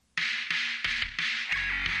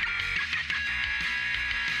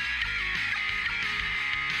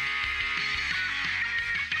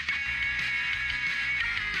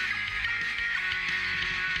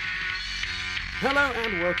Hello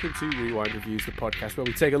and welcome to Rewind Reviews, the podcast where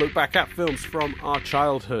we take a look back at films from our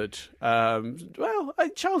childhood.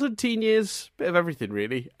 Childhood, teen years, bit of everything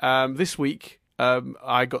really. This week,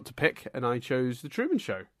 I got to pick and I chose The Truman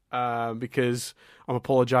Show because I'm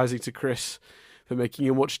apologising to Chris for making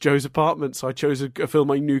him watch Joe's Apartment, so I chose a film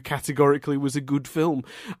I knew categorically was a good film.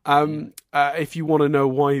 If you want to know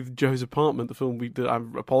why Joe's Apartment, the film that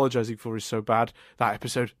I'm apologising for, is so bad, that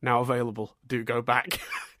episode now available. Do go back.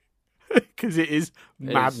 Because it is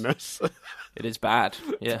madness. It is bad.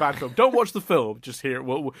 It's a bad film. Don't watch the film. Just hear it.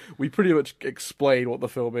 Well, we pretty much explain what the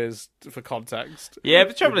film is for context. Yeah, but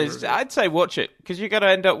the trouble is, I'd say watch it, because you're going to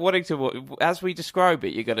end up wanting to watch. As we describe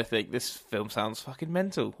it, you're going to think, this film sounds fucking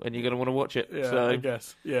mental, and you're going to want to watch it. Yeah, so, I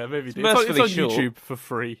guess. Yeah, maybe. It's mercifully on short. YouTube for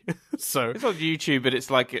free. So it's on YouTube, but it's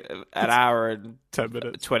like an hour and 10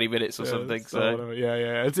 minutes. 20 minutes or something. So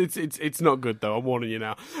yeah. It's not good, though. I'm warning you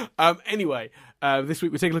now. Anyway, this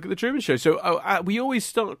week we take a look at The Truman Show. So we always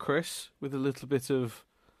start, Chris, with a little bit of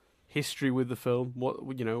history with the film.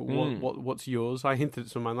 What's yours? I hinted at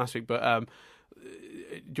some of mine last week, but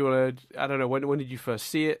do you want to? I don't know. When did you first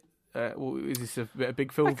see it? Is this a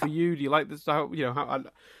big film for you? Do you like this? I'm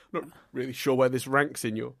not really sure where this ranks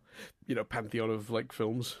in your, pantheon of like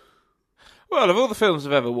films. Well, of all the films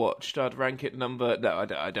I've ever watched, I'd rank it number. No,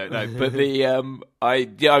 I don't know. But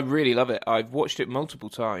I really love it. I've watched it multiple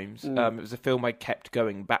times. It was a film I kept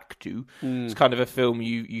going back to. It's kind of a film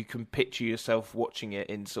you can picture yourself watching it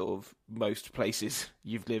in sort of most places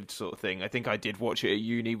you've lived, sort of thing. I think I did watch it at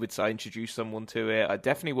uni. I introduced someone to it. I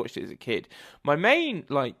definitely watched it as a kid. My main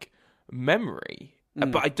memory,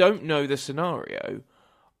 but I don't know the scenario.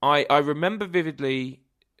 I remember vividly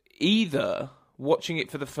either watching it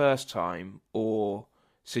for the first time or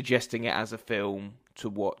suggesting it as a film to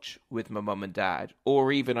watch with my mum and dad,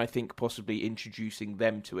 or even I think possibly introducing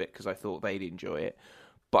them to it because I thought they'd enjoy it.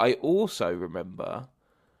 But I also remember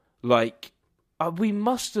we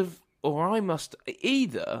must have, or I must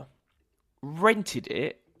either rented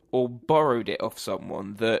it or borrowed it off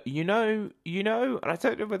someone that and I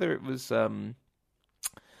don't know whether it was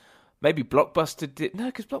maybe Blockbuster did. No,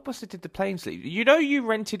 because Blockbuster did the plain sleeve. You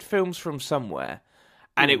rented films from somewhere,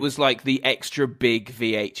 and it was like the extra big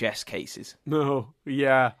VHS cases. No,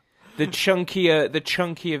 yeah. The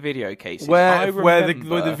chunkier video cases. Where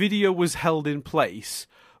the video was held in place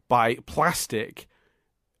by plastic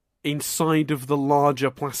inside of the larger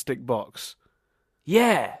plastic box.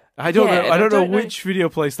 Yeah. I don't know which video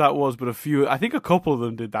place that was, but I think a couple of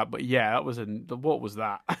them did that. But yeah, what was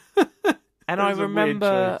that? And I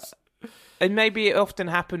remember, and maybe it often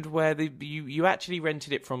happened where you actually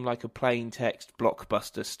rented it from like a plain text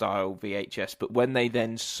Blockbuster style VHS, but when they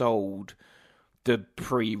then sold the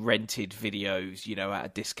pre-rented videos, at a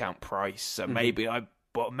discount price, so maybe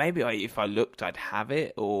if I looked, I'd have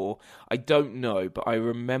it, or I don't know, but I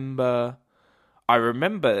remember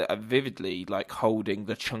vividly holding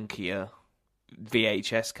the chunkier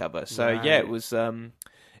VHS cover. So right. Yeah,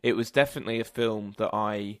 it was definitely a film that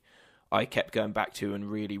I kept going back to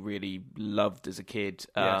and really, really loved as a kid,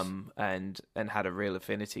 yes. and had a real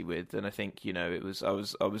affinity with. And I think I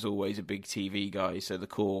was always a big TV guy, so the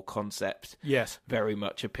core concept very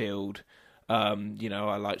much appealed. I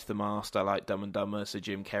liked The Masked, I liked Dumb and Dumber, so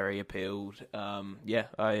Jim Carrey appealed.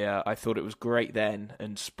 I thought it was great then.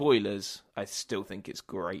 And spoilers, I still think it's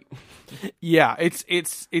great. Yeah, it's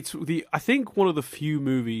I think one of the few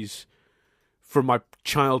movies from my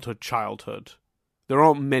childhood. There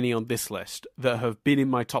aren't many on this list that have been in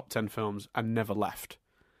my top 10 films and never left.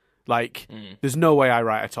 There's no way I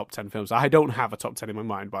write a top 10 films. I don't have a top 10 in my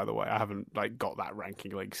mind, by the way. I haven't got that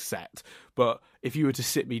ranking set. But if you were to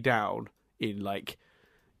sit me down in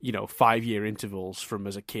 5-year intervals from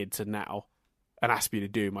as a kid to now and ask me to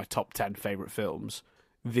do my top 10 favourite films,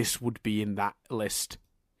 this would be in that list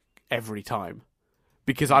every time.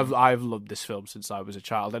 Because I've loved this film since I was a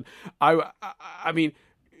child. And I mean,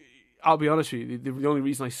 I'll be honest with you, the only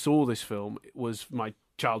reason I saw this film was my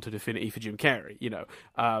childhood affinity for Jim Carrey.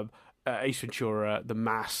 Ace Ventura, The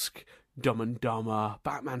Mask, Dumb and Dumber,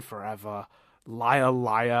 Batman Forever, Liar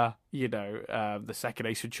Liar, the second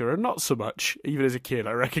Ace Ventura, not so much. Even as a kid,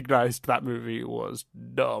 I recognised that movie was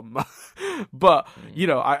dumb. But,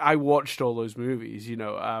 I watched all those movies,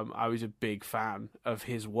 I was a big fan of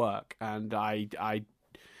his work, and I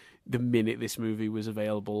the minute this movie was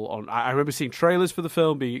available I remember seeing trailers for the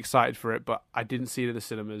film, being excited for it, but I didn't see it in the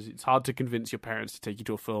cinemas. It's hard to convince your parents to take you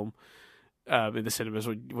to a film in the cinemas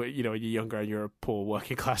when you're younger and you're a poor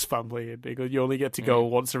working class family, and you only get to go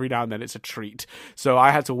once every now and then. It's a treat. So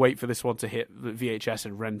I had to wait for this one to hit the VHS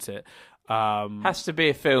and rent it. Has to be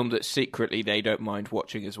a film that secretly they don't mind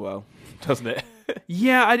watching as well, doesn't it?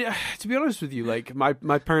 Yeah, to be honest with you, like my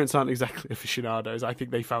parents aren't exactly aficionados. I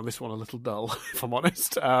think they found this one a little dull, if I'm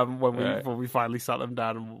honest. When we finally sat them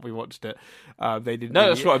down and we watched it, they didn't. No,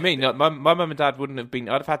 that's what I mean. Like, my mum and dad wouldn't have been.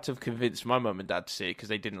 I'd have had to have convinced my mum and dad to see it because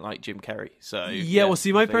they didn't like Jim Carrey. So yeah, well,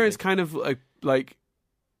 see, my parents kind of like.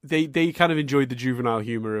 They kind of enjoyed the juvenile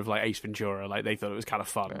humor of like Ace Ventura, like they thought it was kind of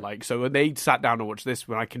fun. Right. Like, so when they sat down to watch this,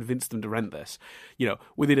 when I convinced them to rent this,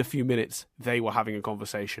 within a few minutes they were having a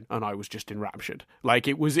conversation, and I was just enraptured. Like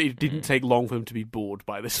it didn't take long for them to be bored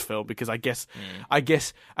by this film because I guess,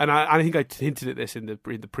 and I think I hinted at this in the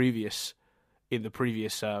previous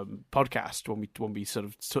podcast when we sort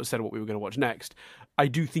of said what we were going to watch next. I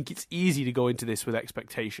do think it's easy to go into this with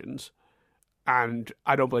expectations. And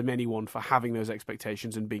I don't blame anyone for having those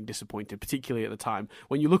expectations and being disappointed, particularly at the time.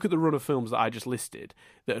 When you look at the run of films that I just listed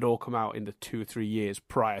that had all come out in the 2 or 3 years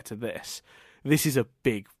prior to this is a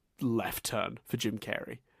big left turn for Jim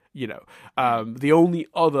Carrey. The only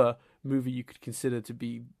other movie you could consider to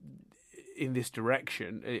be in this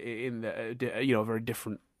direction, in a very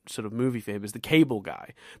different sort of movie for him, is The Cable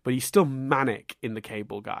Guy, but he's still manic in The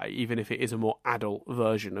Cable Guy, even if it is a more adult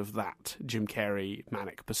version of that Jim Carrey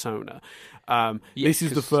manic persona. This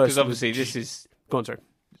is the first, because obviously this is go on, sorry.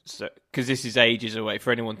 Because this is ages away.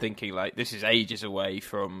 For anyone thinking like this is ages away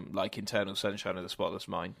from like Eternal Sunshine of the Spotless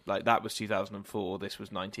Mind, like that was 2004. This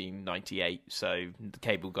was 1998. So The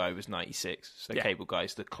Cable Guy was 96. So Cable Guy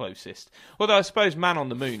is the closest. Although I suppose Man on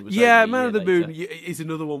the Moon was Man on the Moon is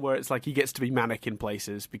another one where it's like he gets to be manic in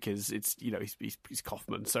places because it's he's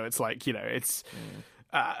Kaufman, so it's like it's.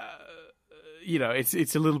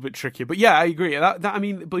 It's a little bit trickier, but yeah, I agree.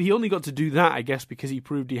 But he only got to do that, I guess, because he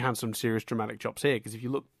proved he had some serious dramatic chops here. Because if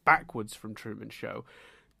you look backwards from Truman Show,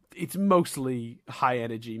 it's mostly high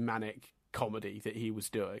energy, manic comedy that he was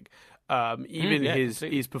doing. Even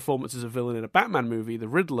his performance as a villain in a Batman movie, The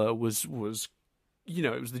Riddler, was it was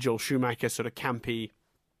the Joel Schumacher sort of campy,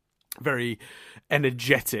 very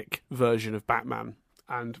energetic version of Batman.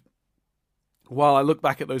 And while I look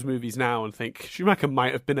back at those movies now and think Schumacher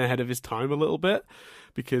might have been ahead of his time a little bit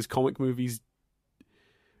because comic movies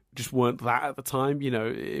just weren't that at the time.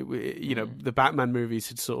 The Batman movies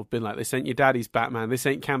had sort of been like, this ain't your daddy's Batman, this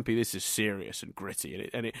ain't campy, this is serious and gritty.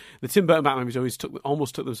 The Tim Burton Batman movies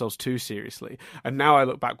almost took themselves too seriously. And now I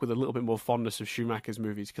look back with a little bit more fondness of Schumacher's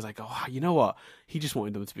movies because I go, you know what? He just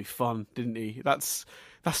wanted them to be fun, didn't he? That's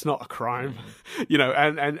not a crime,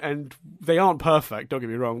 and they aren't perfect. Don't get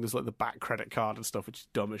me wrong. There's like the back credit card and stuff, which is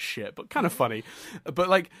dumb as shit, but kind of funny.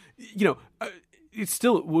 But it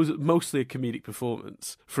still was mostly a comedic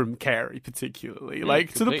performance from Carey, particularly,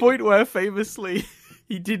 to the point where famously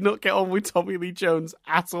he did not get on with Tommy Lee Jones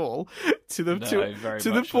at all. To the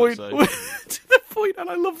point, and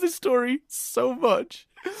I love this story so much.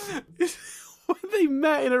 When they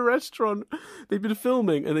met in a restaurant, they'd been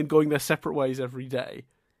filming and then going their separate ways every day.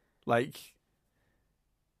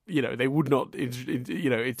 They would not,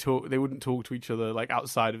 they wouldn't talk to each other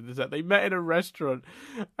outside of the set. They met in a restaurant,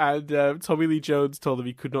 and Tommy Lee Jones told him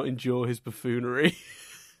he could not endure his buffoonery.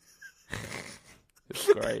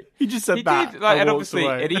 It's great. He just said he that, did, and obviously,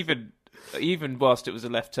 and even whilst it was a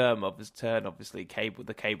left turn, obviously,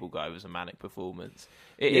 The Cable Guy was a manic performance.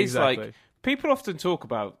 It is like people often talk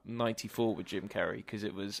about '94 with Jim Carrey because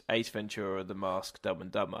it was Ace Ventura, The Mask, Dumb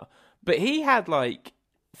and Dumber, but he had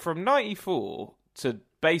from '94 to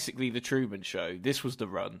basically The Truman Show. This was the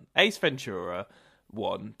run: Ace Ventura,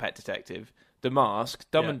 1, Pet Detective, The Mask,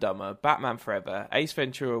 Dumb and Dumber, Batman Forever, Ace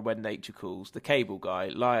Ventura, When Nature Calls, The Cable Guy,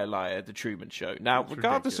 Liar Liar, The Truman Show. Now,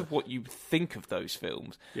 regardless of what you think of those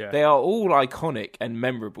films, they are all iconic and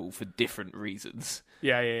memorable for different reasons.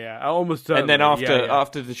 Yeah. I almost. And then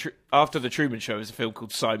after the Truman Show is a film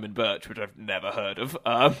called Simon Birch, which I've never heard of.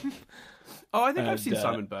 I think I've seen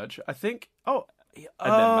Simon Birch. I think.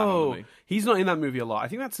 He's not in that movie a lot. I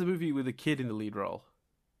think that's the movie with a kid in the lead role.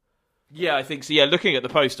 Yeah, I think so. Yeah, looking at the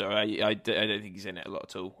poster, I don't think he's in it a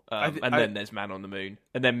lot at all. Then there's Man on the Moon,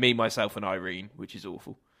 and then Me, Myself, and Irene, which is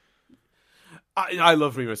awful. I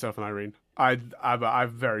love Me, Myself, and Irene. I'm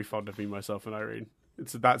very fond of Me, Myself, and Irene.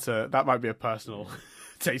 That might be a personal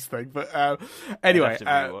taste thing, but anyway,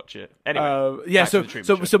 watch it. Anyway,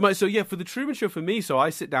 for The Truman Show for me, so I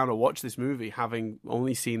sit down and watch this movie having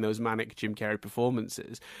only seen those manic Jim Carrey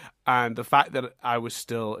performances, and the fact that I was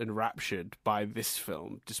still enraptured by this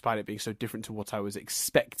film, despite it being so different to what I was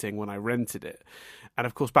expecting when I rented it. And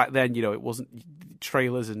of course, back then, it wasn't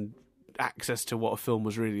trailers and access to what a film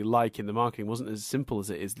was really like in the marketing wasn't as simple as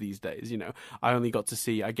it is these days. I only got to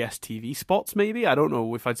see, I guess, TV spots maybe. I don't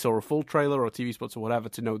know if I saw a full trailer or TV spots or whatever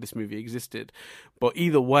to know this movie existed. But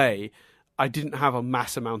either way, I didn't have a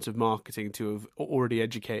mass amount of marketing to have already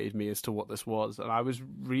educated me as to what this was, and I was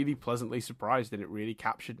really pleasantly surprised, and it really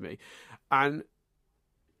captured me. And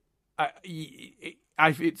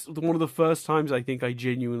it's one of the first times I think I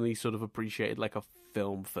genuinely sort of appreciated like a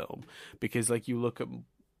film, because like you look at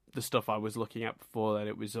the stuff I was looking at before that,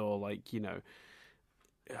 it was all like, you know,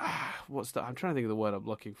 what's that? I'm trying to think of the word I'm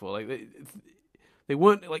looking for. Like they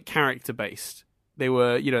weren't like character based. They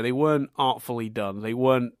were, you know, they weren't artfully done. They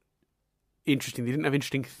weren't interesting. They didn't have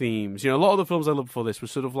interesting themes. You know, a lot of the films I loved before this were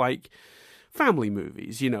sort of like family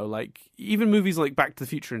movies, you know, like even movies like Back to the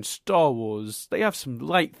Future and Star Wars, they have some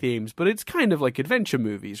light themes, but it's kind of like adventure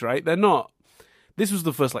movies, right? They're not, this was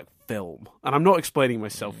the first like film, and I'm not explaining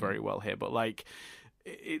myself very well here, but like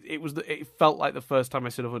it felt like the first time I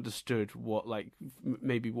sort of understood what like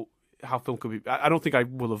how film could be. I don't think I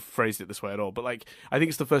will have phrased it this way at all, but like I think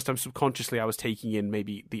it's the first time subconsciously I was taking in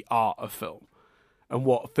maybe the art of film and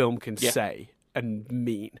what film can say and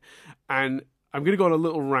mean. And I'm going to go on a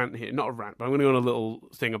little rant here. Not a rant, but I'm going to go on a little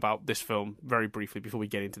thing about this film very briefly before we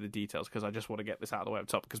get into the details, because I just want to get this out of the way up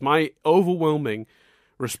top. Because my overwhelming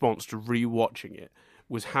response to rewatching it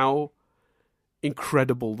was how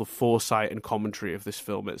incredible the foresight and commentary of this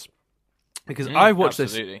film is. Because I watch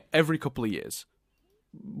this every couple of years,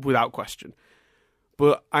 without question.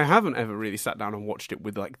 But I haven't ever really sat down and watched it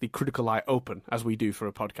with like the critical eye open, as we do for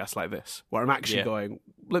a podcast like this, where I'm actually going,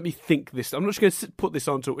 let me think this. I'm not just going to put this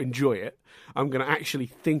on to enjoy it. I'm going to actually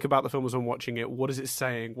think about the film as I'm watching it. What is it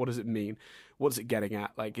saying? What does it mean? What is it getting at?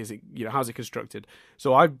 Like, is it, you know, how's it constructed?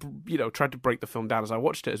 So I, you know, tried to break the film down as I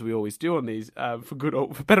watched it, as we always do on these, for good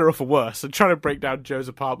or for better or for worse. And trying to break down Joe's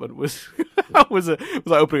apartment was was like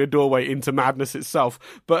opening a doorway into madness itself.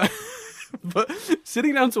 But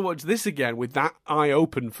sitting down to watch this again with that eye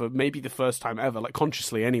open for maybe the first time ever, like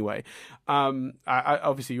consciously anyway, I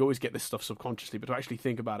obviously you always get this stuff subconsciously, but to actually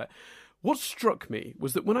think about it, what struck me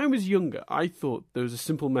was that when I was younger, I thought there was a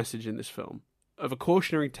simple message in this film of a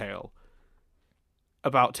cautionary tale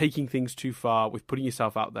about taking things too far with putting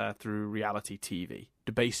yourself out there through reality TV,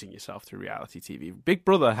 debasing yourself through reality TV. Big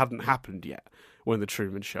Brother hadn't happened yet when The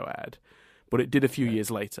Truman Show aired, but it did a few years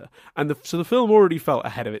later. And so the film already felt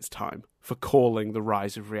ahead of its time for calling the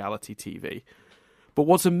rise of reality TV. But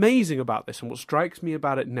what's amazing about this, and what strikes me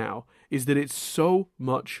about it now, is that it's so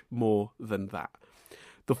much more than that.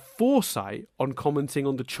 The foresight on commenting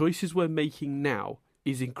on the choices we're making now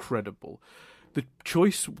is incredible. The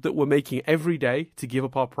choice that we're making every day to give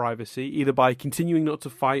up our privacy, either by continuing not to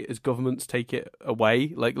fight as governments take it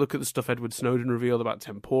away, like look at the stuff Edward Snowden revealed about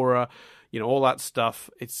tempora, you know, all that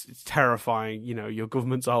stuff. It's terrifying. You know, your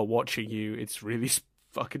governments are watching you. It's really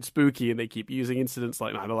fucking spooky, and they keep using incidents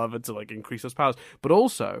like 9/11 to like increase those powers. But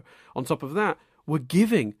also, on top of that, we're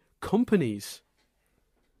giving companies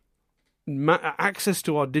access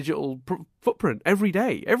to our digital footprint every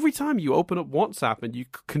day. Every time you open up WhatsApp and you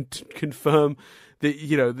confirm that,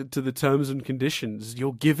 you know, to the terms and conditions,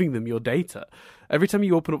 you're giving them your data. Every time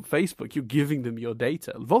you open up Facebook, you're giving them your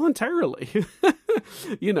data voluntarily.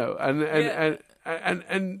 You know,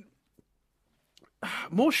 and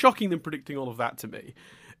more shocking than predicting all of that to me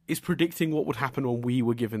is predicting what would happen when we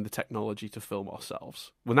were given the technology to film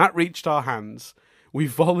ourselves. When that reached our hands, we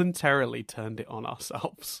voluntarily turned it on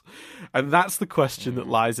ourselves. And that's the question that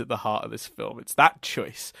lies at the heart of this film. It's that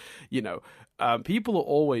choice. You know, people are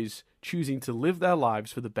always choosing to live their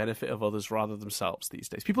lives for the benefit of others rather than themselves these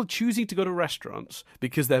days. People are choosing to go to restaurants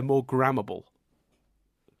because they're more grammable,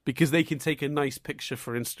 because they can take a nice picture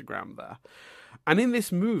for Instagram there. And in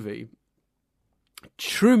this movie,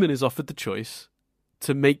 Truman is offered the choice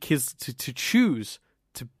to make to choose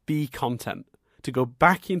to be content, to go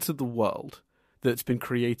back into the world that's been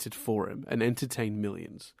created for him and entertain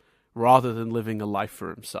millions, rather than living a life for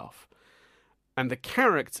himself. And the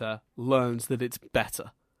character learns that it's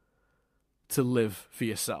better to live for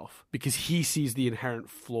yourself because he sees the inherent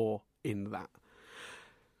flaw in that.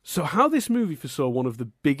 So how this movie foresaw one of the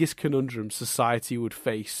biggest conundrums society would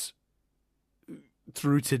face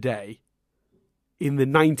through today in the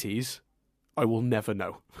 90s, I will never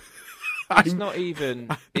know. It's not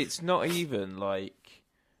even like,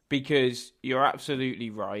 because you're absolutely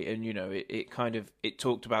right, and you know it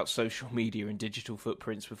talked about social media and digital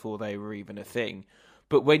footprints before they were even a thing.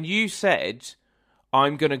 But when you said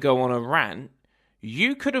I'm going to go on a rant,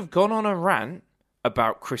 you could have gone on a rant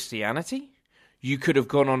about Christianity. You could have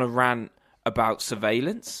gone on a rant about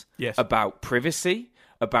surveillance, yes, about privacy,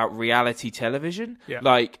 about reality television,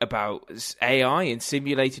 like about AI and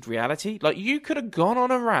simulated reality. Like, you could have gone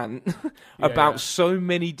on a rant about so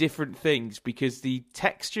many different things, because the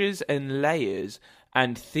textures and layers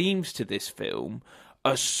and themes to this film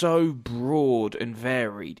are so broad and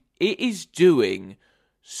varied. it is doing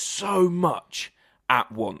so much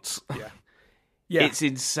at once. Yeah, it's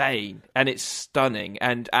insane and it's stunning.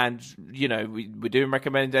 And you know, we're doing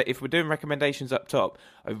if we're doing recommendations up top,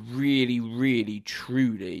 I really, really,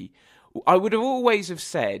 truly, I would have always have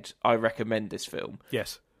said I recommend this film.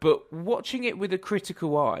 Yes. But watching it with a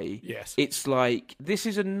critical eye, Yes. it's like, this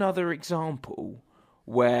is another example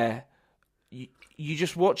where you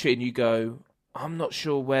just watch it and you go, I'm not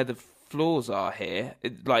sure where the flaws are here.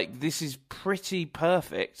 Like, this is pretty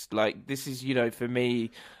perfect. Like, this is, you know, for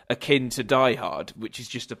me, akin to Die Hard, which is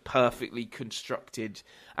just a perfectly constructed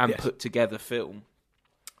and put together film.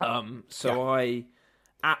 I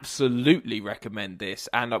absolutely recommend this.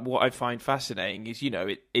 And what I find fascinating is, you know,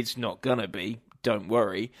 it's not gonna be, don't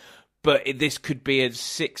worry, but this could be a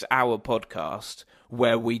 6-hour podcast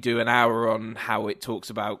where we do an hour on how it talks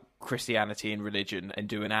about Christianity and religion, and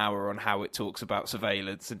do an hour on how it talks about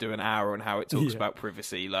surveillance, and do an hour on how it talks about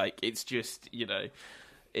privacy. Like, it's just, you know,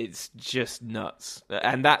 it's just nuts.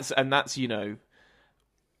 And that's you know,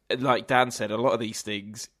 like Dan said, a lot of these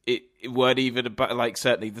things it weren't even about, like,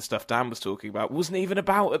 certainly the stuff Dan was talking about wasn't even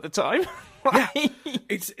about at the time.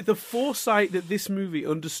 It's the foresight that this movie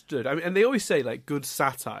understood. I mean, and they always say, like, good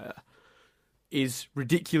satire is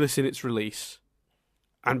ridiculous in its release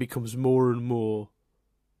and becomes more and more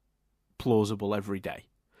plausible every day.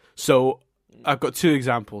 So I've got 2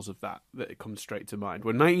 examples of that come straight to mind.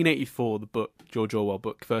 When 1984, the book, George Orwell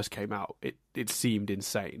book, first came out, it seemed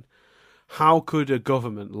insane. How could a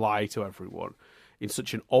government lie to everyone in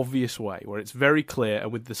such an obvious way, where it's very clear,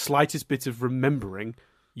 and with the slightest bit of remembering,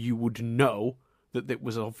 you would know that it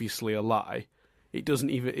was obviously a lie? It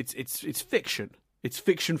doesn't even. It's fiction. It's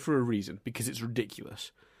fiction for a reason, because it's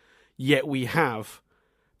ridiculous. Yet we have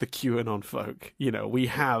the QAnon folk. You know, we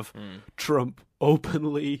have Trump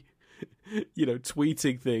openly, you know,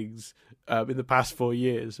 tweeting things in the past 4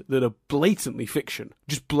 years that are blatantly fiction,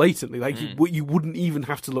 just blatantly. Like, you wouldn't even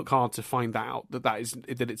have to look hard to find that out,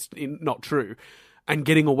 that it's not true, and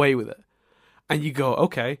getting away with it. And you go,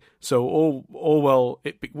 okay, so Orwell,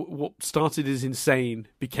 what started as insane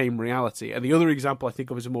became reality. And the other example I think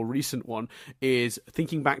of as a more recent one is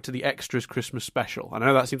thinking back to the Extras Christmas special. I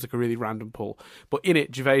know that seems like a really random pull, but in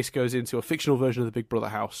it, Gervais goes into a fictional version of the Big Brother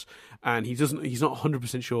house, and he's not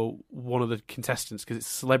 100% sure one of the contestants, because it's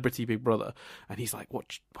celebrity Big Brother, and he's like,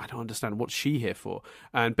 "What? I don't understand. What's she here for?"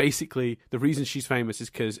 And basically, the reason she's famous is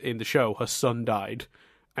because in the show her son died,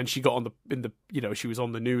 and she got she was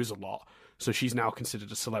on the news a lot. So she's now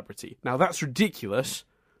considered a celebrity. Now, that's ridiculous,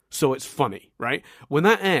 so it's funny, right? When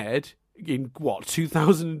that aired in,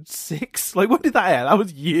 2006? Like, when did that air? That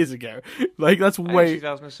was years ago. Like, that's way...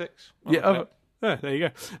 2006. Yeah, there you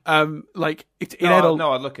go. Like, it aired...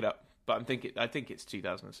 No, I'll look it up, but I think it's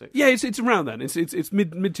 2006. Yeah, it's around then. It's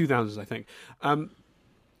mid-2000s, I think.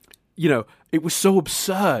 You know, it was so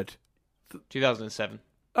absurd. 2007.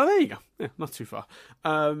 Oh, there you go. Yeah, not too far.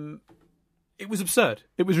 It was absurd.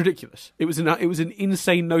 It was ridiculous. It was an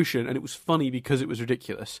insane notion, and it was funny because it was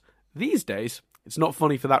ridiculous. These days, it's not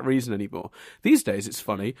funny for that reason anymore. These days, it's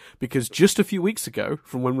funny because just a few weeks ago,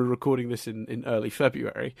 from when we're recording this in early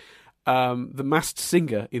February, the Masked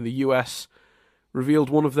Singer in the US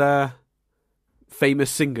revealed one of their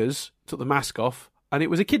famous singers took the mask off, and it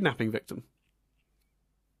was a kidnapping victim.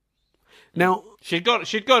 Now, she'd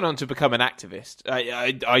gone on to become an activist.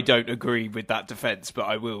 I don't agree with that defense, but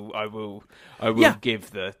I will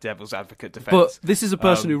give the devil's advocate defense. But this is a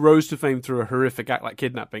person who rose to fame through a horrific act like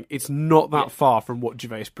kidnapping. It's not that far from what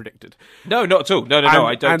Gervais predicted. No, not at all. No.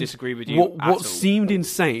 I don't disagree with you. What seemed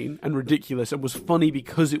insane and ridiculous and was funny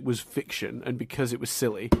because it was fiction and because it was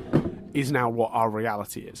silly is now what our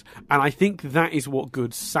reality is. And I think that is what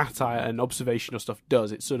good satire and observational stuff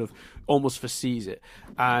does. It sort of almost foresees it.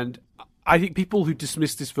 And I think people who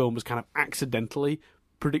dismiss this film as kind of accidentally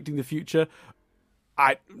predicting the future,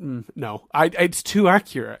 it's too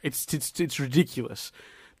accurate. It's ridiculous.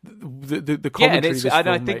 The commentary this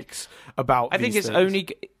film makes about. I think these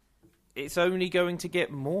things. It's only going to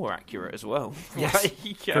get more accurate as well. Yes,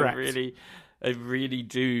 correct. I really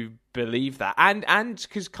do believe that, and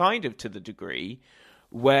because kind of to the degree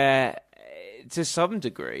where, to some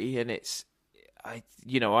degree, and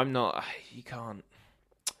I'm not. You can't.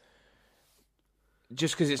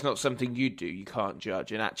 Just because it's not something you do, you can't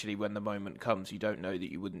judge. And actually, when the moment comes, you don't know that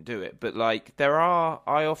you wouldn't do it. But, like, I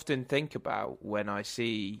often think about when I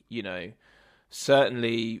see,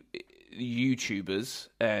 certainly YouTubers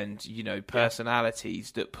and,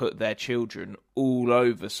 personalities that put their children all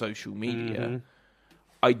over social media. Mm-hmm.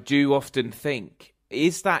 I do often think,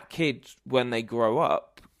 is that kid, when they grow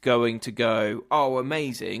up, going to go, oh,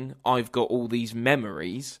 amazing, I've got all these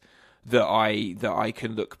memories that I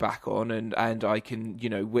can look back on and I can,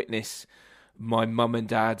 witness my mum and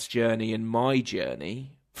dad's journey and my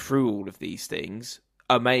journey through all of these things,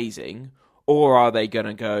 amazing? Or are they going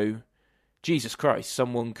to go, Jesus Christ,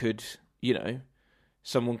 someone could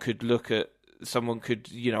look at,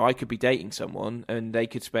 I could be dating someone and they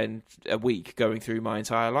could spend a week going through my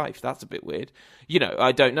entire life. That's a bit weird.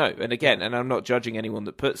 I don't know. And again, and I'm not judging anyone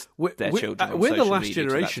that puts their children on we're social the last media to that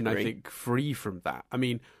generation, I degree. think, free from that. I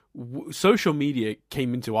mean, social media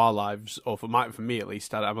came into our lives, or for me at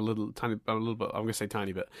least. I'm a little bit. I'm going to say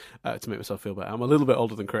tiny bit to make myself feel better. I'm a little bit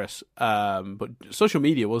older than Chris, but social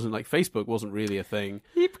media wasn't like Facebook wasn't really a thing.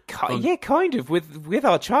 Yeah, kind of with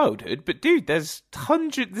our childhood. But dude, there's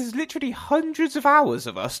literally hundreds of hours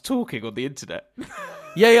of us talking on the internet.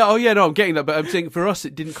 Yeah. Oh yeah, no, I'm getting that. But I'm saying for us,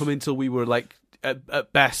 it didn't come until we were like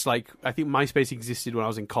at best, like I think MySpace existed when I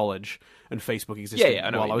was in college, and Facebook existed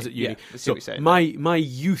while I was at uni. Yeah, so my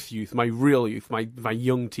youth, my real youth, my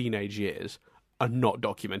young teenage years are not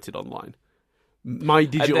documented online. My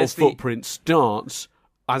digital footprint starts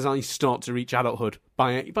as I start to reach adulthood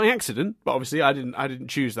by accident. But obviously, I didn't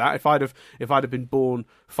choose that. If I'd have been born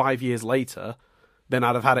 5 years later, then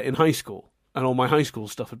I'd have had it in high school, and all my high school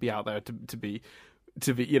stuff would be out there to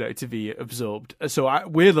be absorbed. So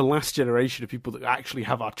we're the last generation of people that actually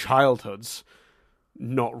have our childhoods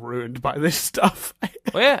not ruined by this stuff.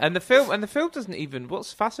 Well, yeah, and the film doesn't even.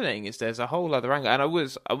 What's fascinating is there's a whole other angle, and I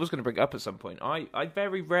was going to bring it up at some point. I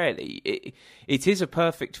very rarely it is a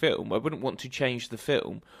perfect film. I wouldn't want to change the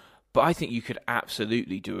film, but I think you could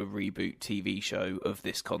absolutely do a reboot TV show of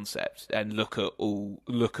this concept and look at all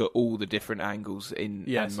the different angles and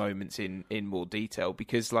moments in more detail,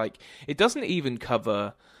 because like it doesn't even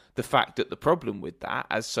cover the fact that the problem with that,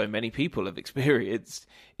 as so many people have experienced,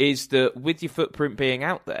 is that with your footprint being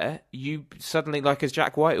out there, you suddenly, like as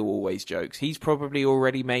Jack Whitehall always jokes, he's probably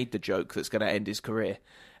already made the joke that's going to end his career.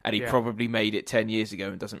 And he probably made it 10 years ago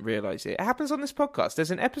and doesn't realise it. It happens on this podcast.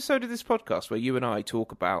 There's an episode of this podcast where you and I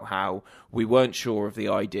talk about how we weren't sure of the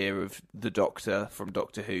idea of the Doctor from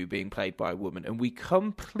Doctor Who being played by a woman. And we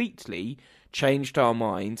completely changed our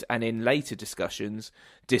minds, and in later discussions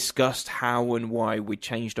discussed how and why we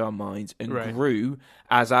changed our minds and grew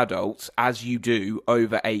as adults, as you do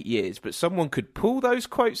over 8 years. But someone could pull those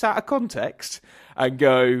quotes out of context and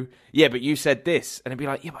go, yeah, but you said this, and it'd be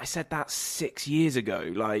like, yeah, but I said that 6 years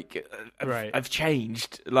ago. Like, I've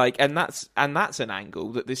changed. Like, and that's an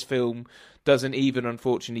angle that this film doesn't even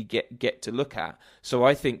unfortunately get to look at. So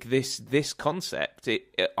I think this concept,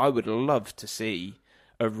 I would love to see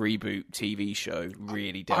a reboot TV show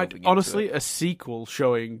really delving into honestly, it. A sequel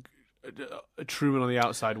showing Truman on the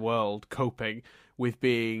outside world coping with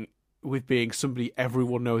being somebody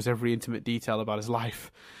everyone knows every intimate detail about his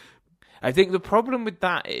life. I think the problem with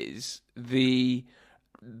that is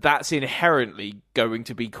that's inherently going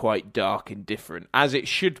to be quite dark and different, as it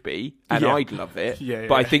should be, and I'd love it.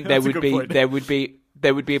 But I think there would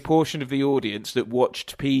be a portion of the audience that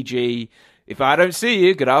watched PG. If I don't see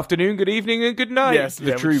you, good afternoon, good evening, and good night. Yes,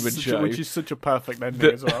 the Truman Show, which is such a perfect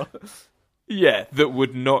ending as well. Yeah, that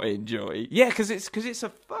would not enjoy. Yeah, because it's a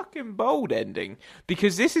fucking bold ending.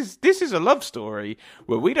 Because this is a love story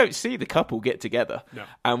where we don't see the couple get together,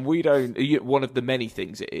 and we don't. One of the many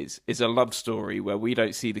things it is a love story where we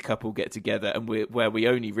don't see the couple get together, and where we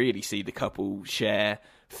only really see the couple share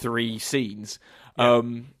 3 scenes. Yeah.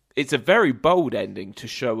 It's a very bold ending to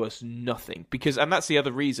show us nothing, and that's the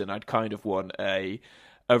other reason I'd kind of want a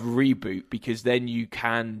reboot, because then you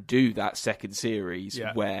can do that second series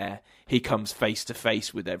where he comes face to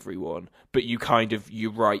face with everyone, but you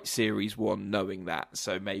write series 1 knowing that,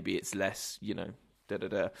 so maybe it's less,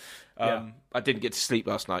 I didn't get to sleep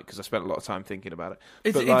last night because I spent a lot of time thinking about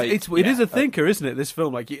it. It is a thinker, isn't it? This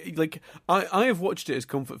film, I have watched it as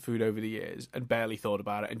comfort food over the years and barely thought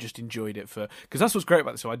about it and just enjoyed it because that's what's great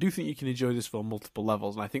about this film. I do think you can enjoy this film on multiple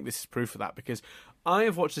levels, and I think this is proof of that, because I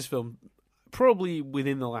have watched this film probably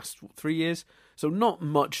within the last 3 years, so not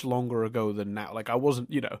much longer ago than now. Like, I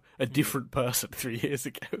wasn't, a different person 3 years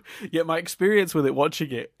ago. Yet my experience with it,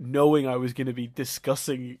 watching it, knowing I was going to be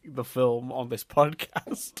discussing the film on this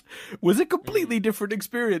podcast, was a completely different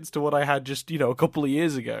experience to what I had just, a couple of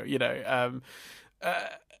years ago. And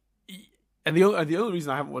the only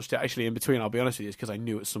reason I haven't watched it actually in between, I'll be honest with you, is because I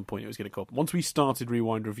knew at some point it was going to come up. Once we started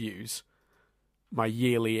Rewind Reviews, my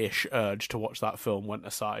yearly-ish urge to watch that film went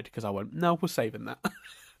aside, because I went, no, we're saving that.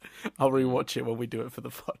 I'll rewatch it when we do it for the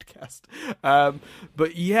podcast.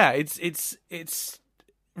 But yeah, it's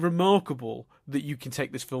remarkable that you can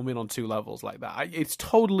take this film in on 2 levels like that. It's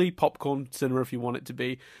totally popcorn cinema if you want it to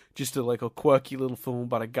be, just a quirky little film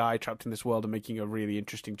about a guy trapped in this world and making a really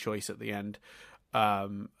interesting choice at the end.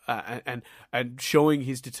 and showing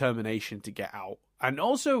his determination to get out, and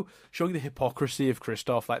also showing the hypocrisy of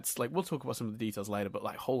Christoph. That's like, we'll talk about some of the details later, but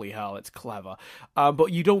like, holy hell, it's clever.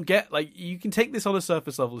 But you don't get, like, you can take this on a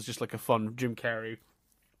surface level as just like a fun Jim Carrey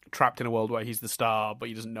trapped in a world where he's the star but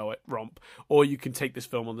he doesn't know it romp, or you can take this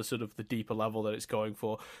film on the sort of the deeper level that it's going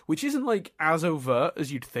for, which isn't like as overt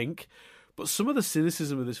as you'd think. But some of the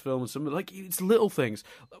cynicism of this film, and some of, like, it's little things,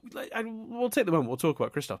 and we'll take the moment, we'll talk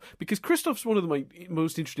about Christoph, because Christoph's one of the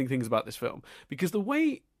most interesting things about this film, because the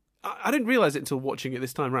way, I didn't realise it until watching it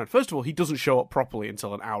this time around. First of all, he doesn't show up properly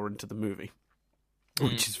until an hour into the movie,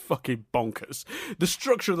 which is fucking bonkers. The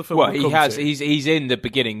structure of the film. Well, he's in the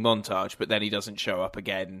beginning montage, but then he doesn't show up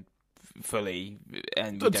again fully,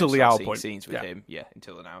 and until the hour point. Scenes with him,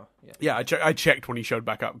 until an hour. I checked when he showed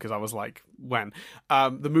back up, because I was like, when?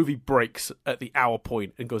 The movie breaks at the hour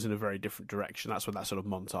point and goes in a very different direction. That's when that sort of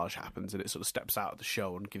montage happens, and it sort of steps out of the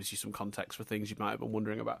show and gives you some context for things you might have been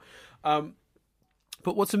wondering about.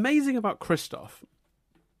 But what's amazing about Christoph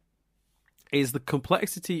is the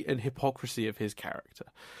complexity and hypocrisy of his character.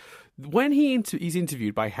 When he's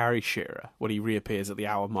interviewed by Harry Shearer, when he reappears at the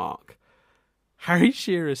hour mark, Harry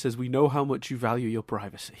Shearer says, "We know how much you value your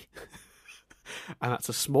privacy." And that's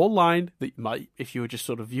a small line that might, if you were just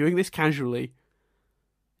sort of viewing this casually,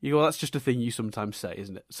 you go, that's just a thing you sometimes say,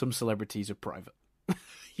 isn't it? Some celebrities are private.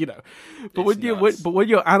 You know. But when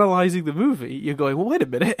you're analysing the movie, you're going, well, wait a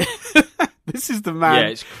minute. This is the man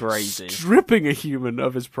it's crazy. Stripping a human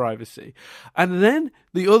of his privacy. And then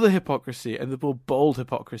the other hypocrisy, and the more bold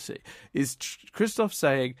hypocrisy, is Christoph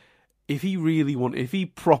saying, if he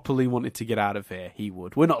properly wanted to get out of here, he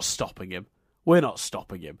would. We're not stopping him.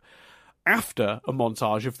 After a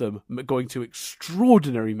montage of them going to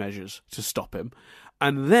extraordinary measures to stop him,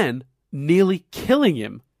 and then nearly killing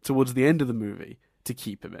him towards the end of the movie to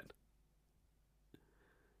keep him in.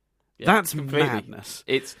 Yeah, that's completely. Madness.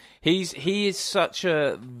 He is such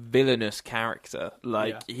a villainous character.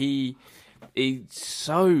 Like he's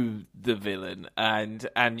so the villain, and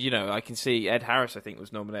you know, I can see Ed Harris, I think,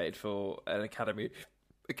 was nominated for an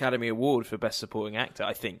Academy Award for Best Supporting Actor,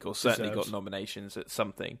 I think, or certainly got nominations at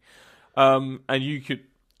something. And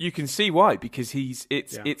you can see why, because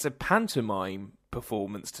it's a pantomime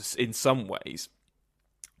performance in some ways,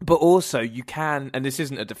 but also you can, and this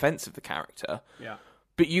isn't a defense of the character,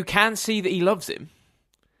 but you can see that he loves him.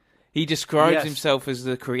 He describes himself as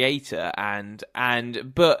the creator,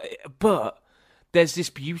 but there's this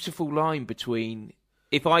beautiful line between,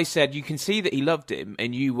 if I said you can see that he loved him,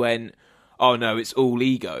 and you went, oh no, it's all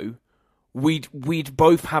ego, we'd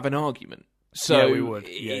both have an argument. So we would.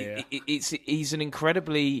 He's an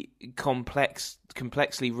incredibly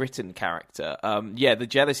complexly written character. The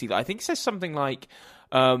jealousy. I think it says something like,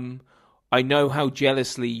 I know how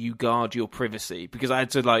jealously you guard your privacy, because I had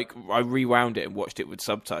to I rewound it and watched it with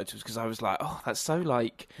subtitles, because I was like, oh, that's so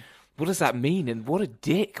what does that mean? And what a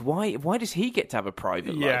dick. Why does he get to have a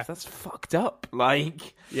private life? That's fucked up.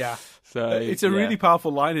 So it's a really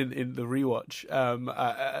powerful line in the rewatch.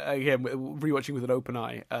 Again, rewatching with an open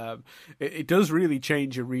eye, it does really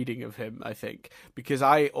change your reading of him, I think, because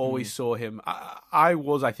I always saw him. I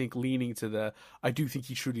was, I think, leaning to I do think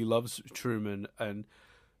he truly loves Truman and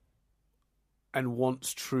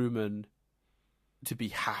wants Truman to be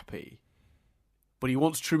happy. But he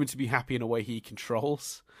wants Truman to be happy in a way he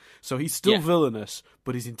controls. So he's still villainous,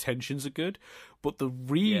 but his intentions are good. But the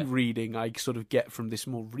rereading I sort of get from this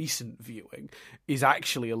more recent viewing is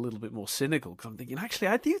actually a little bit more cynical, because I'm thinking, actually,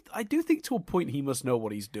 I do think to a point he must know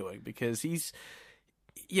what he's doing, because he's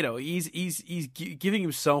giving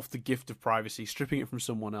himself the gift of privacy, stripping it from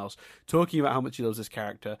someone else, talking about how much he loves this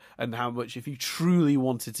character, and how much, if he truly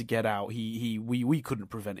wanted to get out, we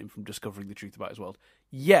couldn't prevent him from discovering the truth about his world.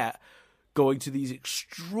 Yet, going to these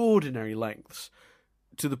extraordinary lengths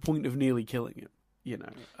to the point of nearly killing him. You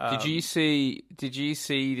know. Did you see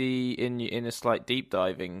the in a slight deep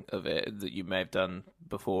diving of it that you may have done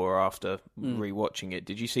before or after rewatching it?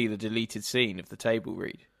 Did you see the deleted scene of the table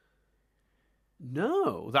read?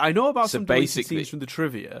 No, I know about some deleted scenes from the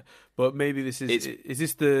trivia, but maybe this is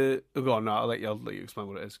this the? Oh, go on, no, I'll let you explain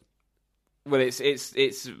what it is. Well,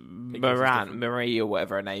 it's Marie or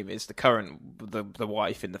whatever her name is, the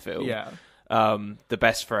wife in the film. Yeah. The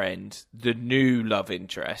best friend, the new love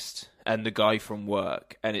interest, and the guy from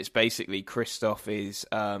work. And it's basically Christoph is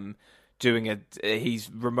he's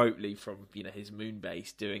remotely from his moon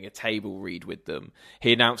base doing a table read with them.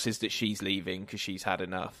 He announces that she's leaving because she's had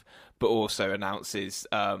enough, but also announces,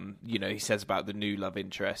 he says about the new love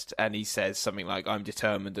interest, and he says something like, I'm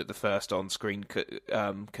determined that the first on-screen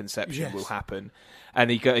conception will happen.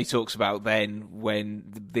 And he talks about then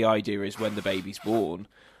when the idea is when the baby's born,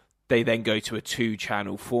 they then go to a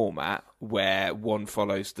 2-channel format where one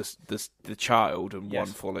follows the child and one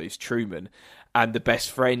follows Truman. And the best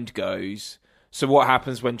friend goes, so what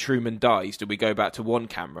happens when Truman dies? Do we go back to one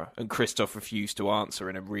camera? And Christoph refused to answer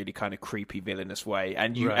in a really kind of creepy, villainous way.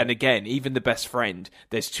 And and again, even the best friend,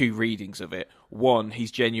 there's 2 readings of it. One,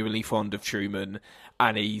 he's genuinely fond of Truman,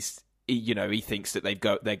 and he thinks that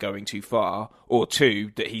they're going too far. Or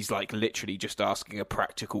 2, that he's like literally just asking a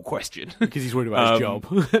practical question because he's worried about his job.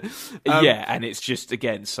 And it's just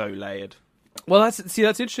again so layered. Well, that's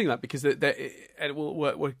interesting because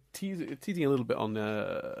we're teasing a little bit on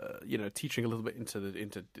teaching a little bit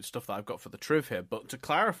into stuff that I've got for the triv here. But to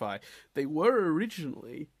clarify, they were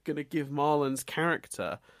originally going to give Marlon's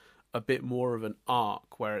character a bit more of an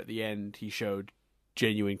arc, where at the end he showed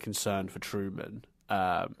genuine concern for Truman,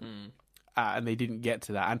 and they didn't get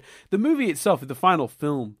to that. And the movie itself, the final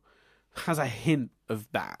film, has a hint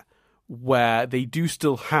of that, where they do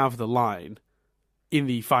still have the line in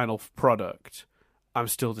the final product, I'm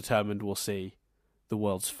still determined we'll see the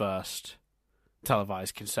world's first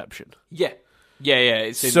televised conception. Yeah.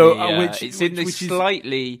 It's in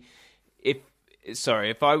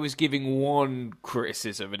if I was giving one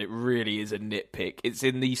criticism, and it really is a nitpick, it's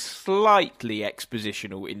in the slightly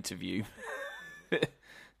expositional interview.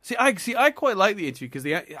 I quite like the interview because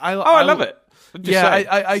I love it. It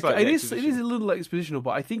is a little expositional,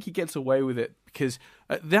 but I think he gets away with it because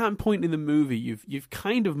at that point in the movie, you've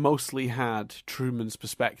kind of mostly had Truman's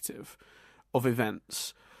perspective of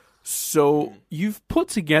events, so you've put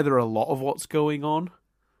together a lot of what's going on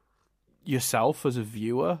yourself as a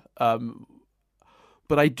viewer.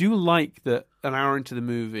 But I do like that an hour into the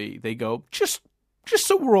movie, they go, just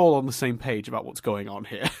so we're all on the same page about what's going on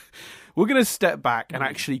here, we're going to step back and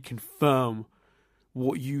actually confirm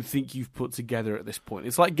what you think you've put together at this point.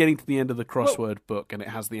 It's like getting to the end of the crossword book and it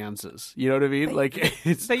has the answers. You know what I mean?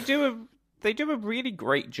 They do a really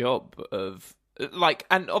great job of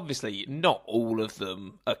and obviously not all of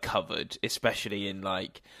them are covered, especially in a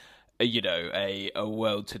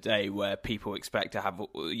world today where people expect to have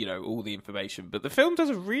all the information. But the film does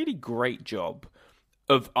a really great job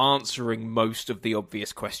of answering most of the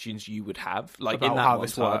obvious questions you would have. Like in that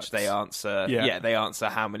montage, they answer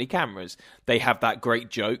how many cameras. They have that great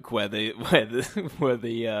joke where the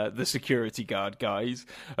security guard guys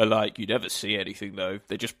are like, "You never see anything though.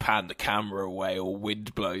 They just pan the camera away, or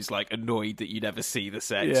wind blows, like annoyed that you never see the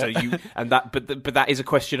set." Yeah. So but that is a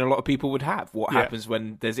question a lot of people would have. What happens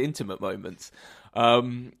when there's intimate moments?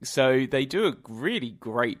 So they do a really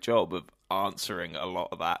great job of answering a lot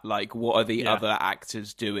of that. Like, what are the other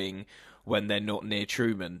actors doing when they're not near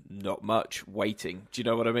Truman? Not much. Waiting. Do you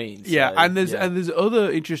know what I mean? Yeah, and there's other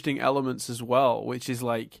interesting elements as well, which is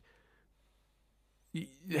like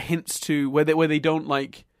hints to where they don't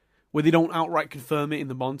outright confirm it in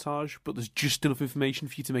the montage, but there's just enough information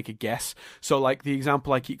for you to make a guess. So, like, the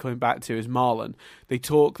example I keep coming back to is Marlon.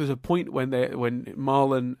 There's a point when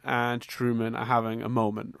Marlon and Truman are having a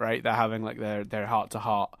moment, right? They're having like their heart to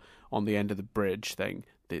heart on the end of the bridge thing,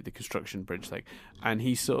 the construction bridge thing, and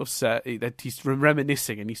he sort of said that he's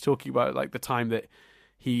reminiscing, and he's talking about like the time that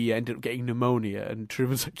he ended up getting pneumonia, and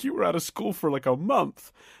Truman's like, "You were out of school for like a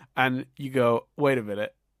month," and you go, "Wait a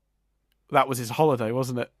minute, that was his holiday,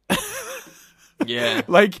 wasn't it?" Yeah,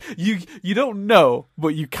 like you don't know,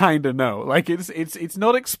 but you kind of know. Like it's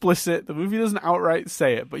not explicit. The movie doesn't outright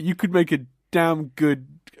say it, but you could make a damn good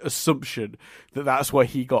assumption that that's why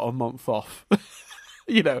he got a month off.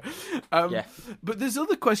 But there's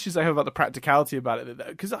other questions I have about the practicality about it,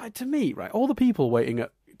 because to me, right, all the people waiting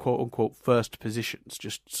at quote unquote first positions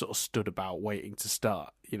just sort of stood about waiting to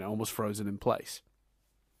start, almost frozen in place.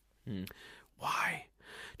 Why?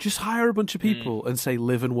 Just hire a bunch of people and say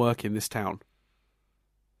live and work in this town.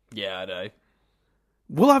 Yeah, I know.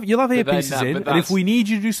 You'll have earpieces in, and if we need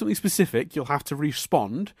you to do something specific, you'll have to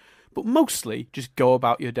respond. But mostly, just go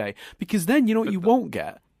about your day, because then you know what you won't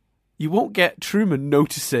get. You won't get Truman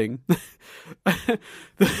noticing.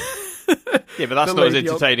 Yeah, but that's not as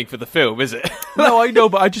entertaining for the film, is it? No, I know,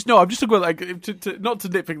 but I'm just talking about like not to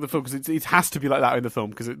nitpick the film, because it has to be like that in the film,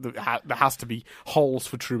 because there has to be holes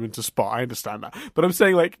for Truman to spot. I understand that, but I'm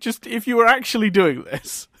saying, like, just if you were actually doing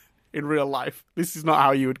this in real life, this is not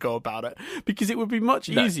how you would go about it, because it would be much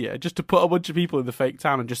easier just to put a bunch of people in the fake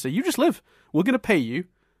town and just say, "You just live. We're going to pay you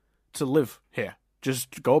to live here.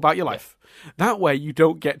 Just go about your life." That way, you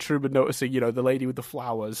don't get Truman noticing, the lady with the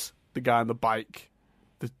flowers, the guy on the bike,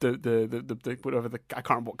 the whatever I can't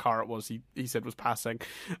remember what car it was. He said was passing.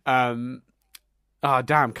 Damn,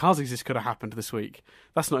 cars exist could have happened this week.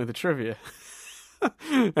 That's not in the trivia.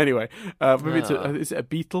 Anyway, maybe is it a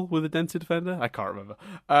Beetle with a dented fender? I can't remember.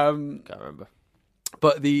 Can't remember.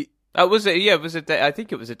 But Oh, was it? Yeah, I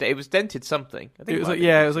think it was it was dented something. I think It was might like, be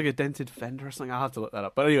yeah, it dented. was like a dented fender or something. I'll have to look that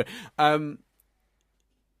up. But anyway,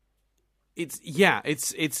 it's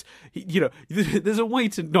you know, there's a way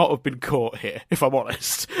to not have been caught here, if I'm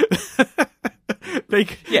honest. they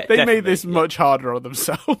definitely, made this much harder on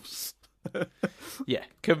themselves. Yeah,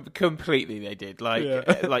 completely they did. Like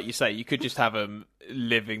Yeah. like you say, you could just have them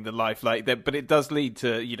living the life like that, but it does lead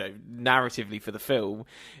to, narratively for the film,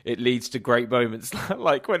 it leads to great moments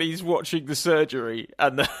like when he's watching the surgery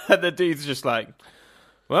and the dude's just like,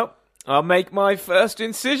 well, I'll make my first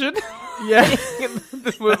incision. Yeah.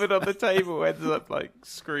 The woman on the table ends up like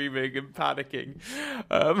screaming and panicking.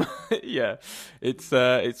 Yeah,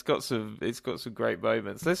 it's got some great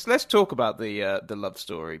moments. Let's talk about the love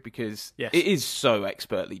story, because Yes. it is so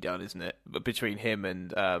expertly done, isn't it? Between him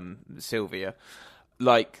and Sylvia,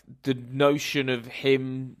 like the notion of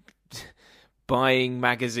him buying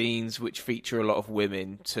magazines which feature a lot of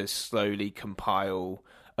women to slowly compile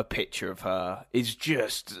a picture of her is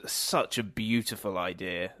just such a beautiful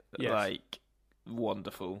idea. Yes. Like,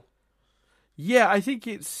 wonderful. Yeah, I think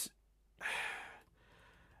it's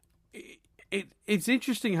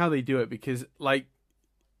interesting how they do it, because like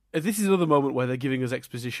this is another moment where they're giving us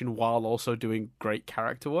exposition while also doing great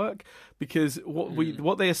character work, because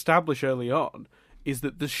what they establish early on is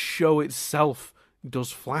that the show itself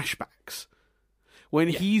does flashbacks when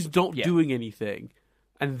he's not doing anything,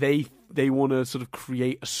 and they want to sort of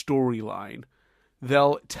create a storyline.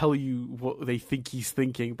 They'll tell you what they think he's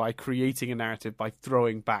thinking by creating a narrative, by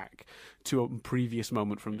throwing back to a previous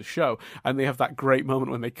moment from the show. And they have that great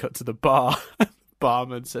moment when they cut to the bar.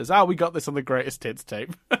 Barman says, we got this on the greatest hits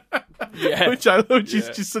tape. Yeah. which is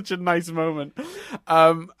just such a nice moment.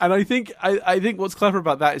 And I think what's clever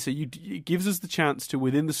about that is that it gives us the chance to,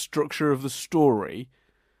 within the structure of the story,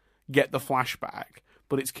 get the flashback.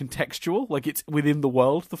 But it's contextual, like it's within the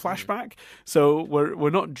world, the flashback. So we're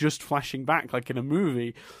not just flashing back like in a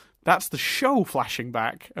movie. That's the show flashing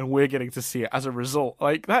back, and we're getting to see it as a result.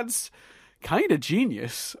 Like, that's kind of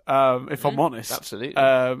genius, if I'm honest. Absolutely.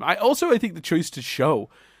 I think the choice to show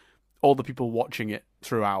all the people watching it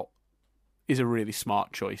throughout is a really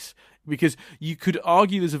smart choice, because you could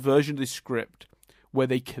argue there's a version of this script where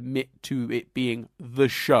they commit to it being the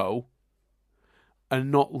show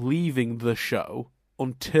and not leaving the show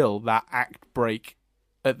until that act break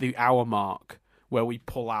at the hour mark, where we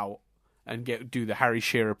pull out and do the Harry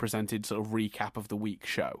Shearer presented sort of recap of the week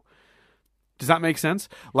show. Does that make sense?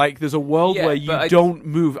 Like, there's a world where you don't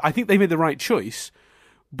move. I think they made the right choice,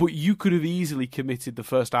 but you could have easily committed the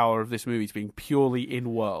first hour of this movie to being purely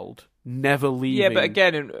in world, never leaving. Yeah, but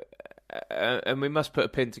again, and we must put a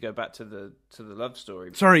pin to go back to the love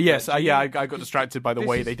story. Sorry, yes, I got distracted by the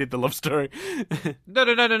way they did the love story. No.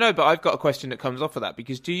 But I've got a question that comes off of that,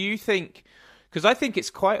 because do you think? Because I think it's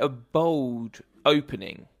quite a bold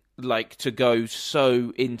opening, like, to go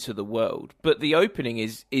so into the world. But the opening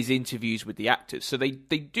is interviews with the actors, so they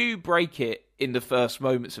do break it in the first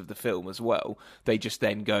moments of the film as well. They just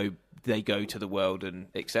then go to the world and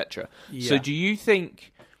etc. Yeah. So do you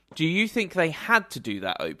think they had to do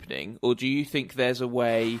that opening, or do you think there's a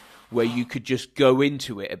way where you could just go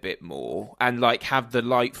into it a bit more and like have the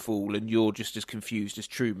light fall and you're just as confused as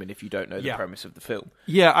Truman if you don't know the premise of the film?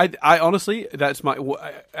 Yeah, I honestly, that's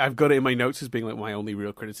I've got it in my notes as being like my only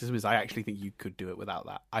real criticism is I actually think you could do it without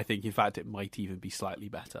that. I think, in fact, it might even be slightly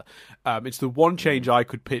better. It's the one change I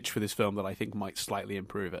could pitch for this film that I think might slightly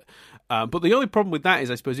improve it. But the only problem with that is,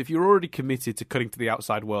 I suppose, if you're already committed to cutting to the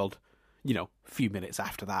outside world, a few minutes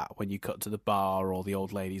after that, when you cut to the bar or the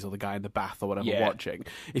old ladies or the guy in the bath or whatever watching,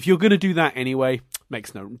 if you're going to do that anyway,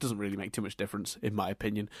 doesn't really make too much difference, in my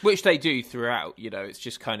opinion. Which they do throughout, it's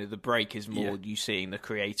just kind of the break is more you seeing the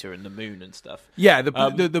creator and the moon and stuff. Yeah,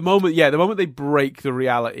 the moment they break the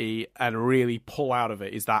reality and really pull out of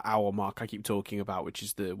it is that hour mark I keep talking about, which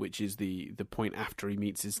is the point after he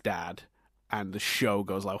meets his dad. And the show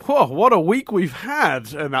goes like, whoa, what a week we've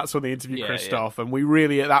had. And that's when they interview Christoph. And we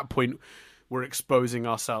really, at that point, we're exposing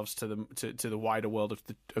ourselves to the wider world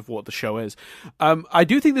of what the show is. I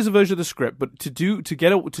do think there's a version of the script, but to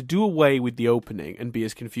do away with the opening and be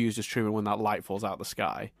as confused as Truman when that light falls out of the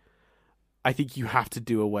sky, I think you have to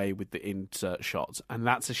do away with the insert shots. And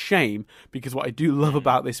that's a shame, because what I do love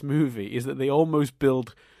about this movie is that they almost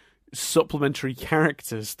build supplementary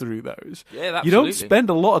characters through those. Yeah, absolutely. You don't spend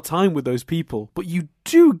a lot of time with those people, but you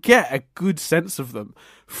do get a good sense of them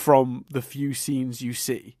from the few scenes you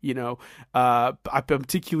see. I'm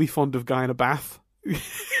particularly fond of Guy in a Bath.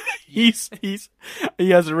 he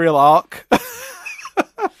has a real arc.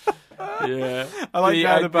 Yeah, I like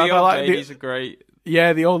Guy in a Bath. The old ladies are great.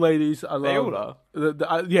 Yeah, the old ladies. I love. They all are.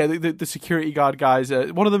 The security guard guys.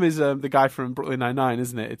 One of them is the guy from Brooklyn Nine-Nine,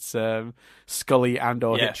 isn't it? It's Scully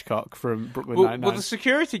and/or Hitchcock from Brooklyn Nine-Nine. Well, the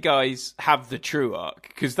security guys have the true arc,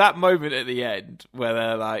 because that moment at the end where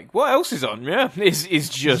they're like, "What else is on?" Yeah, is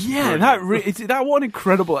just that one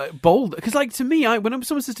incredible bold. Because like to me, when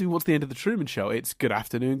someone says to me, "What's the end of the Truman Show?" It's good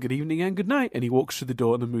afternoon, good evening, and good night, and he walks through the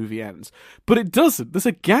door and the movie ends. But it doesn't. There's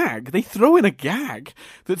a gag. They throw in a gag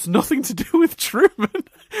that's nothing to do with Truman.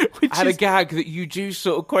 A gag that you do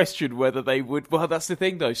sort of question whether they would. Well, that's the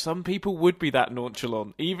thing, though. Some people would be that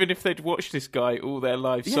nonchalant, even if they'd watched this guy all their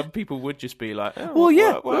lives. Yeah. Some people would just be like, "Oh,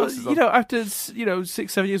 what else is on?" After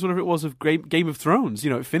 6-7 years, whatever it was of Game of Thrones,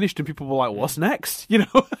 it finished, and people were like, "What's next?"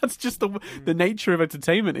 That's just the nature of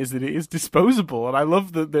entertainment, is that it is disposable, and I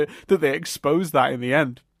love that they expose that in the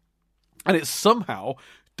end, and it somehow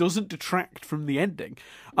doesn't detract from the ending.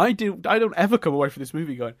 I don't ever come away from this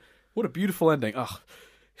movie going, "What a beautiful ending." Ugh.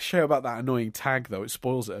 Share about that annoying tag, though. It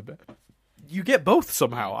spoils it a bit. You get both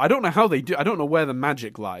somehow. I don't know how they do. I don't know where the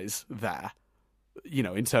magic lies there.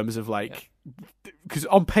 In terms of because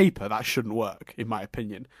on paper that shouldn't work, in my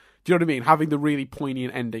opinion. Do you know what I mean? Having the really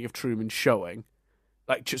poignant ending of Truman choosing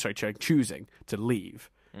to leave,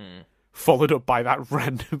 followed up by that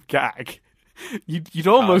random gag. You'd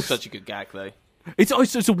almost such a good gag, though. It's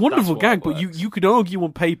a wonderful gag, but you could argue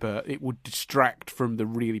on paper it would distract from the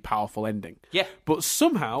really powerful ending. Yeah. But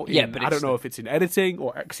somehow, I don't know if it's in editing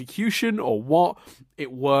or execution or what,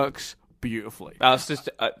 it works beautifully.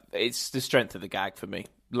 It's the strength of the gag for me.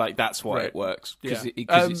 Like, that's why it works.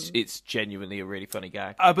 Because it's genuinely a really funny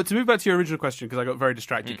gag. But to move back to your original question, because I got very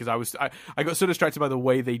distracted, because I got so distracted by the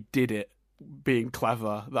way they did it being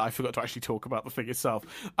clever that I forgot to actually talk about the thing itself,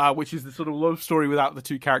 which is the sort of love story without the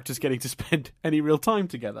two characters getting to spend any real time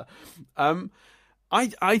together. I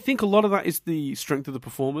think a lot of that is the strength of the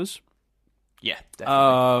performers. Yeah,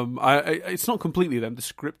 definitely. It's not completely them. The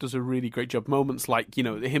script does a really great job. Moments like,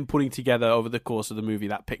 him putting together over the course of the movie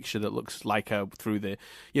that picture that looks like her through the,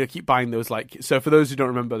 keep buying those, so for those who don't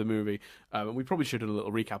remember the movie, we probably should have a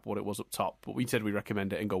little recap of what it was up top, but we said we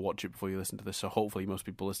recommend it and go watch it before you listen to this, so hopefully most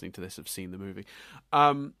people listening to this have seen the movie.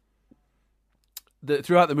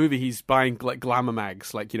 Throughout the movie, he's buying glamour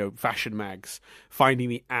mags, fashion mags, finding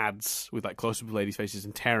the ads with close-up of ladies' faces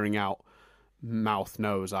and tearing out mouth,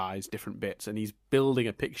 nose, eyes, different bits, and he's building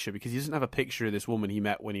a picture because he doesn't have a picture of this woman he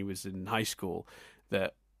met when he was in high school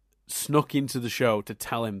that snuck into the show to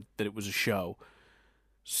tell him that it was a show,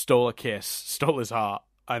 stole a kiss, stole his heart,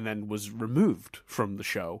 and then was removed from the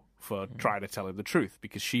show for trying to tell him the truth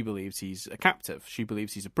because she believes he's a captive. She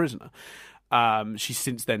believes he's a prisoner. She's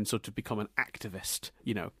since then sort of become an activist,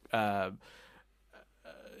 you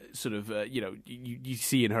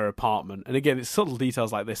see in her apartment. And again, it's subtle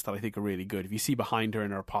details like this that I think are really good. If you see behind her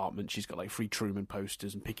in her apartment, she's got free Truman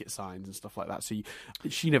posters and picket signs and stuff like that. So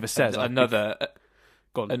she never says another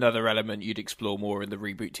element you'd explore more in the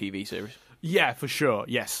Reboot TV series. Yeah, for sure.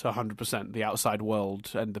 Yes, 100%. The outside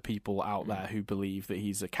world and the people out there who believe that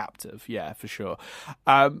he's a captive. Yeah, for sure.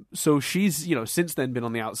 So she's, since then been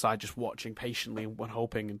on the outside just watching patiently and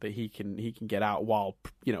hoping that he can get out while,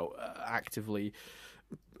 actively...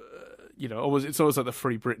 it's almost like the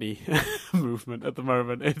Free Britney movement at the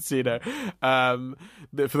moment. It's for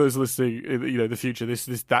those listening, the future.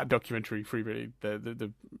 That documentary, Free Britney,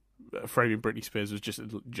 the framing Britney Spears was just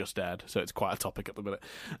aired, so it's quite a topic at the minute.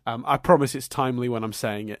 I promise it's timely when I'm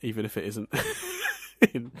saying it, even if it isn't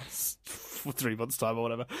in 3 months' time or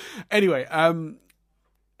whatever. Anyway,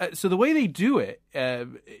 so the way they do it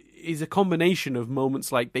is a combination of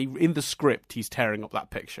moments like in the script he's tearing up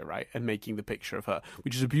that picture, right, and making the picture of her,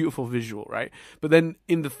 which is a beautiful visual, right? But then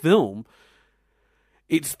in the film,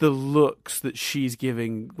 it's the looks that she's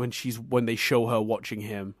giving when they show her watching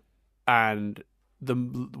him, and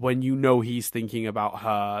when he's thinking about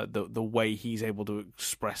her, the way he's able to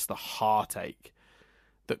express the heartache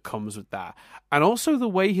that comes with that, and also the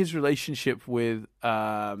way his relationship with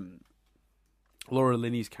Laura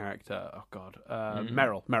Linney's character,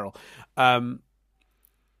 Meryl.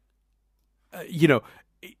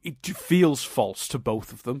 It feels false to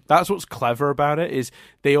both of them. That's what's clever about it, is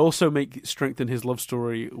they also strengthen his love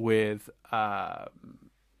story with her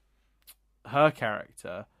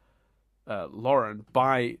character, Lauren,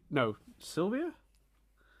 Sylvia?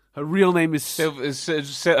 Her real name is...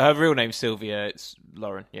 her real name's Sylvia, it's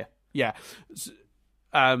Lauren, yeah. Yeah.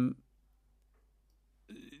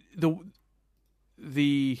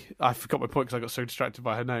 I forgot my point because I got so distracted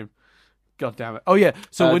by her name. God damn it! Oh yeah.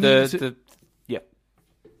 So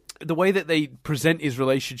the way that they present his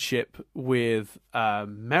relationship with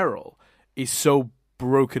Meryl is so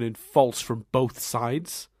broken and false from both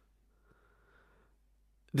sides.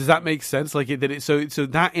 Does that make sense? Like so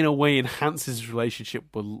that in a way enhances his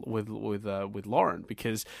relationship with Lauren,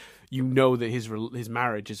 because you know that his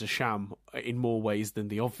marriage is a sham in more ways than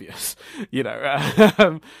the obvious,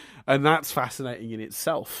 and that's fascinating in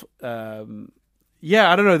itself.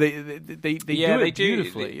 Yeah, I don't know. They do it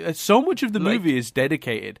beautifully. So much of the movie is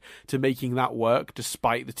dedicated to making that work,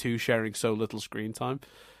 despite the two sharing so little screen time.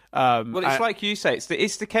 Well, it's like you say,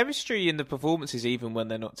 it's the chemistry in the performances, even when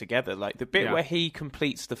they're not together. Like the bit where he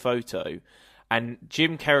completes the photo, and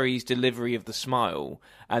Jim Carrey's delivery of the smile,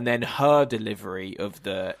 and then her delivery of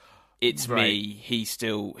the "It's me." He's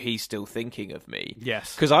still thinking of me.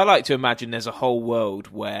 Yes, because I like to imagine there's a whole world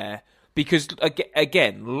where, because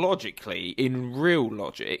again, logically, in real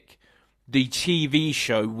logic, the TV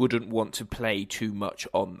show wouldn't want to play too much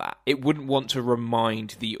on that. It wouldn't want to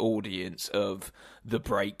remind the audience of the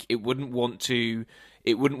break. It wouldn't want to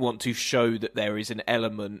show that there is an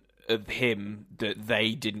element of him that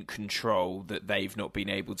they didn't control, that they've not been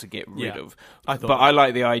able to get rid of. I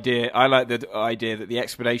like the idea that the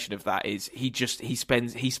explanation of that is he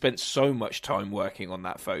spent so much time working on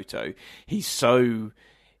that photo. He's so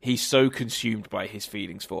consumed by his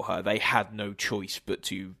feelings for her. They had no choice but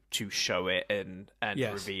to show it and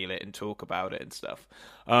reveal it and talk about it and stuff.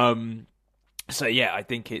 So yeah, I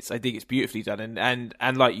think it's beautifully done,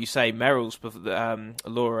 and like you say, Meryl's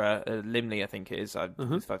Laura Limley, I think it is.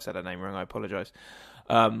 If I've said her name wrong, I apologise.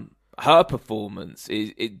 Her performance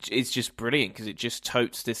is just brilliant, because it just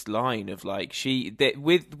totes this line of like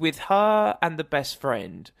with her and the best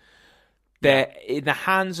friend. They're in the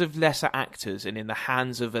hands of lesser actors and in the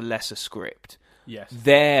hands of a lesser script. Yes,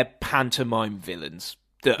 they're pantomime villains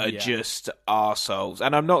that are just arseholes.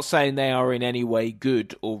 And I'm not saying they are in any way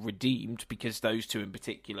good or redeemed, because those two in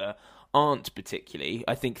particular aren't particularly.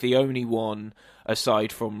 I think the only one,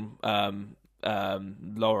 aside from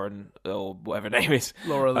Lauren, or whatever her name is,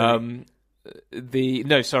 Laura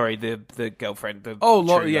the girlfriend.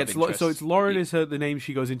 Lauren. Yeah, it's Lauren is the name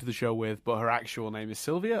she goes into the show with, but her actual name is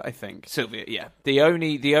Sylvia, I think. Sylvia, yeah. The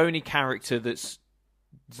only character that's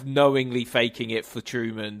knowingly faking it for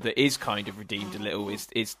Truman that is kind of redeemed a little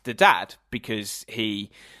is the dad, because he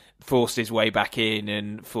forced his way back in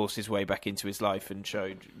and forced his way back into his life and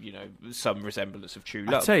showed some resemblance of true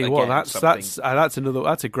love. I tell you what,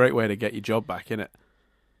 that's a great way to get your job back, isn't it?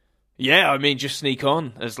 Yeah, I mean, just sneak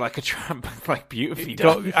on as like a tramp, like beautifully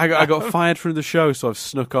done. I got fired from the show, so I've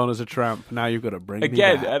snuck on as a tramp. Now you've got to bring me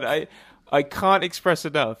back. And I can't express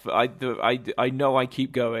enough. I know I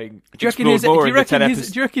keep going. Do you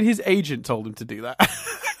reckon his agent told him to do that?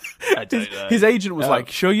 I don't know. His agent was like,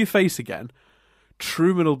 "Show your face again."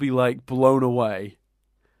 Truman will be like blown away,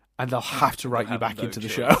 and they'll have to write you back into the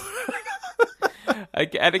show.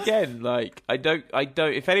 And again, like I don't.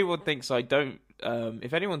 If anyone thinks I don't.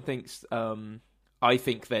 If anyone thinks I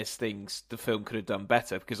think there's things the film could have done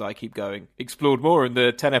better, because I keep going, explored more in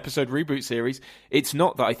the 10-episode reboot series, it's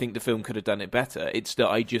not that I think the film could have done it better. It's that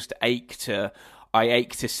I just ache to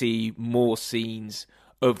see more scenes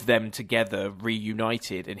of them together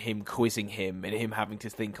reunited, and him quizzing him and him having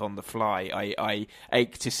to think on the fly. I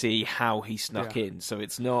ache to see how he snuck in. So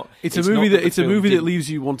it's a movie that leaves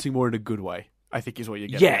you wanting more in a good way, I think, is what you're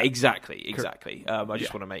getting at. Exactly. I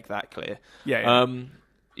just want to make that clear.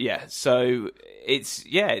 Yeah. So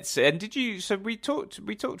and did you? So we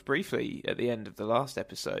talked briefly at the end of the last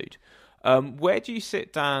episode. Where do you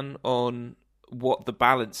sit down on what the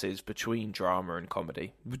balance is between drama and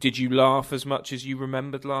comedy? Did you laugh as much as you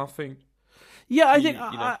remembered laughing? Yeah, I think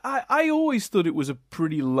I always thought it was a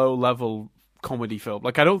pretty low level comedy film.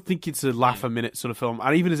 Like, I don't think it's a laugh a minute sort of film.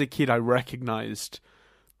 And even as a kid, I recognised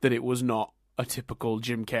that it was not a typical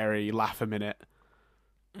Jim Carrey laugh a minute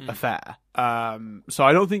affair. So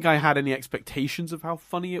I don't think I had any expectations of how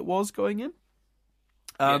funny it was going in.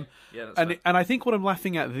 And I think what I'm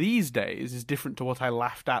laughing at these days is different to what I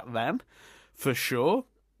laughed at then, for sure.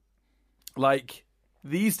 Like,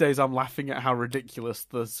 these days I'm laughing at how ridiculous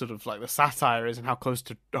the sort of like the satire is and how close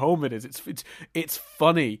to home it is. It's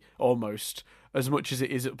funny almost as much as it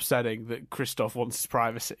is upsetting that Christoph wants his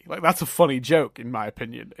privacy. Like, that's a funny joke, in my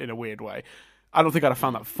opinion, in a weird way. I don't think I'd have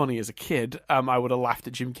found that funny as a kid. I would have laughed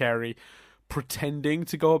at Jim Carrey pretending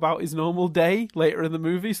to go about his normal day later in the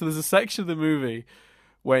movie. So there's a section of the movie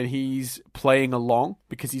when he's playing along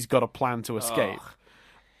because he's got a plan to escape. Oh.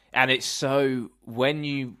 And it's so, when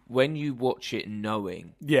you watch it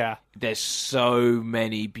knowing, there's so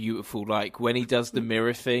many beautiful, like when he does the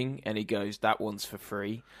mirror thing and he goes, that one's for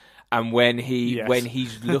free. And when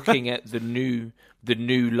he's looking at the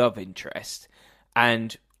new love interest,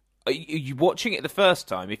 and you watching it the first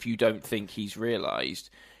time, if you don't think he's realised,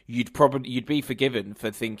 you'd be forgiven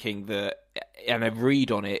for thinking that, and a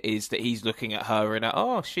read on it is that he's looking at her and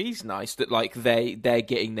oh, she's nice, that like they're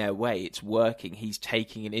getting their way, it's working, he's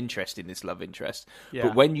taking an interest in this love interest.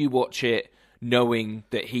 But when you watch it knowing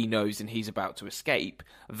that he knows and he's about to escape,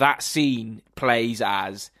 that scene plays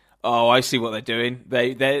as, oh, I see what they're doing.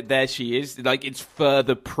 There she is. Like, it's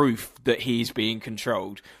further proof that he's being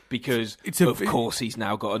controlled because, of course, he's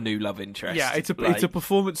now got a new love interest. Yeah, it's a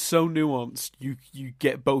performance so nuanced. You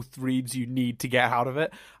get both reads you need to get out of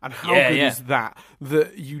it, and how good is that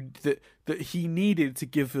he needed to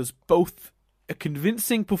give us both a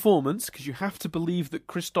convincing performance, because you have to believe that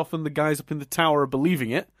Christoph and the guys up in the tower are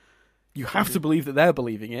believing it. You have to believe that they're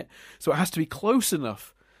believing it, so it has to be close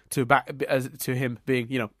enough to him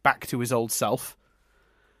being, back to his old self.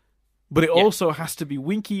 But it also has to be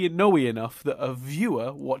winky and knowy enough that a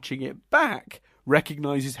viewer watching it back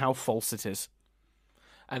recognises how false it is.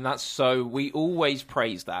 And that's so, we always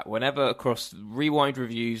praise that. Whenever, across Rewind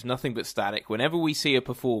reviews, Nothing But Static, whenever we see a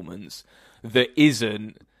performance that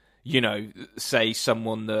isn't, say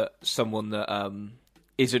someone that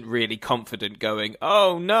isn't really confident going,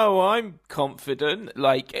 oh no, I'm confident.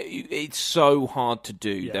 Like, it's so hard to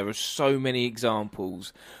do. Yeah. There are so many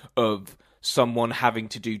examples of someone having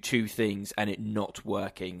to do two things and it not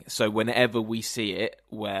working. So whenever we see it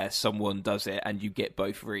where someone does it and you get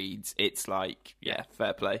both reads, it's like,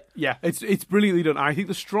 fair play. Yeah, it's brilliantly done. I think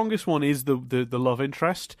the strongest one is the love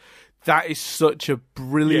interest. That is such a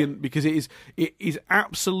brilliant, because it is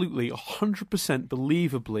absolutely 100%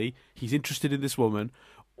 believably he's interested in this woman,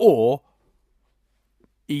 or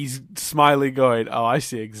he's smiling going, oh, I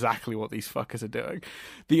see exactly what these fuckers are doing.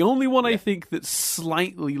 The only one I think that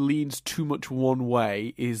slightly leans too much one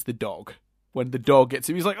way is the dog. When the dog gets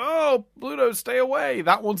him, he's like, oh, Bluto, stay away.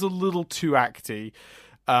 That one's a little too acty.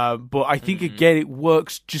 But I think, again, it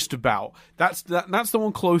works just about. That's the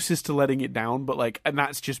one closest to letting it down, but and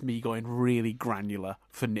that's just me going really granular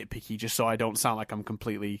for nitpicky, just so I don't sound like I'm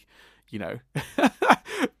completely,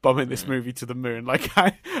 bumming this movie to the moon.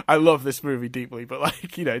 I love this movie deeply, but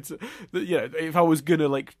if I was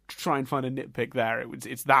gonna try and find a nitpick there,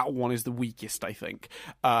 it's that one is the weakest, I think,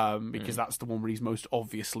 because that's the one where he's most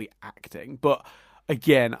obviously acting, but.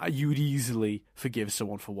 Again, you'd easily forgive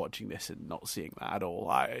someone for watching this and not seeing that at all.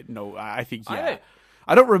 I think I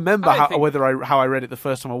don't remember how I read it the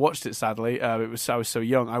first time I watched it. Sadly, I was so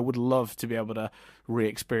young. I would love to be able to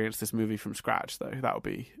re-experience this movie from scratch, though. That would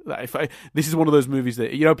be this is one of those movies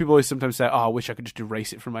that people always sometimes say, "Oh, I wish I could just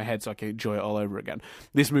erase it from my head so I could enjoy it all over again."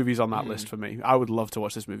 This movie's on that list for me. I would love to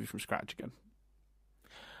watch this movie from scratch again.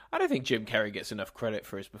 I don't think Jim Carrey gets enough credit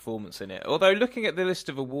for his performance in it. Although, looking at the list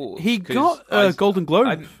of awards... He got a Golden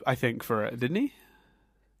Globe, I think, for it, didn't he?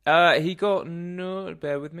 He got... No,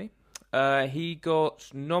 bear with me. He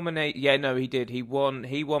got nominated... Yeah, no, he did. He won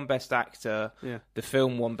Best Actor. Yeah. The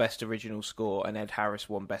film won Best Original Score, and Ed Harris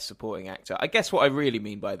won Best Supporting Actor. I guess what I really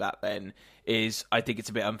mean by that, then, is I think it's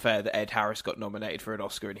a bit unfair that Ed Harris got nominated for an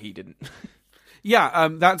Oscar and he didn't. Yeah,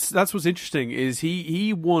 that's what's interesting is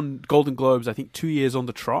he won Golden Globes, I think, 2 years on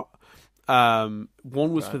the trot. One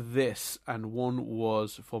was for this, and one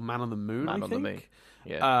was for Man on the Moon. Man on the Moon.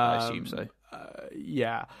 Yeah, I assume so.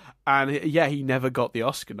 Yeah, and he never got the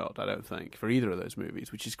Oscar nod, I don't think, for either of those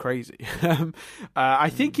movies, which is crazy. I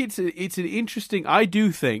think it's an interesting. I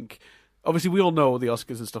do think. Obviously, we all know the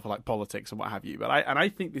Oscars and stuff are like politics and what have you, but I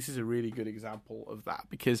think this is a really good example of that,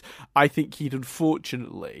 because I think he'd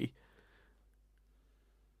unfortunately.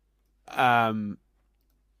 I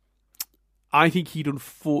think he'd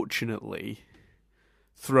unfortunately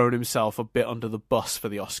thrown himself a bit under the bus for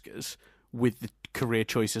the Oscars with the career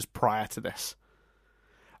choices prior to this.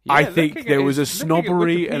 Yeah, I think there was a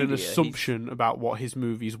snobbery and an assumption about what his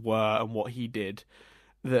movies were and what he did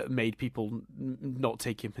that made people not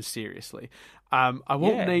take him as seriously. I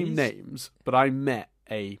won't name names, but I met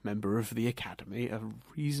a member of the Academy, a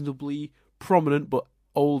reasonably prominent but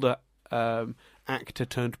older actor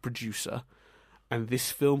turned producer, and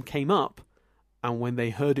this film came up, and when they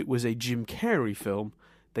heard it was a Jim Carrey film,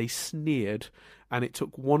 they sneered, and it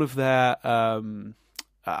took one of their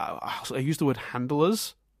I used the word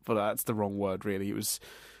handlers, but that's the wrong word really. It was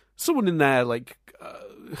someone in there I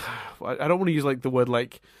don't want to use the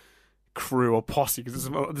word crew or posse, because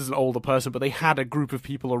there's an older person, but they had a group of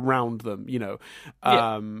people around them,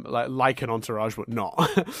 like an entourage, but not.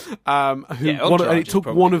 And it took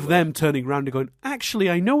one of them turning around and going, "Actually,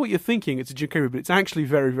 I know what you're thinking. It's a Jim Carrey, but it's actually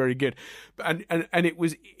very, very good." And it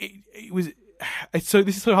was so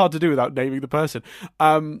this is so hard to do without naming the person.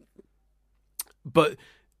 But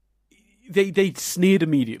they sneered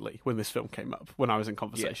immediately when this film came up, when I was in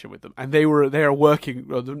conversation with them, and they are working,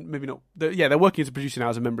 or maybe not, they're working as a producer now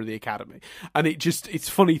as a member of the Academy, and it's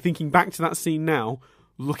funny thinking back to that scene now,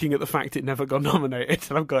 looking at the fact it never got nominated,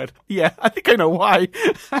 and I'm going, yeah, I think I know why.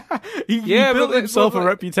 he built himself a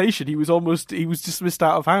reputation. He was dismissed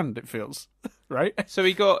out of hand, it feels. Right? So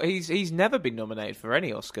he's never been nominated for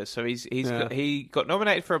any Oscars. So he got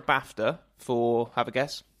nominated for a BAFTA for, have a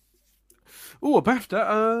guess. Oh, a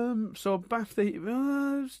BAFTA. So a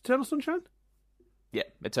BAFTA, Eternal Sunshine? Yeah,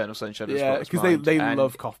 Eternal Sunshine of the Spotless Mind. Because they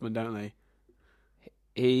love Kaufman, don't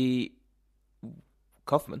they?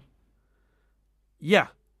 Kaufman? Yeah.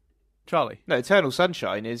 Charlie. No, Eternal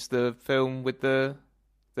Sunshine is the film with the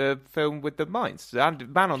mines.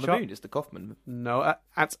 Man on the Moon is the Kaufman. No,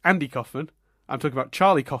 that's Andy Kaufman. I'm talking about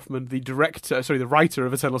Charlie Kaufman, the writer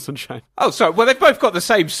of Eternal Sunshine. Oh, sorry. Well, they've both got the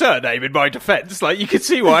same surname in my defence. Like, you can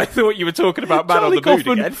see why I thought you were talking about Man on the Moon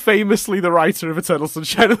Kaufman, again. famously the writer of Eternal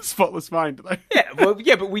Sunshine of the Spotless Mind.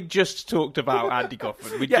 But we just talked about Andy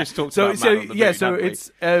Kaufman. Just talked about Man on the Moon. So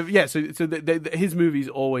it's his movies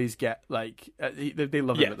always get like they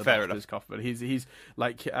love him at the BAFTAs. Kaufman. He's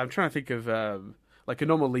like, I'm trying to think of like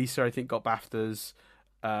Anomalisa. I think got BAFTAs.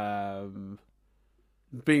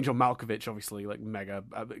 Being John Malkovich, obviously, like mega,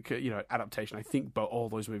 adaptation. I think, but all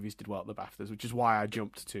those movies did well at the BAFTAs, which is why I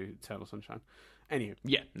jumped to Eternal Sunshine. Anywho,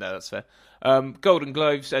 yeah, no, that's fair. Golden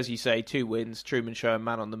Globes, as you say, 2 wins: Truman Show and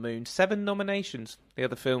Man on the Moon. 7 nominations. The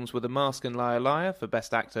other films were The Mask and Liar Liar for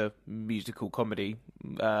Best Actor, Musical Comedy,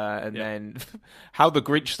 then How the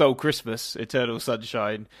Grinch Stole Christmas, Eternal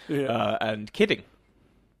Sunshine, and Kidding.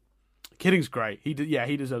 Kidding's great. He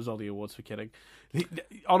deserves all the awards for Kidding.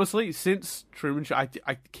 Honestly, since Truman Show,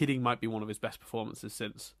 Kidding might be one of his best performances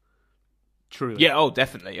since. Truly. Yeah,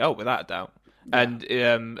 definitely. Without a doubt. Yeah.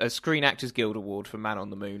 And a Screen Actors Guild Award for Man on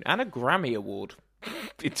the Moon, and a Grammy Award.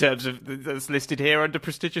 In terms of that's listed here under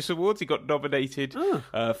prestigious awards, he got nominated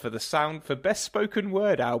for Best Spoken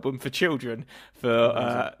Word Album for Children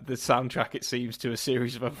for the soundtrack, it seems, to A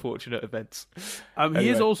Series of Unfortunate Events. He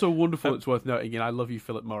is also wonderful. It's worth noting, and I love you,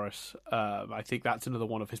 Philip Morris. I think that's another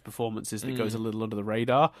one of his performances that goes a little under the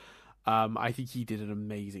radar. I think he did an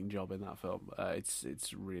amazing job in that film.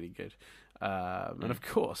 It's really good. And of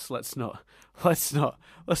course, let's not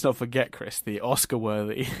forget, Chris, the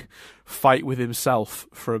Oscar-worthy fight with himself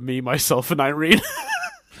for Me, Myself, and Irene.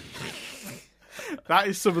 That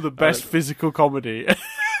is some of the best physical comedy.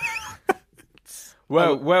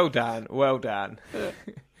 Well done.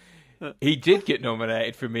 He did get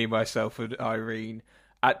nominated for Me, Myself, and Irene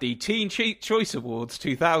at the Teen Choice Awards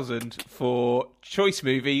 2000 for Choice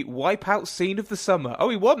Movie Wipeout Scene of the Summer. Oh,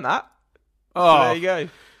 he won that. Oh, so there you go.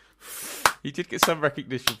 He did get some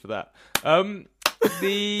recognition for that.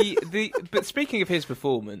 But speaking of his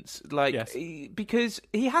performance, because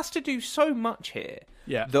he has to do so much here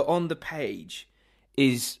that on the page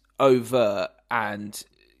is overt and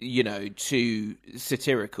too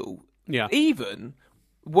satirical. Yeah. Even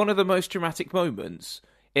one of the most dramatic moments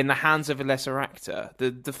in the hands of a lesser actor,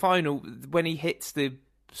 the final when he hits the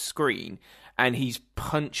screen and he's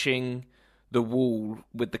punching the wall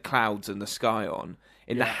with the clouds and the sky on.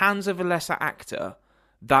 In the hands of a lesser actor,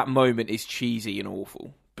 that moment is cheesy and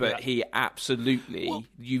awful. But he absolutely,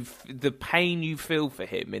 the pain you feel for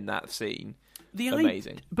him in that scene,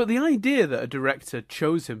 amazing. But the idea that a director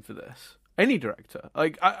chose him for this, any director,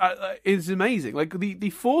 is amazing. Like the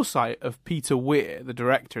foresight of Peter Weir, the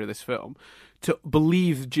director of this film, to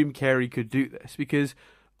believe Jim Carrey could do this. Because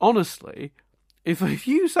honestly, if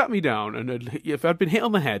you sat me down and if I'd been hit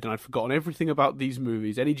on the head and I'd forgotten everything about these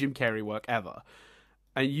movies, any Jim Carrey work ever,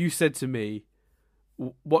 and you said to me,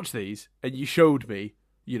 watch these, and you showed me,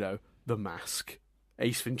 The Mask,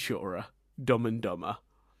 Ace Ventura, Dumb and Dumber,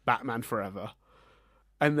 Batman Forever,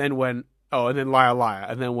 and then went, and then Liar Liar,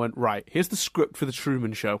 and then went, right, here's the script for The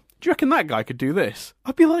Truman Show. Do you reckon that guy could do this?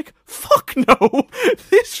 I'd be like, fuck no!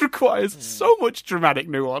 This requires so much dramatic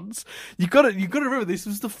nuance. You gotta remember, this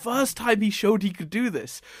was the first time he showed he could do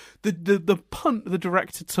this. The punt the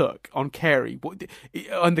director took on Carey,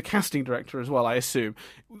 and the casting director as well, I assume,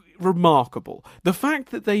 remarkable. The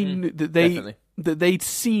fact that they'd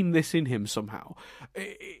seen this in him somehow,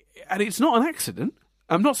 and it's not an accident.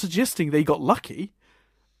 I'm not suggesting they got lucky.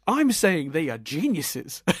 I'm saying they are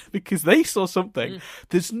geniuses because they saw something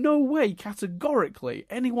there's no way categorically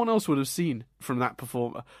anyone else would have seen from that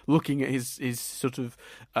performer looking at his sort of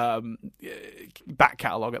back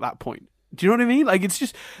catalogue at that point. Do you know what I mean? Like, it's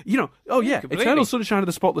just, Eternal Sunshine of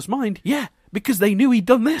the Spotless Mind, because they knew he'd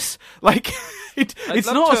done this. Like, it's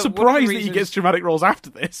not a surprise that he gets dramatic roles after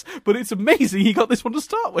this, but it's amazing he got this one to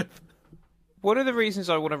start with. one of the reasons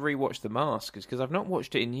I want to rewatch The Mask is because I've not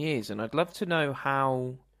watched it in years, and I'd love to know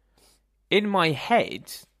how, in my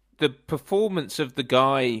head, the performance of the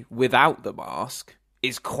guy without the mask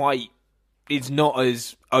is not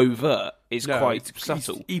as overt. It's quite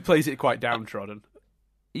subtle. He plays it quite downtrodden.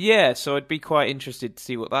 Yeah, so I'd be quite interested to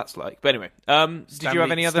see what that's like. But anyway, did you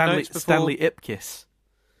have any other notes before? Stanley Ipkiss.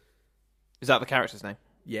 Is that the character's name?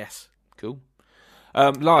 Yes. Cool.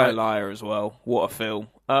 Liar Liar as well. What a film.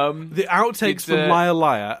 The outtakes from Liar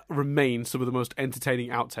Liar remain some of the most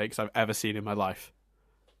entertaining outtakes I've ever seen in my life.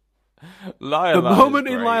 The moment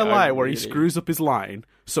in Liar Liar where he screws up his line,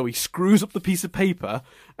 so he screws up the piece of paper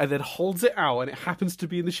and then holds it out, and it happens to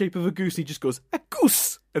be in the shape of a goose, and he just goes, "A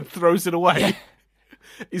goose!" and throws it away. Yeah.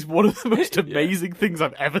 Is one of the most amazing things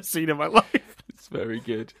I've ever seen in my life. It's very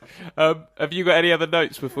good. Have you got any other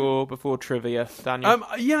notes before trivia, Daniel?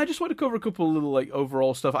 Yeah, I just want to cover a couple of little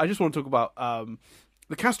overall stuff. I just want to talk about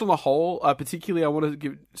the cast on the whole. Particularly, I want to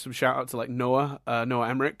give some shout out to Noah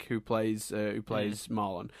Emmerich, who plays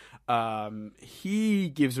Marlon. He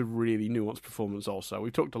gives a really nuanced performance. Also,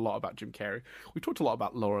 we talked a lot about Jim Carrey. We talked a lot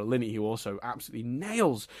about Laura Linney, who also absolutely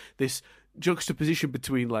nails this juxtaposition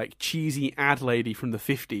between cheesy ad lady from the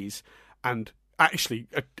 50s and actually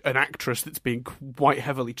an actress that's being quite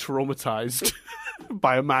heavily traumatized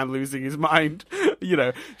by a man losing his mind.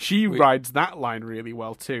 She rides that line really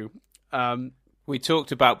well too. We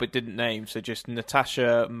talked about but didn't name, so just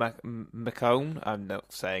Natasha McCone. I'm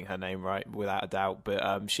not saying her name right without a doubt,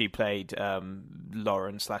 but she played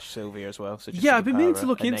Lauren/Sylvia as well. So I've been meaning to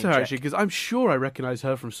look into her actually, because I'm sure I recognise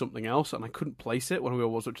her from something else, and I couldn't place it when we were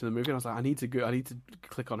watching the movie. And I was like, I need to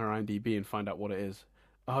click on her IMDb and find out what it is.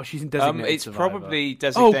 Oh, she's in Designated Survivor. It's probably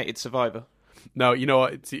Designated Survivor. No, you know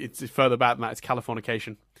what? It's further back than that. It's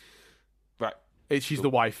Californication. Right. She's cool. The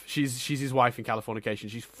wife. She's his wife in Californication.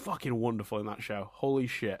 She's fucking wonderful in that show. Holy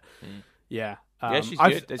shit. Yeah. She's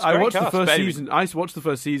good. It's I watched cast, the first season. I watched the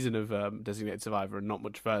first season of Designated Survivor and not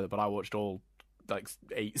much further, but I watched all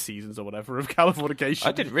 8 seasons or whatever of Californication.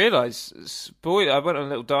 I didn't realise. I went on a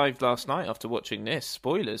little dive last night after watching this.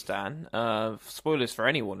 Spoilers, Dan. Spoilers for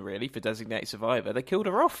anyone really for Designated Survivor. They killed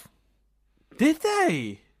her off. Did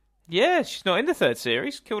they? Yeah, she's not in the third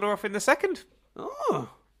series. Killed her off in the second. Oh.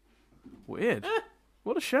 Weird.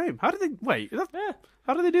 What a shame. How did they... Wait.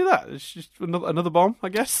 How did they do that? It's just another bomb, I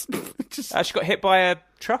guess? She got hit by a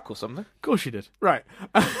truck or something. Of course she did. Right.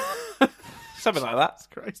 Something like that.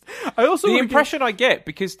 Christ. I also the impression I get,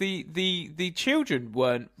 because the children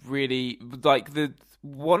weren't really...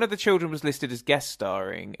 one of the children was listed as guest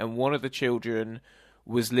starring, and one of the children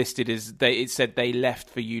was listed as... It said they left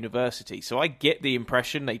for university. So I get the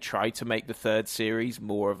impression they tried to make the third series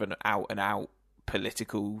more of an out-and-out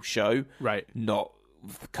political show, right? Not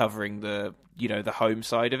covering the home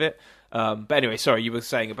side of it. But anyway, sorry, you were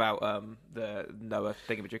saying about the Noah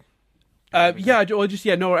thingamajig.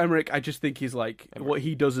 Noah Emmerich. I just think he's what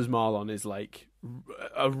he does as Marlon is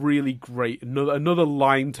a really great another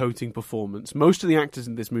line-toting performance. Most of the actors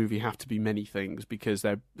in this movie have to be many things because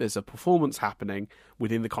there's a performance happening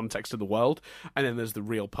within the context of the world, and then there's the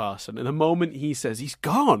real person. And the moment he says he's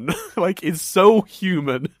gone, it's so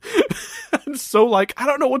human and so I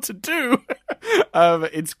don't know what to do.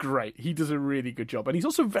 It's great. He does a really good job, and he's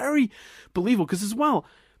also very believable because as well.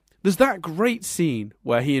 There's that great scene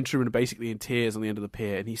where he and Truman are basically in tears on the end of the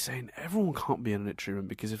pier, and he's saying, everyone can't be in on it, Truman,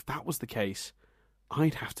 because if that was the case,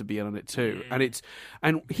 I'd have to be in on it too.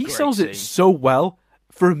 And he sells it so well,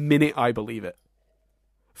 for a minute I believe it.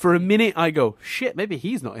 For a minute I go, shit, maybe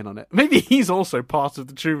he's not in on it. Maybe he's also part of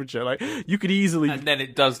the Truman Show. You could easily... And then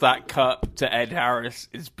it does that cut to Ed Harris.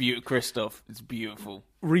 It's beautiful. Christoph, it's beautiful.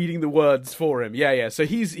 Reading the words for him, yeah. So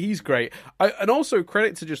he's great, and also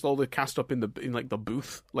credit to just all the cast up in the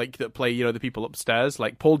booth, that play the people upstairs,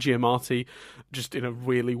 Paul Giamatti, just in a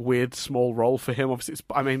really weird small role for him. Obviously,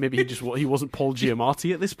 maybe he wasn't Paul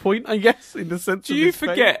Giamatti at this point, I guess, in the sense. Do you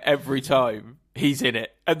forget every time he's in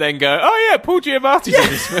it, and then go, oh yeah, Paul Giamatti's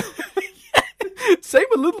in this film? Same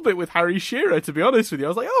a little bit with Harry Shearer, to be honest with you. I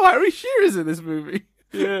was like, oh, Harry Shearer's in this movie.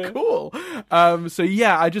 Yeah, cool. So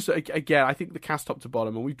yeah, I think the cast top to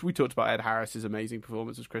bottom, and we talked about Ed Harris's amazing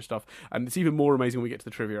performance as Christoph, and it's even more amazing when we get to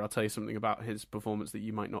the trivia. I'll tell you something about his performance that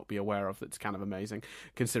you might not be aware of. That's kind of amazing,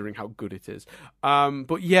 considering how good it is.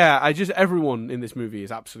 But yeah, everyone in this movie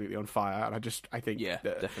is absolutely on fire, and I think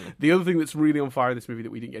definitely. The other thing that's really on fire in this movie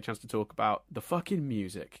that we didn't get a chance to talk about, the fucking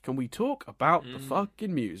music. Can we talk about the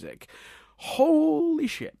fucking music? Holy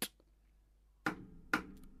shit!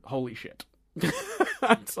 Holy shit!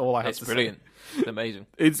 That's all I have to say. It's brilliant. It's amazing.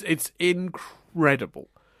 It's incredible.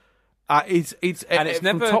 It's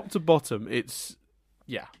never from top to bottom. It's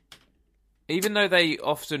Even though they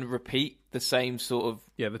often repeat the same sort of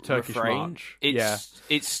the Turkish refrain, march.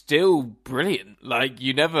 it's still brilliant. Like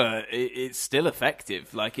it's still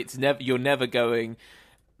effective. Like you're never going.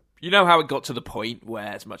 You know how it got to the point where,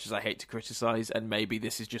 as much as I hate to criticize, and maybe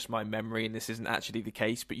this is just my memory and this isn't actually the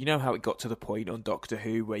case, but you know how it got to the point on Doctor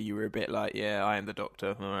Who where you were a bit like, yeah, I am the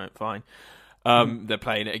Doctor, all right, fine. They're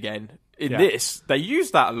playing it again. In this, they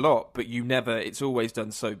use that a lot, but it's always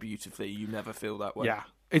done so beautifully, you never feel that way. Yeah.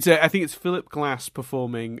 I think it's Philip Glass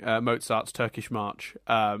performing Mozart's Turkish March.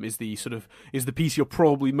 Is the piece you're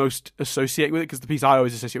probably most associated with it, because the piece I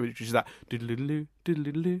always associate with it, which is that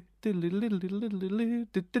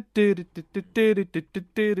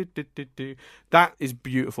that is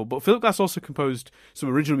beautiful. But Philip Glass also composed some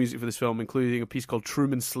original music for this film, including a piece called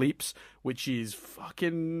Truman Sleeps, which is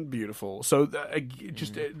fucking beautiful. So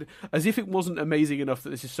as if it wasn't amazing enough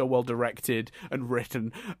that this is so well directed and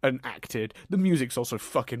written and acted, the music's also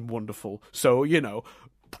fucking wonderful. So,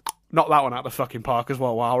 knock that one out of the fucking park as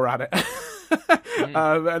well while we're at it.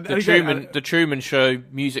 The Truman Show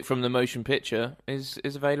music from the motion picture is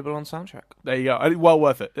available on soundtrack. There you go. Well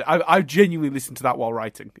worth it. I've genuinely listened to that while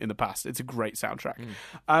writing in the past. It's a great soundtrack.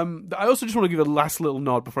 I also just want to give a last little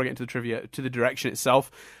nod before I get into the trivia to the direction itself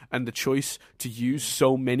and the choice to use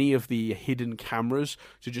so many of the hidden cameras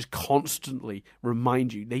to just constantly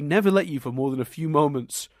remind you. They never let you, for more than a few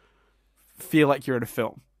moments, feel like you're in a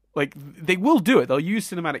film. Like, they will do it. They'll use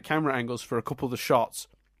cinematic camera angles for a couple of the shots,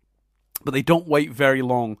 but they don't wait very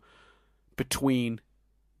long between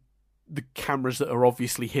the cameras that are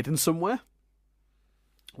obviously hidden somewhere,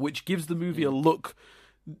 which gives the movie a look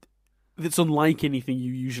that's unlike anything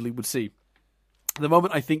you usually would see. The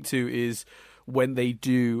moment I think to is when they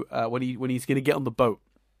do when he's going to get on the boat,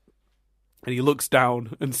 and he looks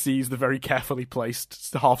down and sees the very carefully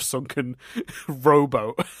placed, half-sunken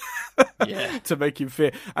rowboat to make him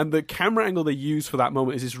fear. And the camera angle they use for that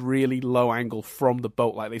moment is this really low angle from the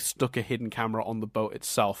boat, like they stuck a hidden camera on the boat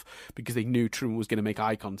itself because they knew Truman was going to make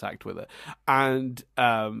eye contact with it. And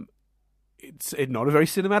it's not a very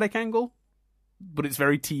cinematic angle, but it's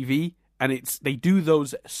very TV. And they do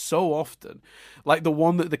those so often. Like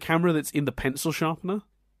the camera that's in the pencil sharpener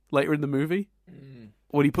later in the movie.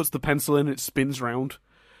 When he puts the pencil in, it spins round.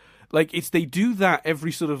 Like, they do that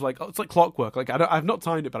every sort of, it's like clockwork. Like, I've not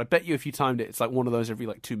timed it, but I bet you if you timed it, it's like one of those every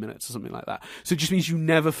 2 minutes or something like that. So it just means you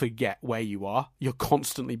never forget where you are. You're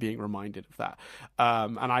constantly being reminded of that.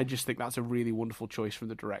 And I just think that's a really wonderful choice from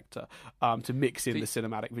the director, to mix in the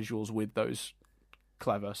cinematic visuals with those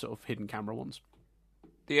clever sort of hidden camera ones.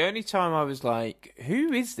 The only time I was like,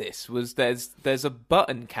 who is this? Was there's a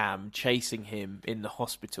button cam chasing him in the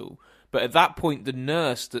hospital. But at that point, the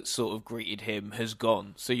nurse that sort of greeted him has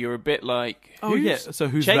gone. So you're a bit like, so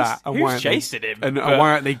who's that? And who's chasing him? And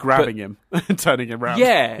why aren't they grabbing him and turning him around?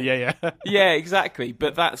 Yeah, exactly.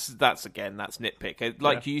 But that's nitpick.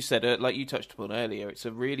 Like you said, like you touched upon earlier, it's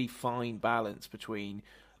a really fine balance between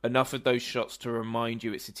enough of those shots to remind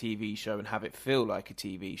you it's a TV show and have it feel like a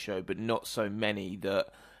TV show, but not so many that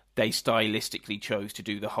they stylistically chose to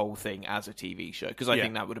do the whole thing as a TV show. Because I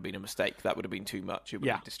think that would have been a mistake. That would have been too much. It would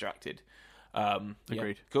have distracted. Agreed.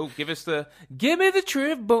 Yeah. Cool. Give me the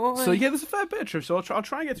Triv, boy. So there's a fair bit of trivia. So I'll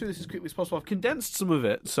try and get through this as quickly as possible. I've condensed some of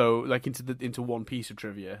it, so into one piece of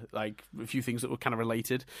trivia, like a few things that were kind of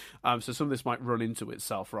related. So some of this might run into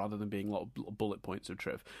itself rather than being a lot of bullet points of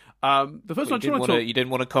triv. The first one you didn't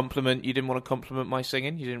want to compliment my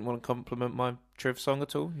singing. You didn't want to compliment my Triv song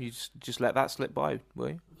at all. You just let that slip by, were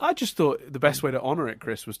you? I just thought the best way to honour it,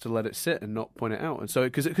 Chris, was to let it sit and not point it out. And so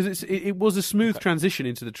because it was a smooth transition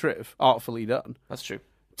into the Triv, artfully done. That's true.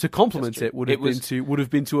 To complement it would have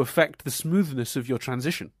been to affect the smoothness of your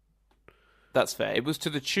transition. That's fair. It was to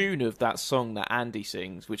the tune of that song that Andy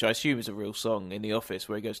sings, which I assume is a real song in The Office,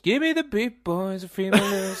 where he goes, "Give me the beat, boys, I feel a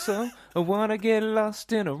little soul. I wanna get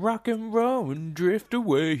lost in a rock and roll and drift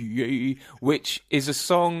away," which is a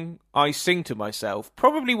song I sing to myself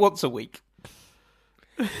probably once a week.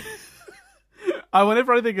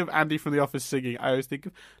 Whenever I think of Andy from The Office singing, I always think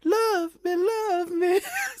of love me,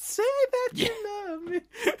 say that you love me.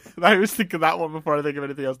 I always think of that one before I think of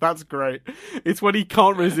anything else. That's great. It's when he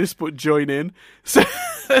can't resist but join in. So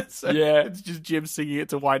it's just Jim singing it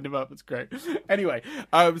to wind him up. It's great. Anyway,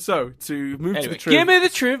 so to move to the Triv. Give me the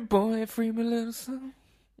Triv, boy, free my little song.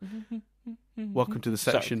 Welcome to the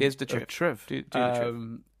section. Here's the Triv. Triv. Do the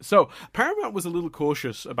Triv. So Paramount was a little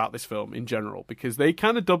cautious about this film in general because they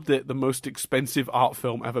kind of dubbed it the most expensive art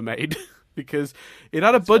film ever made because it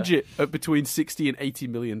had a budget of between $60 and $80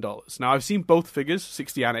 million. Now I've seen both figures,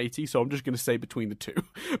 60 and 80, so I'm just going to say between the two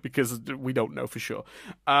because we don't know for sure.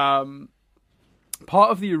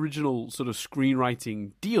 part of the original sort of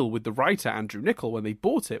screenwriting deal with the writer, Andrew Niccol, when they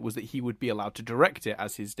bought it, was that he would be allowed to direct it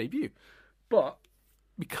as his debut. But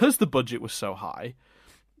because the budget was so high,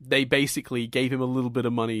 they basically gave him a little bit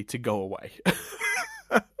of money to go away.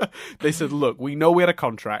 They said, look, we know we had a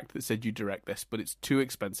contract that said you direct this, but it's too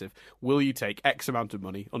expensive. Will you take X amount of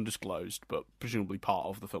money, undisclosed, but presumably part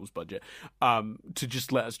of the film's budget, to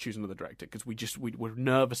just let us choose another director? Because we're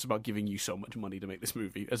nervous about giving you so much money to make this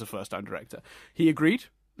movie as a first-time director. He agreed.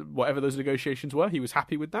 Whatever those negotiations were, he was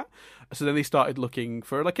happy with that. So then they started looking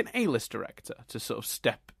for like an A-list director to sort of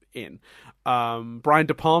step in. Brian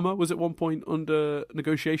De Palma was at one point under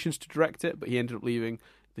negotiations to direct it, but he ended up leaving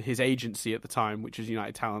his agency at the time, which was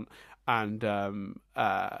United Talent, and that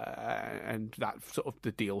sort of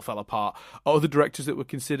the deal fell apart. Other directors that were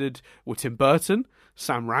considered were Tim Burton,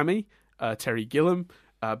 Sam Raimi, Terry Gilliam,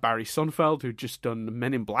 Barry Sonfeld, who'd just done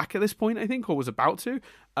Men in Black at this point, I think, or was about to,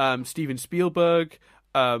 Steven Spielberg.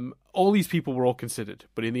 All these people were all considered,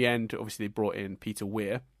 but in the end, obviously, they brought in Peter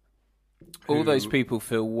Weir. All those people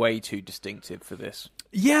feel way too distinctive for this.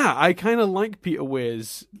 Yeah, I kind of like Peter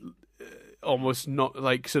Weir's almost not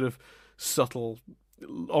like sort of subtle,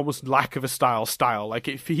 almost lack of a style. Like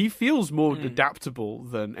he feels more adaptable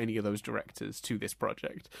than any of those directors to this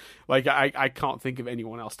project. Like I can't think of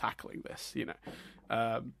anyone else tackling this, you know.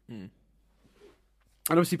 And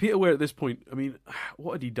obviously Peter Weir at this point, I mean,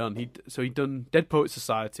 what had he done? He'd done Dead Poets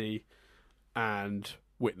Society and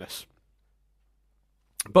Witness.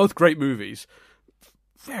 Both great movies,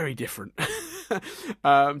 very different.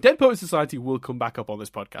 Dead Poets Society will come back up on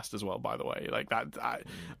this podcast as well, by the way. Like that,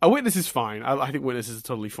 A Witness is fine. I think Witness is a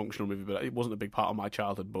totally functional movie, but it wasn't a big part of my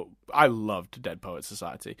childhood. But I loved Dead Poets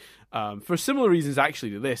Society for similar reasons,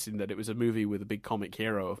 actually, to this, in that it was a movie with a big comic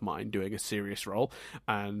hero of mine doing a serious role,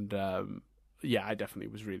 and yeah, I definitely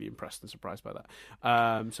was really impressed and surprised by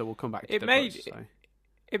that. So we'll come back to Dead Poets Society.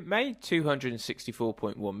 It made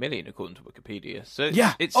 $264.1 million according to Wikipedia. So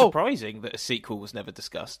it's Oh. surprising that a sequel was never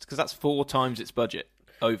discussed, because that's 4 times its budget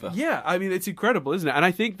over. Yeah, I mean, it's incredible, isn't it? And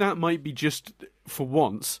I think that might be just, for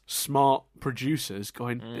once, smart producers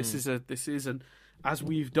going, this is an, as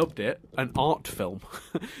we've dubbed it, an art film.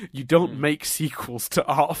 You don't make sequels to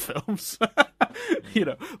art films. You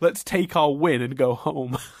know, let's take our win and go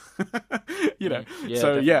home. You know, Yeah,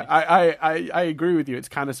 so definitely. yeah, I agree with you. It's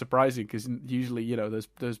kind of surprising because usually, you know,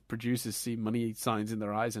 those producers see money signs in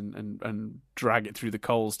their eyes and drag it through the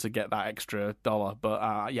coals to get that extra dollar.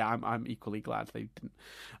 But yeah, I'm equally glad they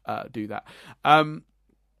didn't do that.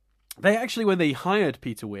 They actually, when they hired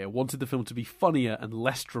Peter Weir, wanted the film to be funnier and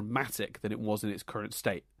less dramatic than it was in its current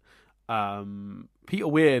state. Peter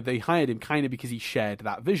Weir, they hired him kind of because he shared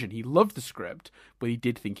that vision. He loved the script, but he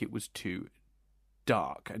did think it was too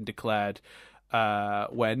dark, and declared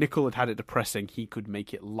where Niccol had it depressing, he could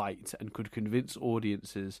make it light and could convince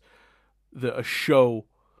audiences that a show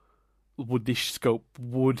with this scope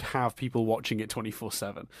would have people watching it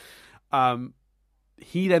 24/7.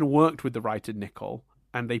 He then worked with the writer Niccol,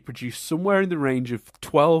 and they produced somewhere in the range of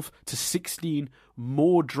 12 to 16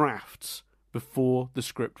 more drafts before the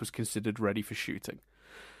script was considered ready for shooting.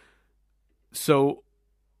 So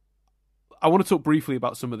I want to talk briefly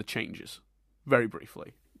about some of the changes. Very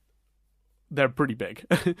briefly. They're pretty big.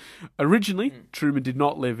 Originally, Truman did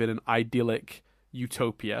not live in an idyllic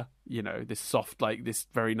utopia, you know, this soft, like, this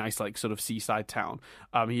very nice, like, sort of seaside town.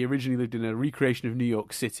 He originally lived in a recreation of New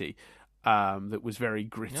York City that was very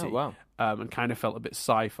gritty. Oh, wow. And kind of felt a bit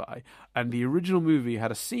sci-fi. And the original movie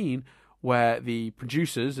had a scene where the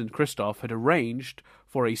producers and Christoph had arranged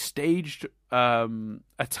for a staged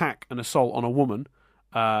attack and assault on a woman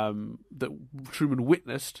that Truman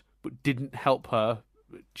witnessed but didn't help her.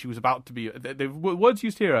 She was about to be... The words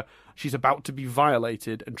used here are, she's about to be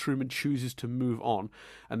violated, and Truman chooses to move on.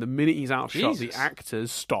 And the minute he's outshot, the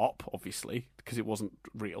actors stop, obviously, because it wasn't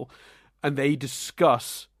real, and they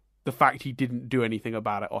discuss the fact he didn't do anything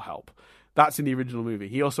about it or help. That's in the original movie.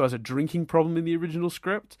 He also has a drinking problem in the original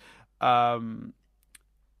script,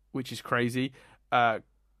 which is crazy.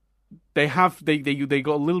 They got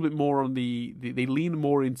a little bit more on they lean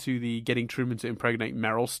more into the getting Truman to impregnate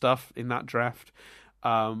Meryl stuff in that draft. They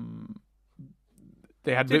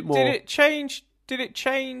had a bit more. Did it change?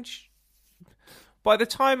 By the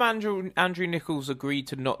time Andrew Nichols agreed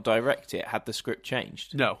to not direct it, had the script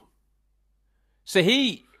changed? No. So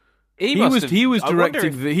he was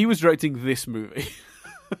directing this movie.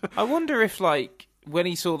 I wonder if, like, when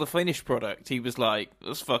he saw the finished product, he was like,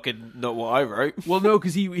 "That's fucking not what I wrote." Well, no,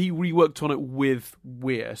 because he reworked on it with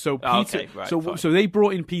Weir. So Peter, so they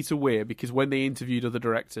brought in Peter Weir because when they interviewed other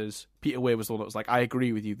directors, Peter Weir was the one that was like, "I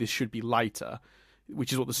agree with you. This should be lighter."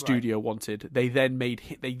 which is what the studio wanted. They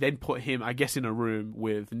then put him, I guess, in a room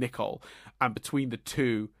with Nicole, and between the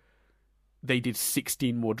two, they did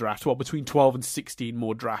 16 more drafts. Well, between 12 and 16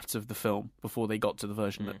 more drafts of the film before they got to the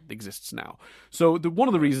version that exists now. So one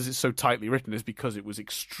of the reasons it's so tightly written is because it was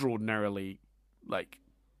extraordinarily, like,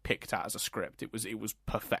 picked at as a script. It was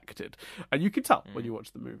perfected, and you can tell when you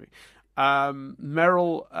watch the movie.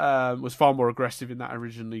 Merrill was far more aggressive in that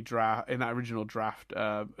original draft.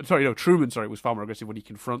 Truman, was far more aggressive when he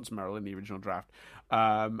confronts Merrill in the original draft.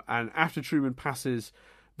 And after Truman passes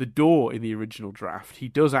the door in the original draft, he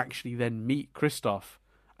does actually then meet Christoph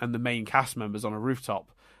and the main cast members on a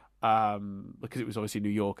rooftop, because it was obviously New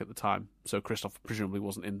York at the time, so Christoph presumably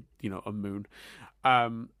wasn't in a moon.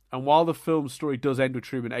 And while the film's story does end with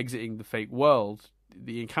Truman exiting the fake world,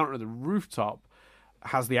 the encounter at the rooftop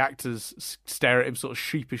has the actors stare at him sort of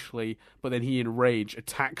sheepishly, but then he, in rage,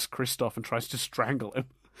 attacks Christoph and tries to strangle him.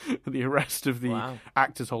 And the rest of the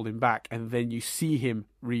actors hold him back, and then you see him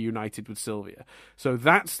reunited with Sylvia. So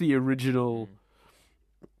that's the original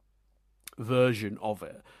version of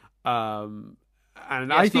it.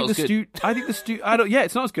 And I think it's not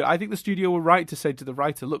as good. I think the studio were right to say to the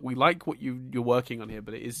writer, look, we like what you're working on here,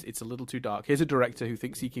 but it's a little too dark. Here's a director who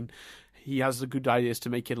thinks he has the good ideas to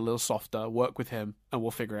make it a little softer. Work with him and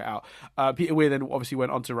we'll figure it out. Peter Weir then obviously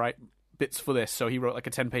went on to write bits for this, so he wrote like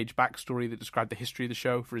a 10-page backstory that described the history of the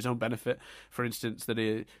show for his own benefit. For instance,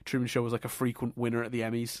 that Truman Show was like a frequent winner at the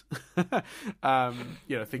Emmys.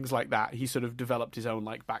 Things like that. He sort of developed his own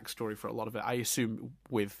like backstory for a lot of it, I assume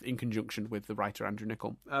in conjunction with the writer Andrew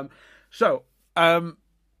Niccol.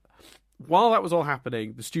 While that was all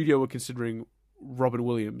happening, the studio were considering Robin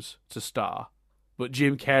Williams to star, but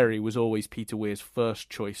Jim Carrey was always Peter Weir's first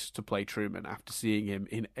choice to play Truman after seeing him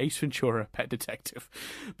in Ace Ventura: Pet Detective,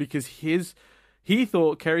 because he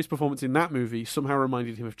thought Carrey's performance in that movie somehow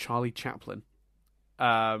reminded him of Charlie Chaplin.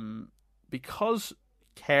 Because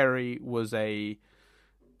Carrey was a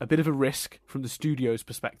bit of a risk from the studio's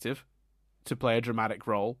perspective to play a dramatic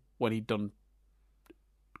role when he'd done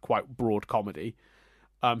quite broad comedy,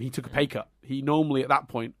 he took a pay cut. He normally at that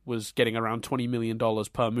point was getting around $20 million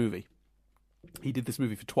per movie. He did this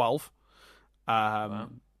movie for 12,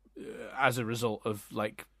 as a result of,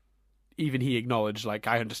 like, even he acknowledged, like,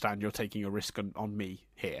 I understand you're taking a risk on me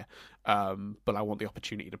here, but I want the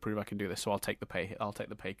opportunity to prove I can do this, so I'll take the pay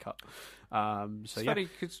cut. It's funny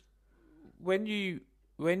because when you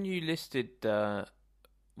listed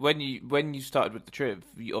when you started with the trip,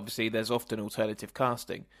 obviously there's often alternative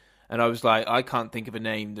casting, and I was like, I can't think of a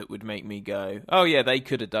name that would make me go, oh yeah, they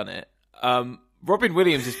could have done it. Robin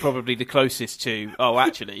Williams is probably the closest to,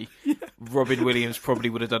 Robin Williams probably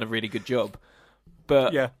would have done a really good job.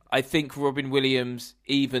 But I think Robin Williams,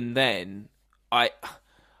 even then, I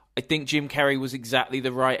think Jim Carrey was exactly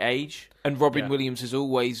the right age. And Robin Williams has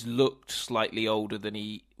always looked slightly older than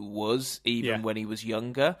he was, even when he was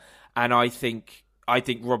younger. And I think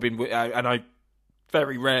Robin, and I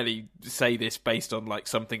very rarely say this based on like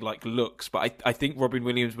something like looks, but I think Robin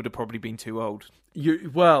Williams would have probably been too old.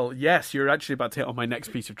 Yes, you're actually about to hit on my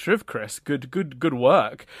next piece of triv, Chris. Good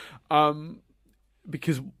work.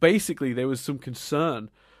 Because basically there was some concern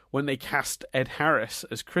when they cast Ed Harris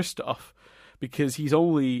as Christoph, because he's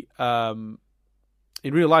only in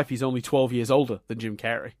real life he's only 12 years older than Jim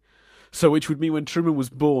Carrey. So which would mean when Truman was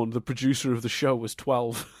born, the producer of the show was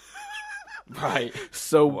 12. Right.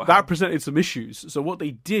 So that presented some issues. So what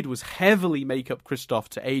they did was heavily make up Christoph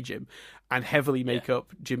to age him, and heavily make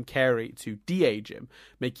up Jim Carrey to de-age him,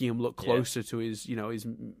 making him look closer to his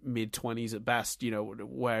mid-20s at best,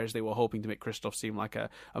 whereas they were hoping to make Christoph seem like a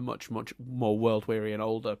much, much more world-weary and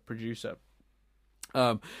older producer.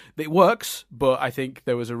 It works, but I think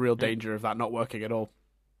there was a real danger of that not working at all.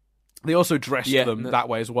 They also dressed them that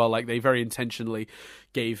way as well. Like, they very intentionally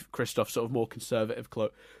gave Christoph sort of more conservative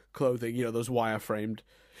clothing, those wire-framed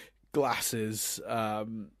glasses.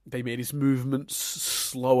 They made his movements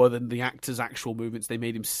slower than the actor's actual movements. They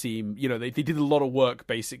made him seem, they did a lot of work,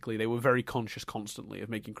 basically. They were very conscious constantly of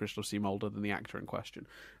making Christoph seem older than the actor in question.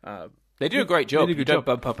 They do a great job. You don't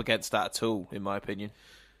bump up against that at all, in my opinion.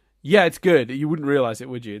 Yeah, it's good. You wouldn't realise it,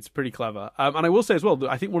 would you? It's pretty clever. And I will say as well,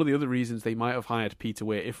 I think one of the other reasons they might have hired Peter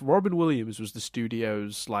Weir, if Robin Williams was the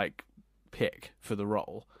studio's pick for the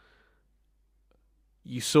role,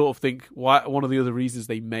 you sort of think one of the other reasons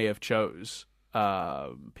they may have chose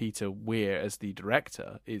Peter Weir as the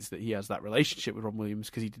director is that he has that relationship with Robin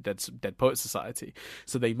Williams because he did Dead Poets Society.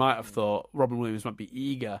 So they might have thought Robin Williams might be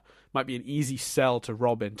an easy sell to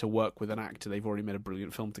Robin to work with an actor they've already made a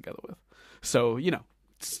brilliant film together with. So,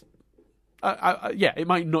 yeah, it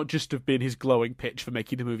might not just have been his glowing pitch for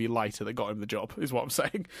making the movie lighter that got him the job, is what I'm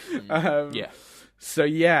saying. Yeah. So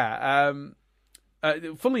yeah,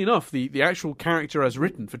 funnily enough, the actual character as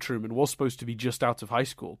written for Truman was supposed to be just out of high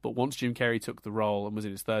school, but once Jim Carrey took the role and was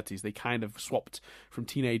in his 30s, they kind of swapped from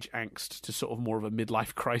teenage angst to sort of more of a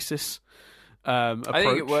midlife crisis. Approach. I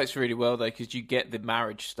think it works really well though, because you get the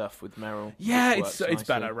marriage stuff with Meryl. Yeah, it's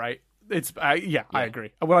better, right? It's yeah, I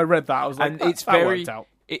agree. When I read that, I was like, and it's that very worked out.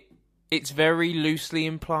 It's very loosely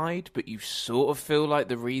implied, but you sort of feel like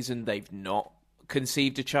the reason they've not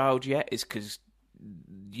conceived a child yet is because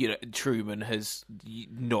Truman has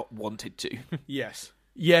not wanted to. Yes.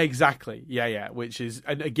 Yeah, exactly. Yeah. Which is,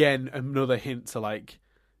 and again, another hint to like,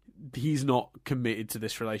 he's not committed to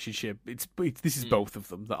this relationship. This is both of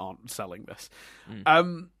them that aren't selling this.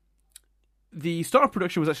 The start of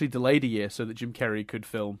production was actually delayed a year so that Jim Carrey could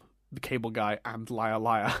film The Cable Guy and Liar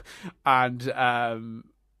Liar, and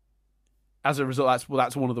as a result,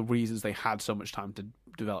 that's one of the reasons they had so much time to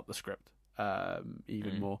develop the script.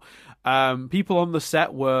 Even more. People on the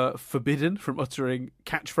set were forbidden from uttering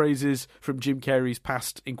catchphrases from Jim Carrey's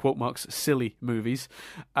past, in quote marks, silly movies.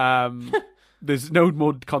 There's no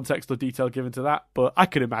more context or detail given to that, but I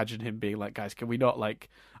could imagine him being like, guys, can we not, like,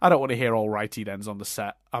 I don't want to hear all righty thens on the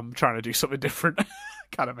set. I'm trying to do something different.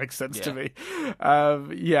 Kind of makes sense to me.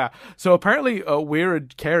 Yeah. So apparently Weir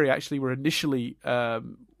and Carrey actually were initially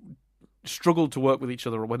struggled to work with each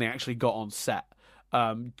other when they actually got on set.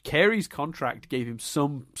 Carey's contract gave him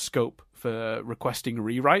some scope for requesting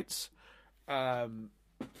rewrites, and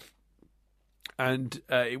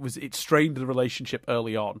it strained the relationship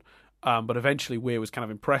early on. But eventually, Weir was kind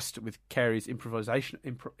of impressed with Carey's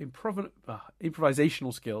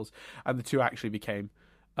improvisational skills, and the two actually became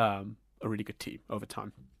a really good team over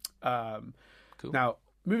time. Cool. Now,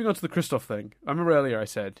 moving on to the Christoph thing, I remember earlier I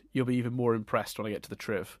said you'll be even more impressed when I get to the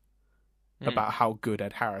triv about how good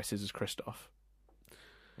Ed Harris is as Christoph.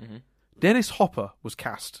 Mm-hmm. Dennis Hopper was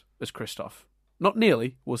cast as Christoph. Not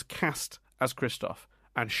nearly, was cast as Christoph,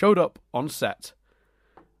 and showed up on set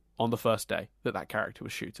on the first day that character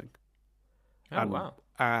was shooting. Wow.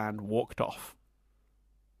 And walked off.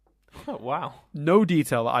 Oh, wow. No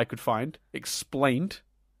detail that I could find explained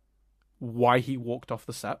why he walked off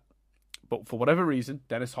the set, but for whatever reason,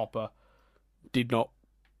 Dennis Hopper did not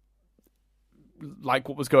like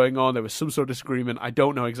what was going on. There was some sort of disagreement. I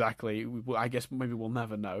don't know exactly. I guess maybe we'll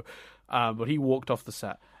never know. But he walked off the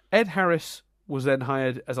set. Ed Harris was then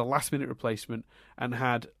hired as a last-minute replacement and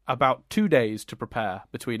had about 2 days to prepare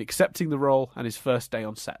between accepting the role and his first day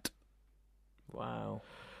on set. Wow.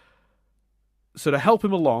 So to help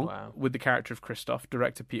him along with the character of Christoph,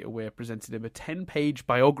 director Peter Weir presented him a 10-page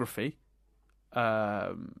biography.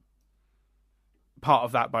 Part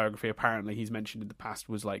of that biography, apparently, he's mentioned in the past,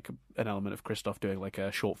 was like an element of Christoph doing like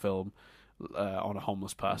a short film on a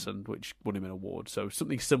homeless person, which won him an award. So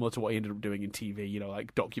something similar to what he ended up doing in TV,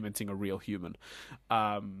 like documenting a real human.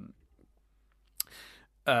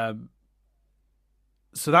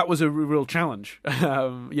 So that was a real challenge,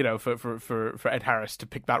 for Ed Harris to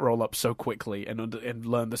pick that role up so quickly and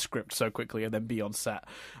learn the script so quickly and then be on set.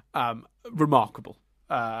 Remarkable.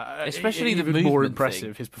 Especially the even more movement impressive,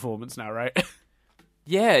 thing. His performance now, right?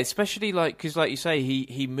 Yeah, especially because like you say,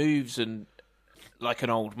 he moves and like an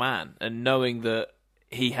old man, and knowing that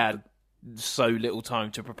he had so little time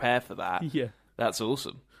to prepare for that, that's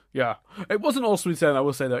awesome. Yeah, it wasn't awesome in saying. I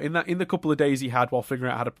will say though, in the couple of days he had while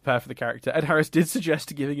figuring out how to prepare for the character, Ed Harris did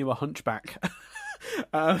suggest giving him a hunchback,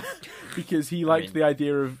 because he liked the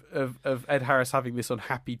idea of Ed Harris having this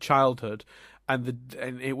unhappy childhood.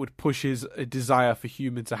 And it would push his desire for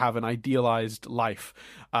human to have an idealized life,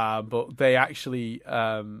 but they actually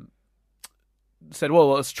said,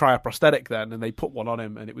 "Well, let's try a prosthetic then," and they put one on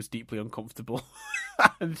him, and it was deeply uncomfortable.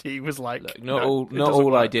 And he was like, "Look, not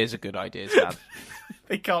all ideas are good ideas, Dad.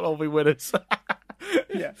 They can't all be winners."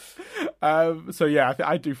 Yeah. So yeah,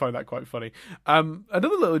 I do find that quite funny. Another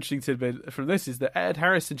little interesting tidbit from this is that Ed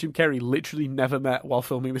Harris and Jim Carrey literally never met while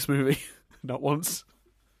filming this movie, not once.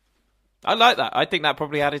 I like that. I think that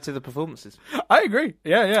probably added to the performances. I agree.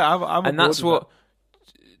 Yeah. I'm and that's what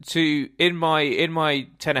in my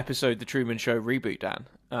 10 episode The Truman Show reboot, Dan.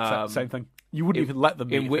 Same thing. You wouldn't even let them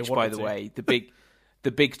meet. In which, by the way,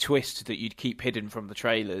 the big twist that you'd keep hidden from the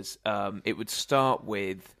trailers, it would start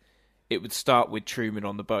with Truman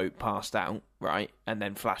on the boat, passed out, right, and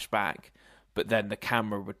then flash back, but then the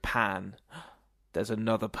camera would pan. There's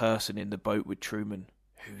another person in the boat with Truman.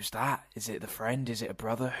 Who's that? Is it the friend? Is it a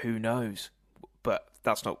brother? Who knows? But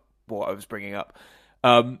that's not what I was bringing up.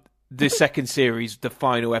 The second series, the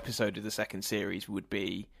final episode of the second series would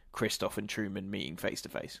be Christoph and Truman meeting face to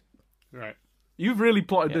face. Right. You've really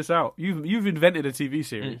plotted this out. You've invented a TV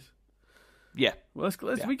series. Yeah. Well,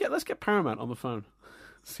 let's get Paramount on the phone.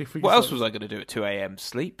 See if we. What else was I going to do at 2 a.m.?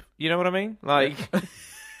 Sleep? You know what I mean? Like,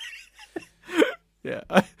 yeah,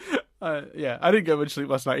 I didn't get much sleep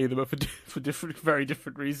last night either, but for very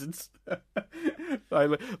different reasons. I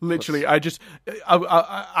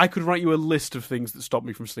could write you a list of things that stopped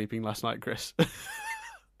me from sleeping last night, Chris.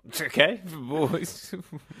 okay,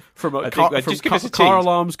 from just car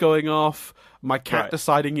alarms going off, my cat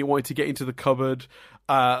deciding he wanted to get into the cupboard.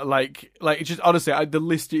 Like just honestly, the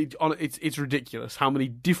list it's ridiculous how many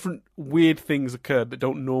different weird things occurred that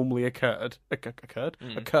don't normally occur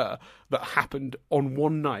that happened on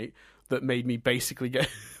one night that made me basically get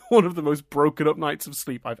one of the most broken up nights of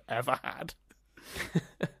sleep I've ever had.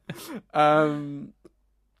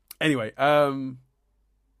 Anyway,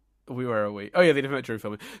 where are we? Oh yeah, the documentary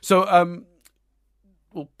filming. So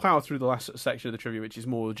we'll power through the last section of the trivia, which is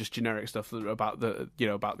more just generic stuff about the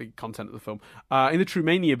content of the film. In the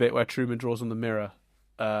Trumania bit where Truman draws on the mirror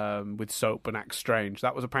with soap and acts strange,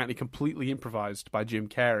 that was apparently completely improvised by Jim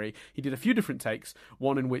Carrey. He did a few different takes,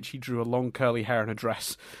 one in which he drew a long curly hair and a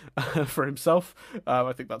dress for himself.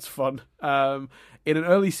 I think that's fun. In an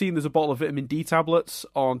early scene, there's a bottle of vitamin D tablets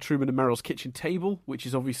on Truman and Meryl's kitchen table, which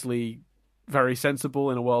is obviously very sensible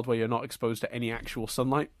in a world where you're not exposed to any actual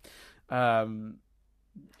sunlight. Hell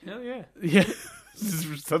yeah. Yeah,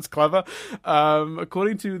 that's clever.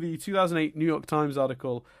 According to the 2008 New York Times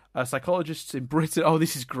article, psychologists in Britain... Oh,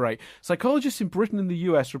 this is great. Psychologists in Britain and the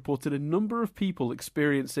US reported a number of people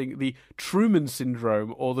experiencing the Truman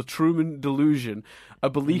Syndrome or the Truman Delusion, a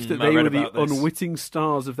belief that they were the unwitting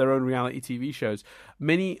stars of their own reality TV shows.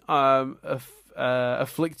 Many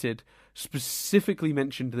afflicted specifically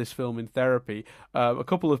mentioned this film in therapy. A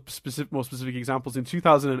couple of more specific examples. In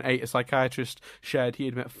 2008, a psychiatrist shared he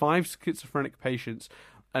had met 5 schizophrenic patients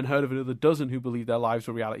and heard of another dozen who believed their lives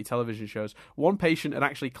were reality television shows. One patient had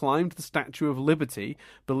actually climbed the Statue of Liberty,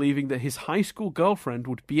 believing that his high school girlfriend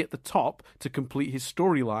would be at the top to complete his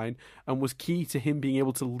storyline and was key to him being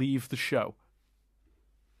able to leave the show.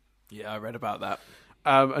 Yeah, I read about that.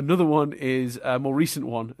 Another one is a more recent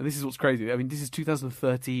one, and this is what's crazy. I mean, this is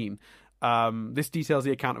 2013. This details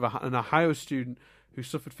the account of an Ohio student who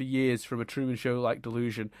suffered for years from a Truman Show-like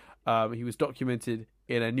delusion. He was documented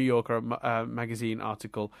in a New Yorker magazine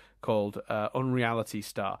article called Unreality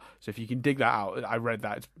Star. So if you can dig that out, I read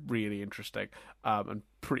that. It's really interesting and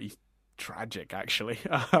pretty tragic, actually.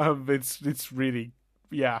 It's really,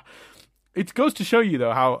 yeah. It goes to show you,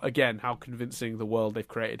 though, how convincing the world they've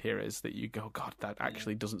created here is, that you go, God, that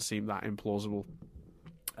actually doesn't seem that implausible.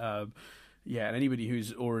 Yeah, and anybody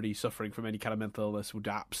who's already suffering from any kind of mental illness would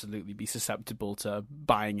absolutely be susceptible to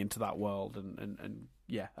buying into that world. And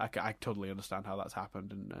yeah, I totally understand how that's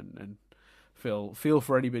happened and feel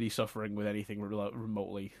for anybody suffering with anything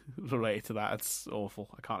remotely related to that. It's awful.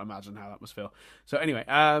 I can't imagine how that must feel. So anyway,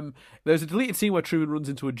 there's a deleted scene where Truman runs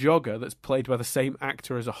into a jogger that's played by the same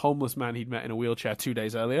actor as a homeless man he'd met in a wheelchair 2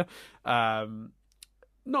 days earlier. Not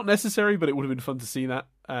necessary, but it would have been fun to see that.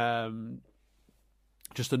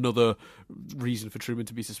 Just another reason for Truman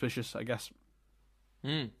to be suspicious, I guess.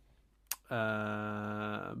 The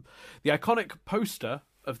iconic poster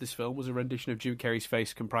of this film was a rendition of Jim Carrey's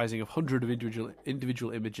face comprising of hundreds of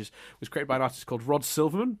individual images. It was created by an artist called Rob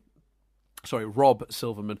Silverman.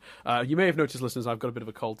 You may have noticed, listeners, I've got a bit of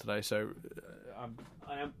a cold today, so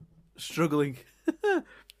I am struggling.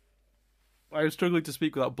 I was struggling to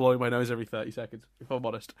speak without blowing my nose every 30 seconds, if I'm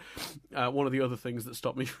honest. One of the other things that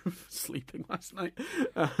stopped me from sleeping last night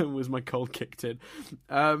was my cold kicked in.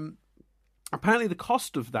 Apparently the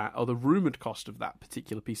cost of that, or the rumoured cost of that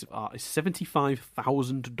particular piece of art, is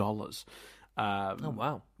 $75,000. Oh,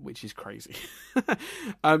 wow. Which is crazy.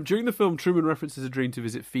 During the film, Truman references a dream to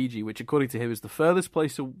visit Fiji, which, according to him, is the furthest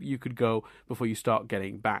place you could go before you start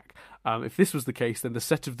getting back. If this was the case, then the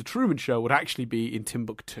set of The Truman Show would actually be in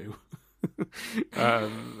Timbuktu.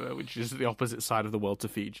 Which is the opposite side of the world to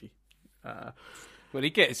Fiji. Well,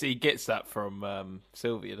 he gets that from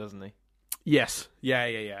Sylvia, doesn't he? Yes. Yeah.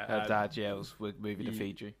 Her dad yells, "We're moving to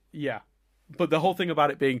Fiji." Yeah, but the whole thing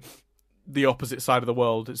about it being the opposite side of the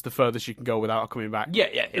world, it's the furthest you can go without coming back.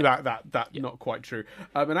 Yeah. That not quite true.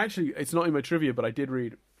 And actually, it's not in my trivia, but I did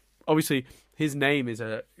read. Obviously, his name is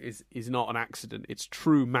not an accident. It's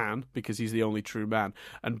True Man because he's the only true man,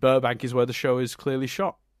 and Burbank is where the show is clearly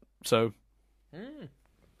shot. So,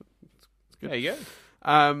 there you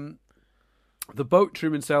go. The boat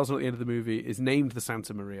Truman sails on at the end of the movie is named the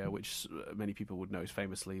Santa Maria, which many people would know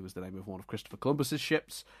famously was the name of one of Christopher Columbus's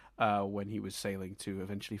ships when he was sailing to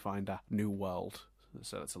eventually find a new world.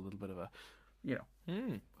 So that's a little bit of a you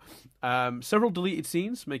know. Several deleted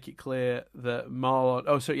scenes make it clear that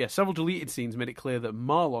Marlon. Several deleted scenes made it clear that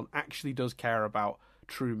Marlon actually does care about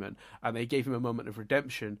Truman, and they gave him a moment of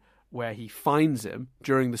redemption where he finds him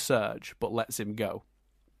during the surge, but lets him go.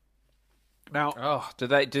 Now,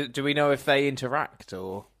 do we know if they interact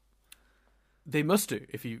or? They must do.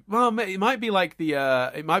 It might be like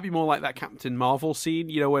it might be more like that Captain Marvel scene.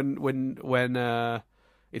 You know, when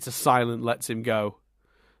it's a silent lets him go.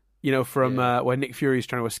 You know, from when Nick Fury is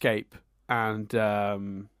trying to escape and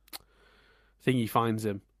Thingy finds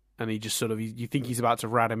him, and he just sort of you think he's about to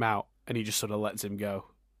rat him out, and he just sort of lets him go.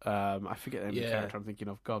 I forget the name of the character I'm thinking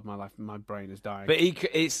of. God, my brain is dying. But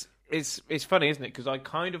it's funny, isn't it? Because I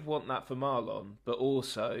kind of want that for Marlon, but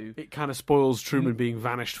also it kind of spoils Truman being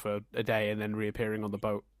vanished for a day and then reappearing on the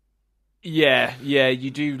boat. Yeah,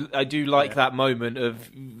 you do. I do like that moment of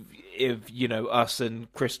us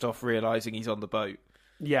and Christoph realizing he's on the boat.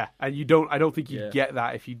 Yeah, and I don't think you'd get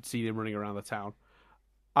that if you'd seen him running around the town.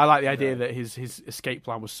 I like the idea that his escape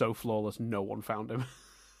plan was so flawless, no one found him.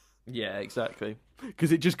 Yeah, exactly.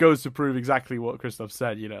 Because it just goes to prove exactly what Christoph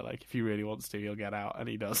said. You know, like if he really wants to, he'll get out, and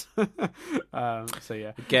he does. So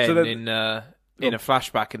yeah. Again, in a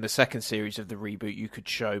flashback in the second series of the reboot, you could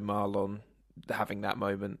show Marlon having that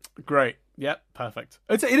moment. Great. Yep. Perfect.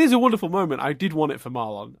 It is a wonderful moment. I did want it for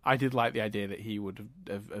Marlon. I did like the idea that he would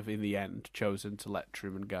have in the end chosen to let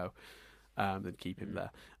Truman go, than keep him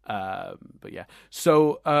there. But yeah.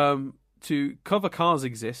 So to cover Cars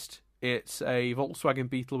Exist, it's a Volkswagen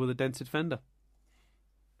Beetle with a dented fender.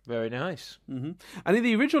 Very nice. Mm-hmm. And in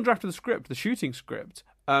the original draft of the script, the shooting script,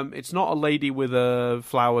 it's not a lady with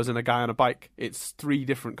flowers and a guy on a bike. It's 3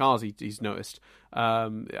 different cars, he's noticed.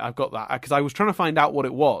 I've got that because I was trying to find out what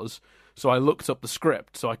it was, so I looked up the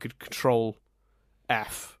script so I could control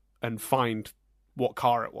F and find what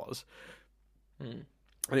car it was. And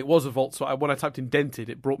it was a Volkswagen. When I typed in dented,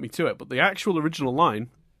 it brought me to it. But the actual original line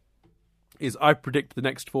is, I predict the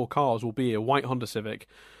next 4 cars will be a white Honda Civic,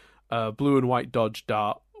 a blue and white Dodge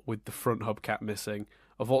Dart with the front hubcap missing,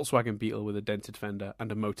 a Volkswagen Beetle with a dented fender,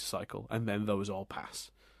 and a motorcycle, and then those all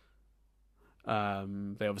pass. They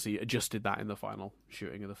obviously adjusted that in the final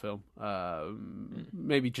shooting of the film,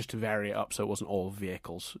 maybe just to vary it up so it wasn't all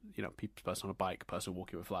vehicles, you know, person on a bike, person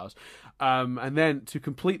walking with flowers. And then to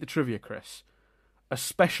complete the trivia, Chris, a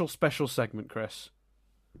special segment, Chris,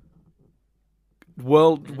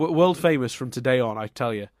 world famous from today on, I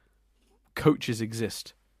tell you, coaches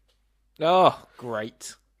exist. Oh,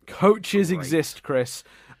 great. Coaches exist, Chris.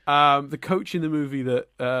 The coach in the movie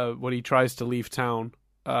that when he tries to leave town.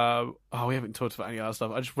 We haven't talked about any of that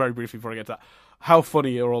stuff. I just very briefly before I get to that. How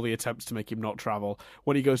funny are all the attempts to make him not travel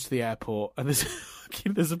when he goes to the airport and there's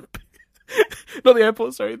not the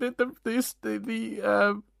airport. Sorry,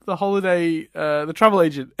 the holiday, the travel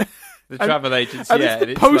agent. The travel agents. And yeah, it's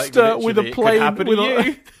the poster with a plane with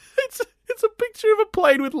you. It's a picture of a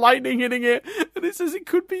plane with lightning hitting it, and it says it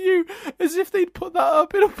could be you, as if they'd put that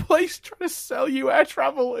up in a place trying to sell you air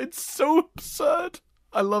travel. It's so absurd.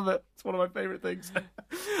 I love it. It's one of my favourite things.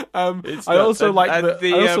 I also like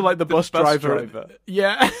the bus driver.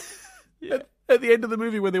 Yeah. At the end of the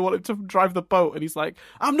movie when they want him to drive the boat, and he's like,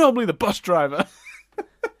 "I'm normally the bus driver."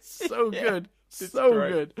 So good. It's so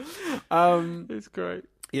great. Good. It's great.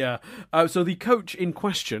 Yeah. So the coach in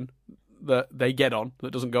question that they get on,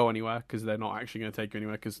 that doesn't go anywhere because they're not actually going to take you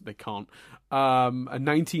anywhere because they can't. A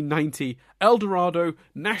 1990 Eldorado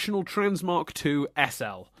National Transmark II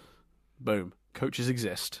SL. Boom. Coaches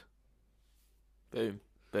exist. Boom.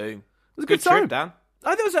 It was a good time, trip, Dan.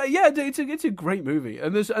 I think it's a great movie,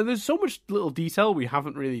 and there's so much little detail we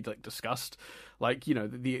haven't really discussed, like, you know,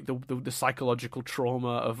 the psychological trauma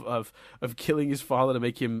of killing his father to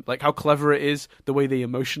make him, like, how clever it is the way they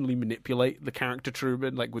emotionally manipulate the character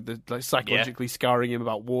Truman, like with the psychologically scarring him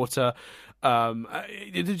about water. I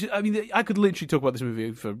mean, I could literally talk about this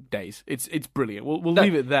movie for days. It's brilliant. We'll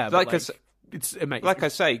leave it there. It's amazing. Like I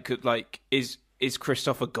say, is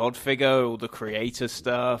Christoph a god figure, or the creator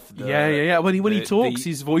stuff? Yeah. When he talks,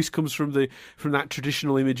 his voice comes from that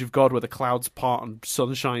traditional image of God where the clouds part and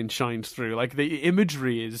sunshine shines through. Like, the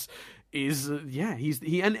imagery is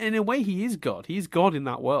and in a way he is God. He's God in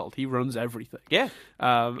that world. He runs everything. Yeah.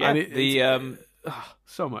 And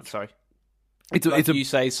so much. Sorry. It's you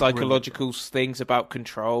say psychological things about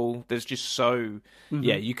control. There's just so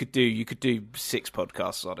you could do 6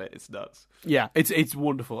 podcasts on it. It's nuts. Yeah, it's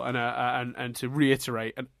wonderful, and to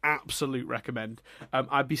reiterate, an absolute recommend.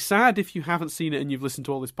 I'd be sad if you haven't seen it and you've listened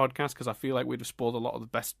to all this podcast, because I feel like we'd have spoiled a lot of the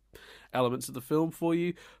best elements of the film for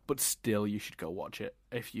you. But still, you should go watch it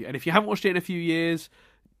if you haven't watched it in a few years.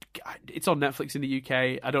 it's on Netflix in the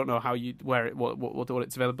UK. I don't know what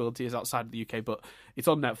its availability is outside of the UK, but it's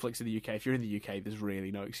on Netflix in the UK. If you're in the UK, there's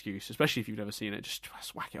really no excuse, especially if you've never seen it. Just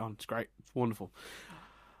whack it on. It's great. It's wonderful.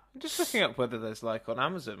 I'm just looking up whether there's like on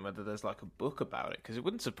Amazon whether there's like a book about it, because it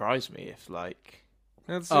wouldn't surprise me if like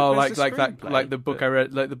like the book I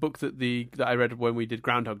read, like the book that I read when we did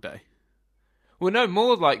Groundhog Day. Well, no,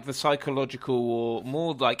 more like the psychological or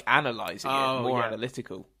more like analysing it, more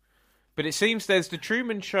analytical. But it seems there's the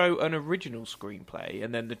Truman Show, an original screenplay,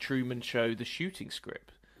 and then the Truman Show, the shooting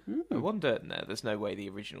script. I wonder, there's no way the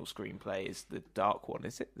original screenplay is the dark one,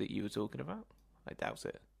 is it, that you were talking about? I doubt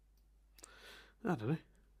it. I don't know.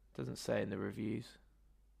 Doesn't say in the reviews.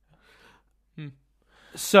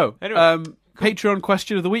 So, anyway, cool. Patreon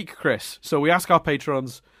question of the week, Chris. So we ask our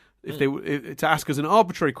patrons if they to ask us an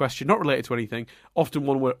arbitrary question, not related to anything, often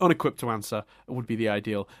one we're unequipped to answer, would be the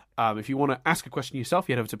ideal. If you want to ask a question yourself,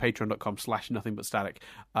 you head over to patreon.com/nothingButStatic.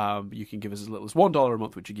 You can give us as little as $1 a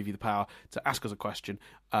month, which will give you the power to ask us a question,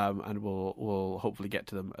 and we'll hopefully get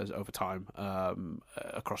to them over time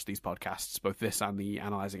across these podcasts, both this and the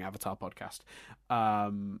Analyzing Avatar podcast.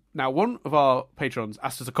 Now, one of our patrons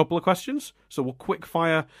asked us a couple of questions, so we'll quick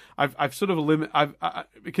fire. I've sort of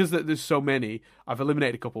because there's so many, I've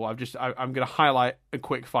eliminated a couple. I'm going to highlight and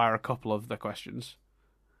quick fire a couple of the questions.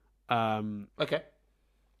 Okay.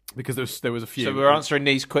 Because there was a few. So we're answering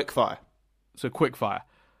these quick fire. So quick fire,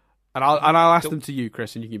 and I'll ask them to you,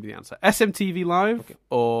 Chris, and you can give me the answer. SMTV Live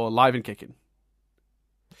or Live and Kicking?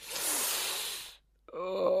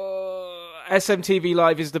 SMTV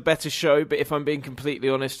Live is the better show, but if I'm being completely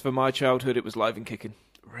honest, for my childhood, it was Live and Kicking.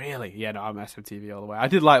 Really? Yeah, no, I'm SMTV all the way. I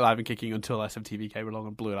did like Live and Kicking until SMTV came along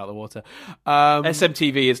and blew it out of the water.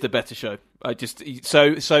 SMTV is the better show.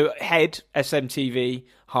 So head SMTV,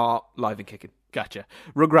 heart Live and Kicking. Gotcha.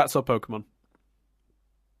 Rugrats or Pokemon?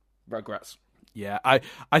 Rugrats. Yeah, I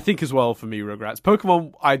think as well for me, Rugrats.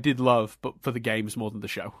 Pokemon I did love, but for the games more than the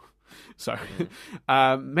show. So,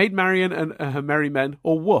 Maid Marian and Her Merry Men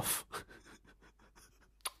or Woof?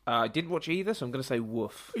 I didn't watch either, so I'm going to say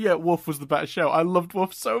Woof. Yeah, Woof was the better show. I loved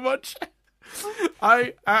Woof so much.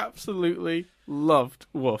 I absolutely loved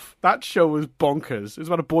Woof. That show was bonkers. It was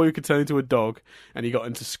about a boy who could turn into a dog, and he got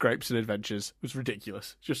into scrapes and adventures. It was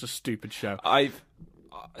ridiculous. Just a stupid show.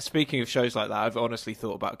 Speaking of shows like that, I've honestly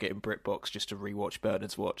thought about getting BritBox just to rewatch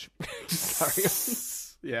Bernard's Watch.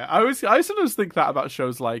 Yeah, I sometimes think that about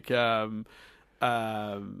shows like Out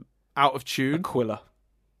of Tune. Aquila.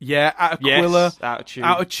 Yeah, Aquila. Yes, Out of Tune.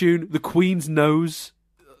 Out of Tune. The Queen's Nose.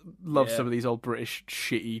 Love some of these old British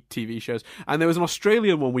shitty TV shows. And there was an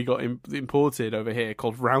Australian one we got imported over here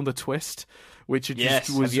called Round the Twist, which just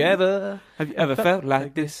was. Have you ever felt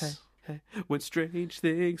like this? When strange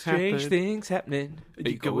things happening. Are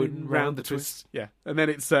you going round the twist? Yeah. And then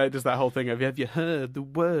it's does that whole thing of, have you heard the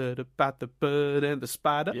word about the bird and the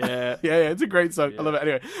spider? Yeah. yeah, it's a great song. I love it.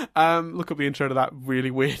 Anyway, look up the intro to that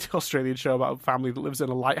really weird Australian show about a family that lives in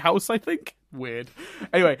a lighthouse, I think. Weird.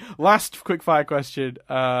 Anyway, last quick fire question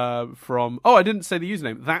from... Oh, I didn't say the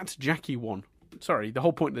username. That Jackie won. Sorry, the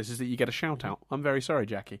whole point of this is that you get a shout out. I'm very sorry,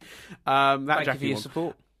 Jackie. Thank you for your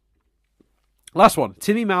support. Last one,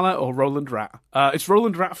 Timmy Mallett or Roland Rat? It's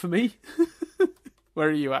Roland Rat for me. Where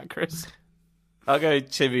are you at, Chris? I'll go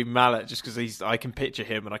Timmy Mallett just because I can picture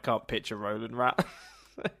him and I can't picture Roland Rat.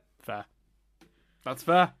 Fair. That's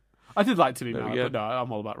fair. I did like Timmy Mallett, but no, I'm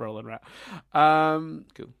all about Roland Rat.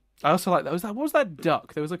 Cool. I also like that. What was that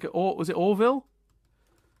duck? There was like was it Orville?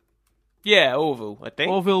 Yeah, Orville, I think.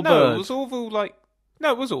 Orville bird. It was Orville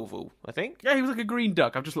No, it was Orville, I think. Yeah, he was like a green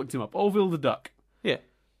duck. I've just looked him up. Orville the duck. Yeah.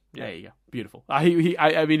 There you go. Beautiful. I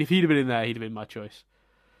mean, if he'd have been in there, he'd have been my choice.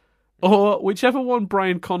 Or whichever one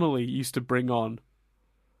Brian Connolly used to bring on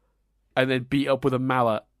and then beat up with a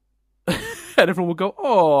mallet. And everyone would go,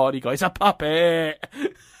 oh, and he'd go, it's a puppet.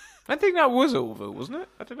 I think that was Orville, wasn't it?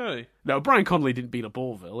 I don't know. No, Brian Connolly didn't beat up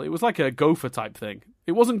Orville. It was like a gopher type thing.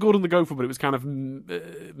 It wasn't Gordon the Gopher, but it was kind of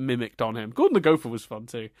mimicked on him. Gordon the Gopher was fun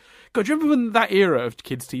too. God, do you remember when that era of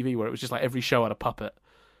kids' TV where it was just like every show had a puppet?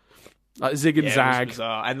 Like Zig and Zag. It was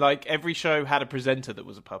bizarre. And like every show had a presenter that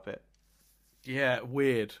was a puppet. Yeah,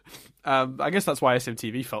 weird. I guess that's why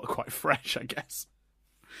SMTV felt quite fresh, I guess.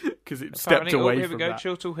 Because it stepped away from that. Here we go,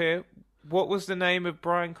 Chiltle here. What was the name of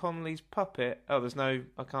Brian Connolly's puppet? Oh,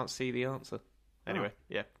 I can't see the answer. Anyway,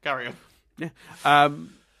 yeah, carry on. Yeah.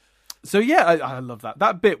 So yeah, I love that.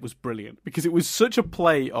 That bit was brilliant because it was such a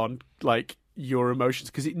play on like your emotions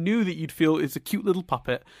because it knew that you'd feel it's a cute little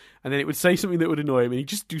puppet and then it would say something that would annoy him and he'd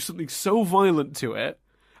just do something so violent to it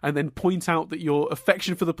and then point out that your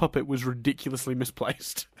affection for the puppet was ridiculously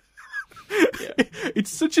misplaced. It's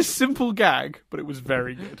such a simple gag, but it was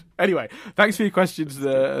very good. Anyway, thanks for your questions,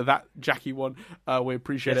 that Jackie one. We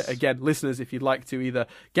appreciate it. Again, listeners, if you'd like to either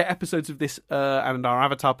get episodes of this and our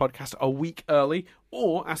Avatar podcast a week early,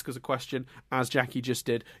 or ask us a question, as Jackie just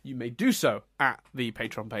did, you may do so at the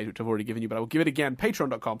Patreon page, which I've already given you, but I will give it again,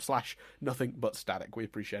 patreon.com/nothingbutstatic. We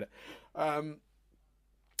appreciate it.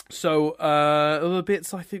 So, other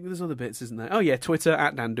bits, I think there's other bits, isn't there? Oh, yeah, Twitter,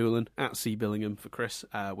 at Dan Doolan, at C. Billingham for Chris,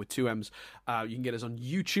 with 2 M's. You can get us on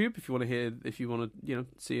YouTube if you want to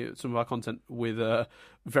see some of our content with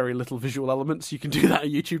very little visual elements. You can do that at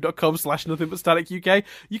youtube.com/nothingbutstaticuk.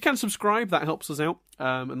 You can subscribe, that helps us out,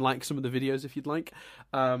 and like some of the videos if you'd like.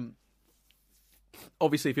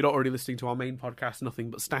 Obviously, if you're not already listening to our main podcast,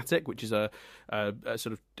 Nothing But Static, which is a sort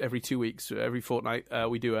of every 2 weeks, every fortnight,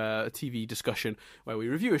 we do a TV discussion where we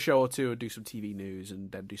review a show or two and do some TV news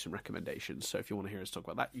and then do some recommendations. So if you want to hear us talk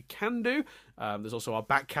about that, you can do. There's also our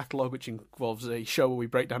back catalogue, which involves a show where we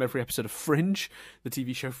break down every episode of Fringe, the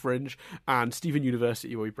TV show Fringe, and Steven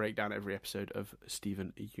University, where we break down every episode of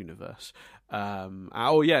Steven Universe. And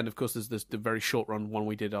of course, there's the very short run one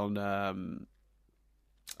we did on...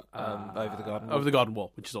 Over the Garden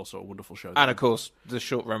Wall, which is also a wonderful show. And of course, the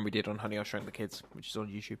short run we did on Honey, I Shrunk the Kids, which is on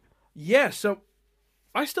YouTube. Yeah, so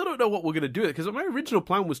I still don't know what we're going to do, because my original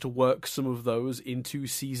plan was to work some of those into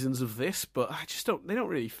seasons of this, but I just they don't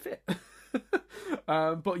really fit.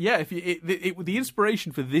 But yeah, the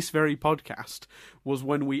inspiration for this very podcast was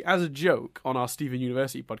when we, as a joke on our Steven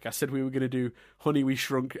University podcast, said we were going to do Honey, We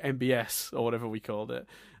Shrunk MBS, or whatever we called it.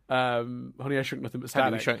 Honey, I Shrunk Nothing But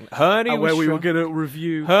Static. We were going to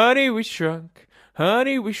review Honey, we shrunk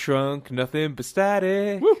nothing but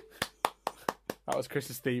static. Woo! That was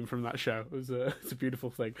Chris's theme from that show. It's a beautiful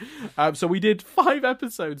thing. So we did 5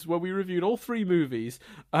 episodes where we reviewed all 3 movies,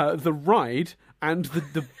 The Ride, and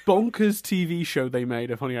the bonkers TV show they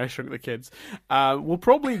made of Honey, I Shrunk the Kids. We'll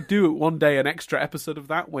probably do one day an extra episode of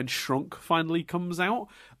that when Shrunk finally comes out.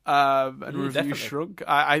 And review definitely. Shrunk.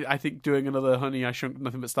 I think doing another Honey, I Shrunk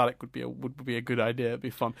Nothing But Static would be a good idea. It'd be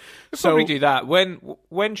fun. We'll probably do that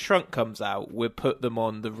when Shrunk comes out. We'll put them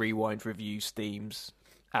on the Rewind Reviews themes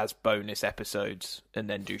as bonus episodes, and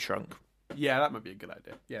then do Shrunk. Yeah, that might be a good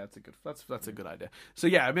idea. Yeah, that's a good idea. So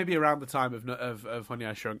yeah, maybe around the time of Honey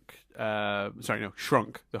I Shrunk,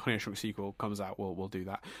 Shrunk, the Honey I Shrunk sequel comes out, we'll do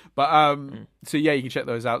that. But so yeah, you can check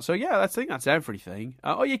those out. So yeah, I think that's everything.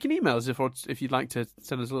 You can email us if you'd like to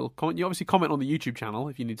send us a little comment. You obviously comment on the YouTube channel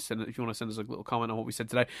if you want to send us a little comment on what we said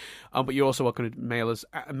today. But you're also welcome to mail us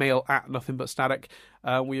mail at Nothing But Static.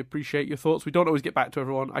 We appreciate your thoughts. We don't always get back to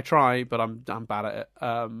everyone. I try, but I'm bad at it.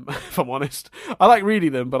 If I'm honest, I like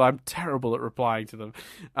reading them, but I'm terrible at replying to them.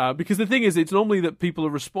 Because the thing is, it's normally that people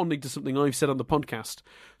are responding to something I've said on the podcast.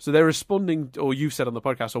 So they're responding, or you've said on the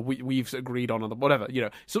podcast, or we've agreed on the whatever,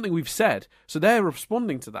 something we've said. So they're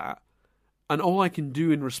responding to that. And all I can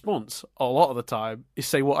do in response a lot of the time is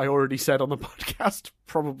say what I already said on the podcast,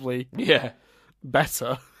 probably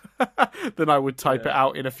better than I would type it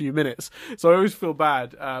out in a few minutes. So I always feel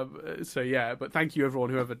bad. But thank you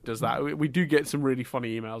everyone, whoever does that. We do get some really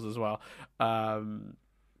funny emails as well.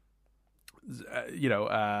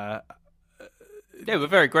 We're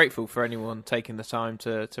very grateful for anyone taking the time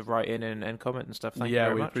to write in and comment and stuff. Thank you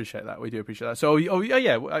very much. Appreciate that. We do appreciate that. So,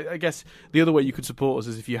 I guess the other way you could support us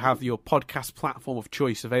is if you have your podcast platform of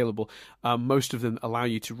choice available. Most of them allow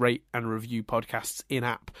you to rate and review podcasts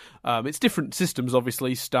in-app. It's different systems,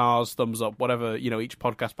 obviously, stars, thumbs up, whatever, each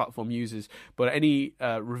podcast platform uses. But any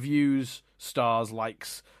reviews, stars,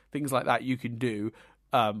 likes, things like that you can do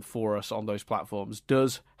for us on those platforms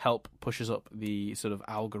does help push us up the sort of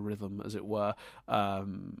algorithm, as it were,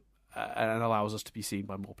 and allows us to be seen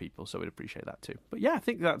by more people. So we'd appreciate that too. But yeah, I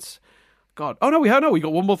think that's God. Oh no, we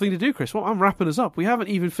got one more thing to do, Chris. Well, I'm wrapping us up. We haven't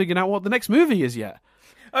even figured out what the next movie is yet.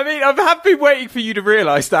 I mean, I have been waiting for you to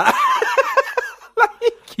realise that.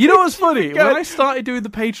 You know what's funny? When I started doing the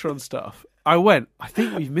Patreon stuff, I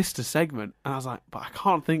think we've missed a segment, and I was like, but I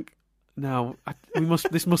can't think. No,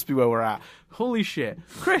 this must be where we're at. Holy shit,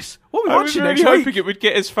 Chris! What are we watching next week? I was really hoping it would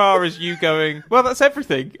get as far as you going, well, that's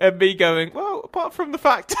everything, and me going, well, apart from the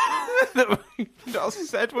fact that we not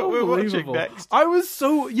said what we're watching next. I was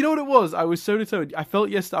so, you know what it was? I was so determined.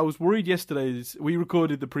 I was worried yesterday. We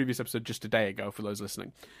recorded the previous episode just a day ago for those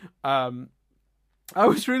listening. I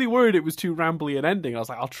was really worried it was too rambly an ending. I was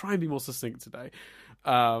like, I'll try and be more succinct today.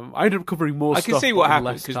 I ended up covering more stuff. I can see what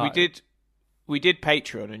happened, because we did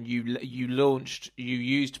Patreon, and you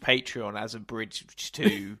used Patreon as a bridge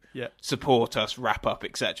to support us, wrap up,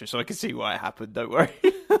 etc. So I can see why it happened. Don't worry.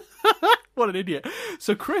 What an idiot.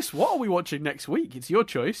 So, Chris, what are we watching next week? It's your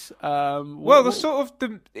choice. It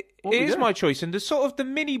is my choice, and the sort of the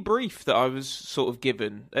mini brief that I was sort of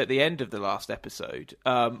given at the end of the last episode,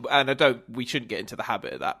 and we shouldn't get into the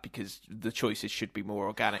habit of that because the choices should be more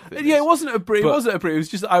organic. It wasn't a brief. It wasn't a brief. It was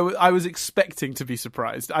just I was expecting to be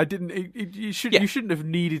surprised. I didn't. You shouldn't have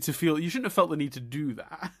needed to feel. You shouldn't have felt the need to do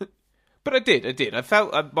that. But I did. I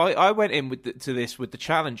felt I went in to this with the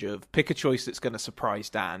challenge of pick a choice that's going to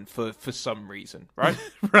surprise Dan for some reason, right?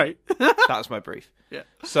 Right. That's my brief. Yeah.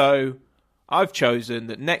 So I've chosen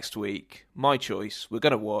that next week, my choice, we're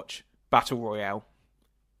going to watch Battle Royale.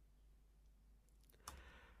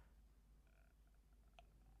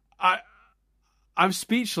 I'm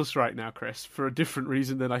speechless right now, Chris, for a different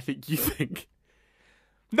reason than I think you think.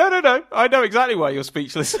 No. I know exactly why you're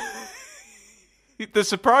speechless. The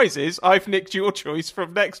surprise is I've nicked your choice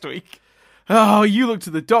from next week. Oh, you looked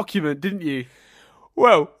at the document, didn't you?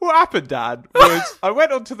 Well, what happened, Dad, was I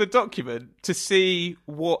went onto the document to see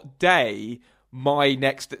what day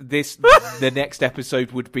the next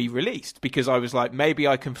episode would be released, because I was like, maybe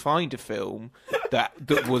I can find a film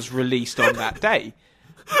that was released on that day.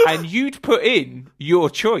 And you'd put in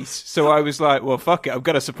your choice. So I was like, well, fuck it, I'm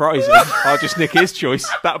going to surprise him. I'll just nick his choice.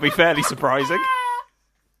 That'll be fairly surprising.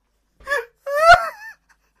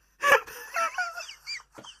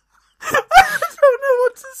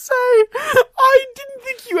 I didn't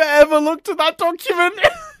think you ever looked at that document.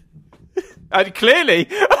 And clearly,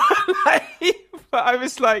 but I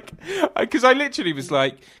was like, because I literally was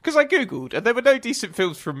like, because I Googled and there were no decent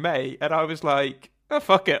films from May, and I was like, oh,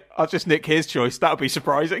 fuck it, I'll just nick his choice. That'll be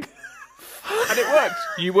surprising. And it worked.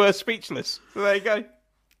 You were speechless. So there you go.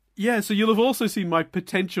 Yeah, so you'll have also seen my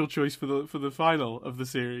potential choice for the final of the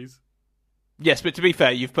series. Yes, but to be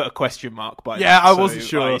fair, you've put a question mark by Yeah, that, I wasn't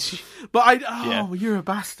sure. But Yeah. You're a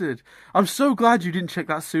bastard. I'm so glad you didn't check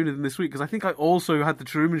that sooner than this week, because I think I also had The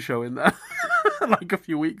Truman Show in there, like a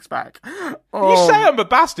few weeks back. You say I'm a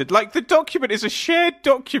bastard. Like, the document is a shared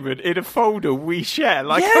document in a folder we share.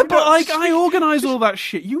 Like, yeah, but I organise all that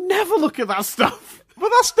shit. You never look at that stuff. Well,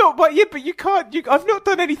 that's not. But yeah, but you can't. I've not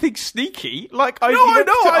done anything sneaky. Like I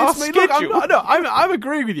I'm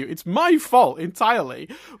agreeing with you. It's my fault entirely.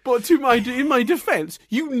 But in my defence,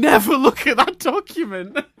 you never look at that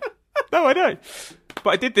document. No, I know. But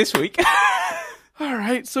I did this week. All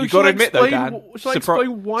right. So got to admit, though, Dan, shall I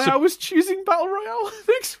explain why I was choosing Battle Royale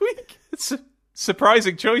next week? It's a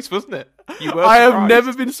surprising choice, wasn't it? You were. I have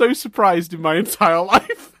never been so surprised in my entire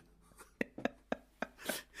life.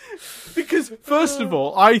 Because, first of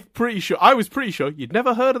all, I was pretty sure you'd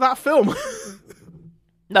never heard of that film.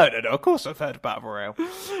 No. Of course I've heard of Battle Royale.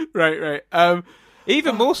 Right.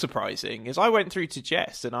 Even more surprising is I went through to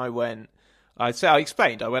Jess and I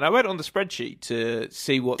explained. I went on the spreadsheet to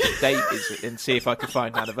see what the date is and see if I could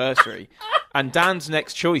find an anniversary. And Dan's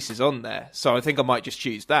next choice is on there. So I think I might just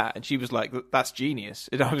choose that. And she was like, that's genius.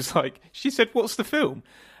 And I was like, she said, what's the film?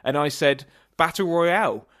 And I said, Battle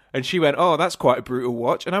Royale. And she went, oh, that's quite a brutal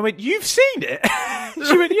watch. And I went, you've seen it?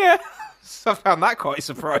 She went, yeah. So I found that quite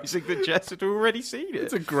surprising that Jess had already seen it.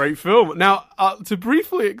 It's a great film. Now, to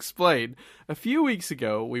briefly explain, a few weeks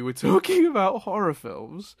ago, we were talking about horror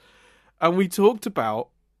films, and we talked about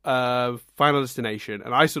Final Destination,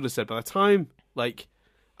 and I sort of said, by the time, like,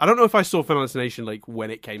 I don't know if I saw Final Destination, like,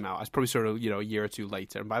 when it came out. I probably saw it, a year or two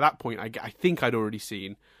later, and by that point, I think I'd already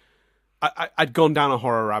seen... I'd gone down a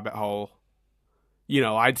horror rabbit hole.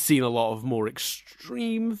 I'd seen a lot of more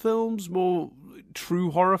extreme films, more true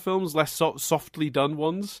horror films, less softly done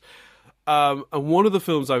ones. And one of the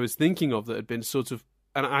films I was thinking of that had been sort of...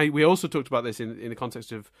 And we also talked about this in the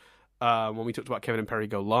context of when we talked about Kevin and Perry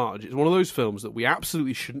Go Large. It's one of those films that we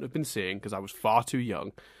absolutely shouldn't have been seeing because I was far too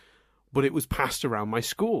young. But it was passed around my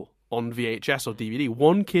school on VHS or DVD.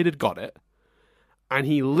 One kid had got it, and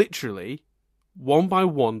he literally... one by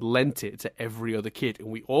one lent it to every other kid, and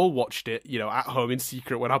we all watched it, at home in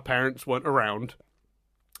secret when our parents weren't around,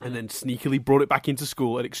 and then sneakily brought it back into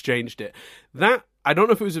school and exchanged it. That, I don't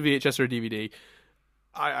know if it was a VHS or a DVD.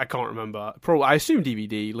 I can't remember. Probably, I assume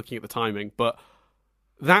DVD, looking at the timing, but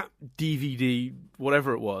that DVD,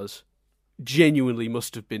 whatever it was, genuinely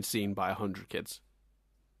must have been seen by 100 kids.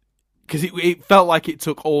 Because it felt like it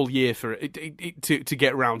took all year for it to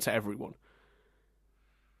get around to everyone.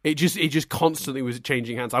 It just constantly was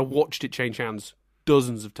changing hands. I watched it change hands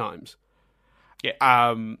dozens of times. Yeah.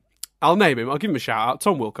 I'll name him. I'll give him a shout out.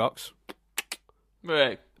 Tom Wilcox.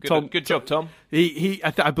 Right. Good job, Tom.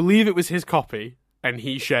 I believe it was his copy, and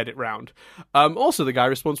he shared it round. Also, the guy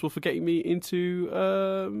responsible for getting me into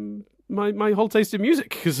my whole taste in music,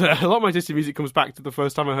 because a lot of my taste in music comes back to the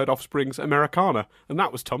first time I heard Offspring's Americana, and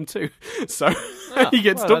that was Tom too. So he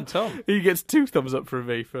gets Tom. He gets 2 thumbs up from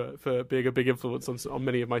me for being a big influence on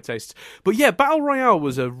many of my tastes. But yeah, Battle Royale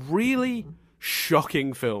was a really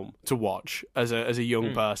shocking film to watch as a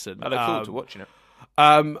young person. I look forward to watching it.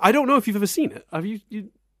 I don't know if you've ever seen it. Have you?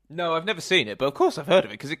 No, I've never seen it, but of course I've heard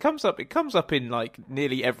of it because it comes up in like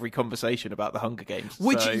nearly every conversation about the Hunger Games.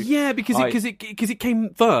 Which so because it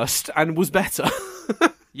came first and was better.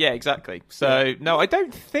 Yeah, exactly. So no, I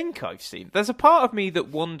don't think I've seen it. There's a part of me that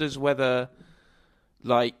wonders whether,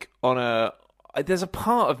 like, there's a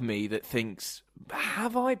part of me that thinks,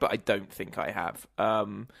 have I? But I don't think I have.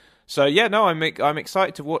 So yeah, no, I'm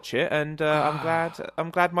excited to watch it, and I'm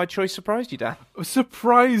glad my choice surprised you, Dan.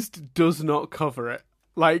 Surprised does not cover it.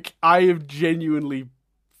 Like, I am genuinely,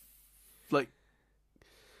 like,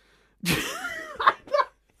 I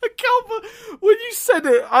can't. When you said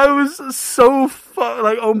it, I was so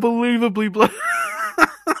unbelievably blown.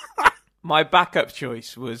 My backup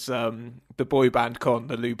choice was the boy band Con,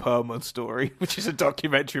 the Lou Pearlman story, which is a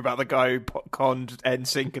documentary about the guy who conned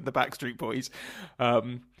NSYNC and the Backstreet Boys.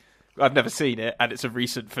 I've never seen it, and it's a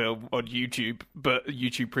recent film on YouTube, but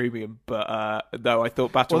YouTube Premium. But no, I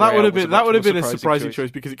thought Battle Royale that would have been a surprising choice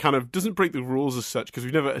because it kind of doesn't break the rules as such, because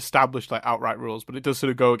we've never established like outright rules, but it does sort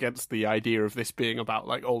of go against the idea of this being about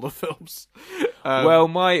like older films. Well,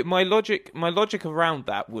 my logic around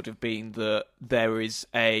that would have been that there is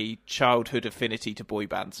a childhood affinity to boy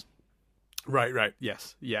bands. Right,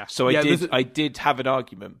 yes, yeah. So I did have an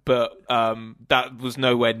argument, but that was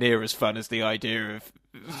nowhere near as fun as the idea of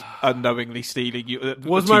unknowingly stealing you.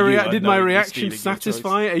 Did my reaction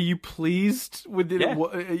satisfy? Are you pleased with it? Yeah.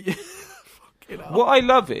 What I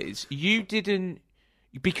love is you didn't,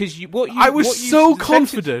 because I was so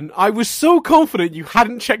confident you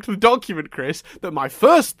hadn't checked the document, Chris, that my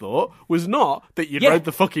first thought was not that you'd read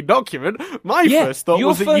the fucking document. My first thought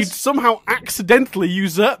was that you'd somehow accidentally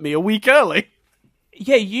usurped me a week early.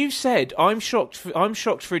 Yeah, you said I'm shocked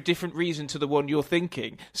for a different reason to the one you're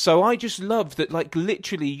thinking. So I just love that, like,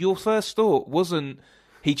 literally your first thought wasn't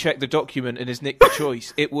he checked the document and has nicked the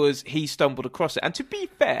choice. It was he stumbled across it. And to be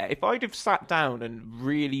fair, if I'd have sat down and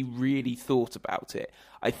really, really thought about it,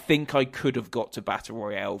 I think I could have got to Battle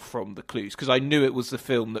Royale from the clues, because I knew it was the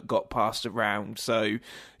film that got passed around. So,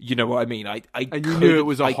 you know what I mean? You knew it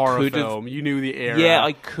was a horror film. You knew the era. Yeah,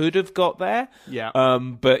 I could have got there. Yeah.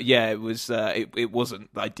 But yeah, it was. It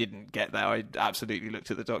wasn't. I didn't get there. I absolutely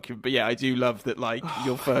looked at the document. But yeah, I do love that. Like,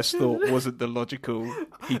 your first thought wasn't the logical.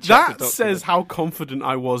 He checked the document. Says how confident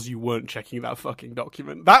I was you weren't checking that fucking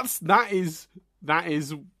document. That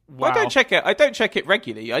is. Wow. I don't check it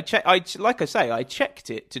regularly. I checked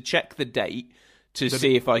it to check the date to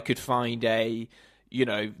see if I could find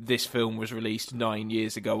this film was released 9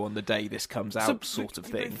 years ago on the day this comes out, sort of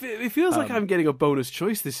thing. It feels like I'm getting a bonus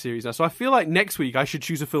choice this series now, so I feel like next week I should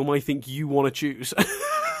choose a film I think you want to choose.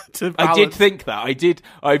 I did think that.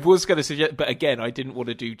 I was going to suggest, but again, I didn't want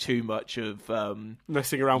to do too much of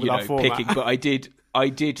messing around with our format. Picking, but I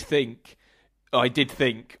did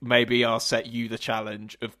think maybe I'll set you the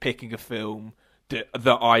challenge of picking a film that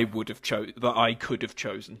I could have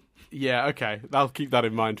chosen. Yeah, okay. I'll keep that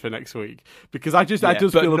in mind for next week, because that does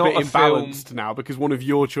feel a bit imbalanced now, because one of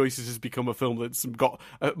your choices has become a film that's got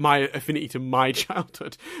my affinity to my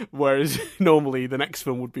childhood, whereas normally the next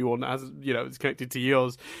film would be one that has, it's connected to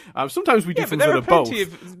yours. Sometimes we do films that are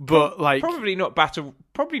both, but like probably not Battle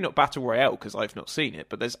Royale because I've not seen it,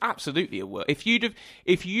 but there's absolutely a work. If you'd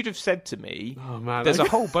have said to me, oh man, there's a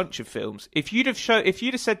whole bunch of films. If you'd have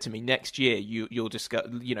said to me next year you'll discuss,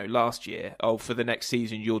 last year, for the next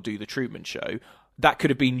season you'll do the Truman Show, that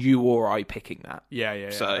could have been you or I picking that.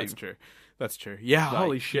 Yeah. So, that's true. Yeah, like,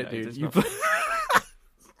 holy shit, dude.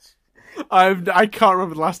 I can't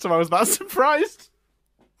remember the last time I was that surprised.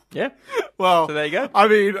 Yeah. Well, so there you go. I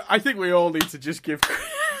mean, I think we all need to just give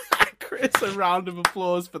Chris a round of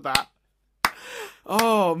applause for that.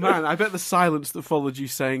 Oh man, I bet the silence that followed you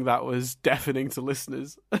saying that was deafening to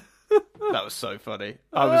listeners. That was so funny.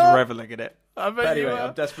 I was reveling in it. But anyway,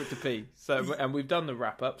 I'm desperate to pee. So, and we've done the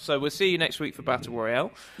wrap up. So we'll see you next week for Battle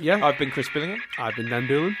Royale. Yeah. I've been Chris Billingham. I've been Dan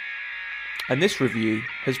Doolan. And this review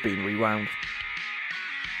has been rewound.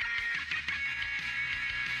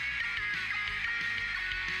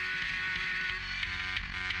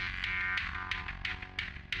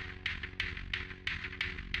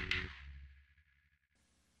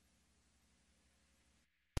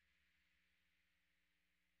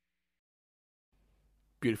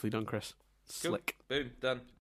 Beautifully done, Chris. Slick. Cool. Boom. Done.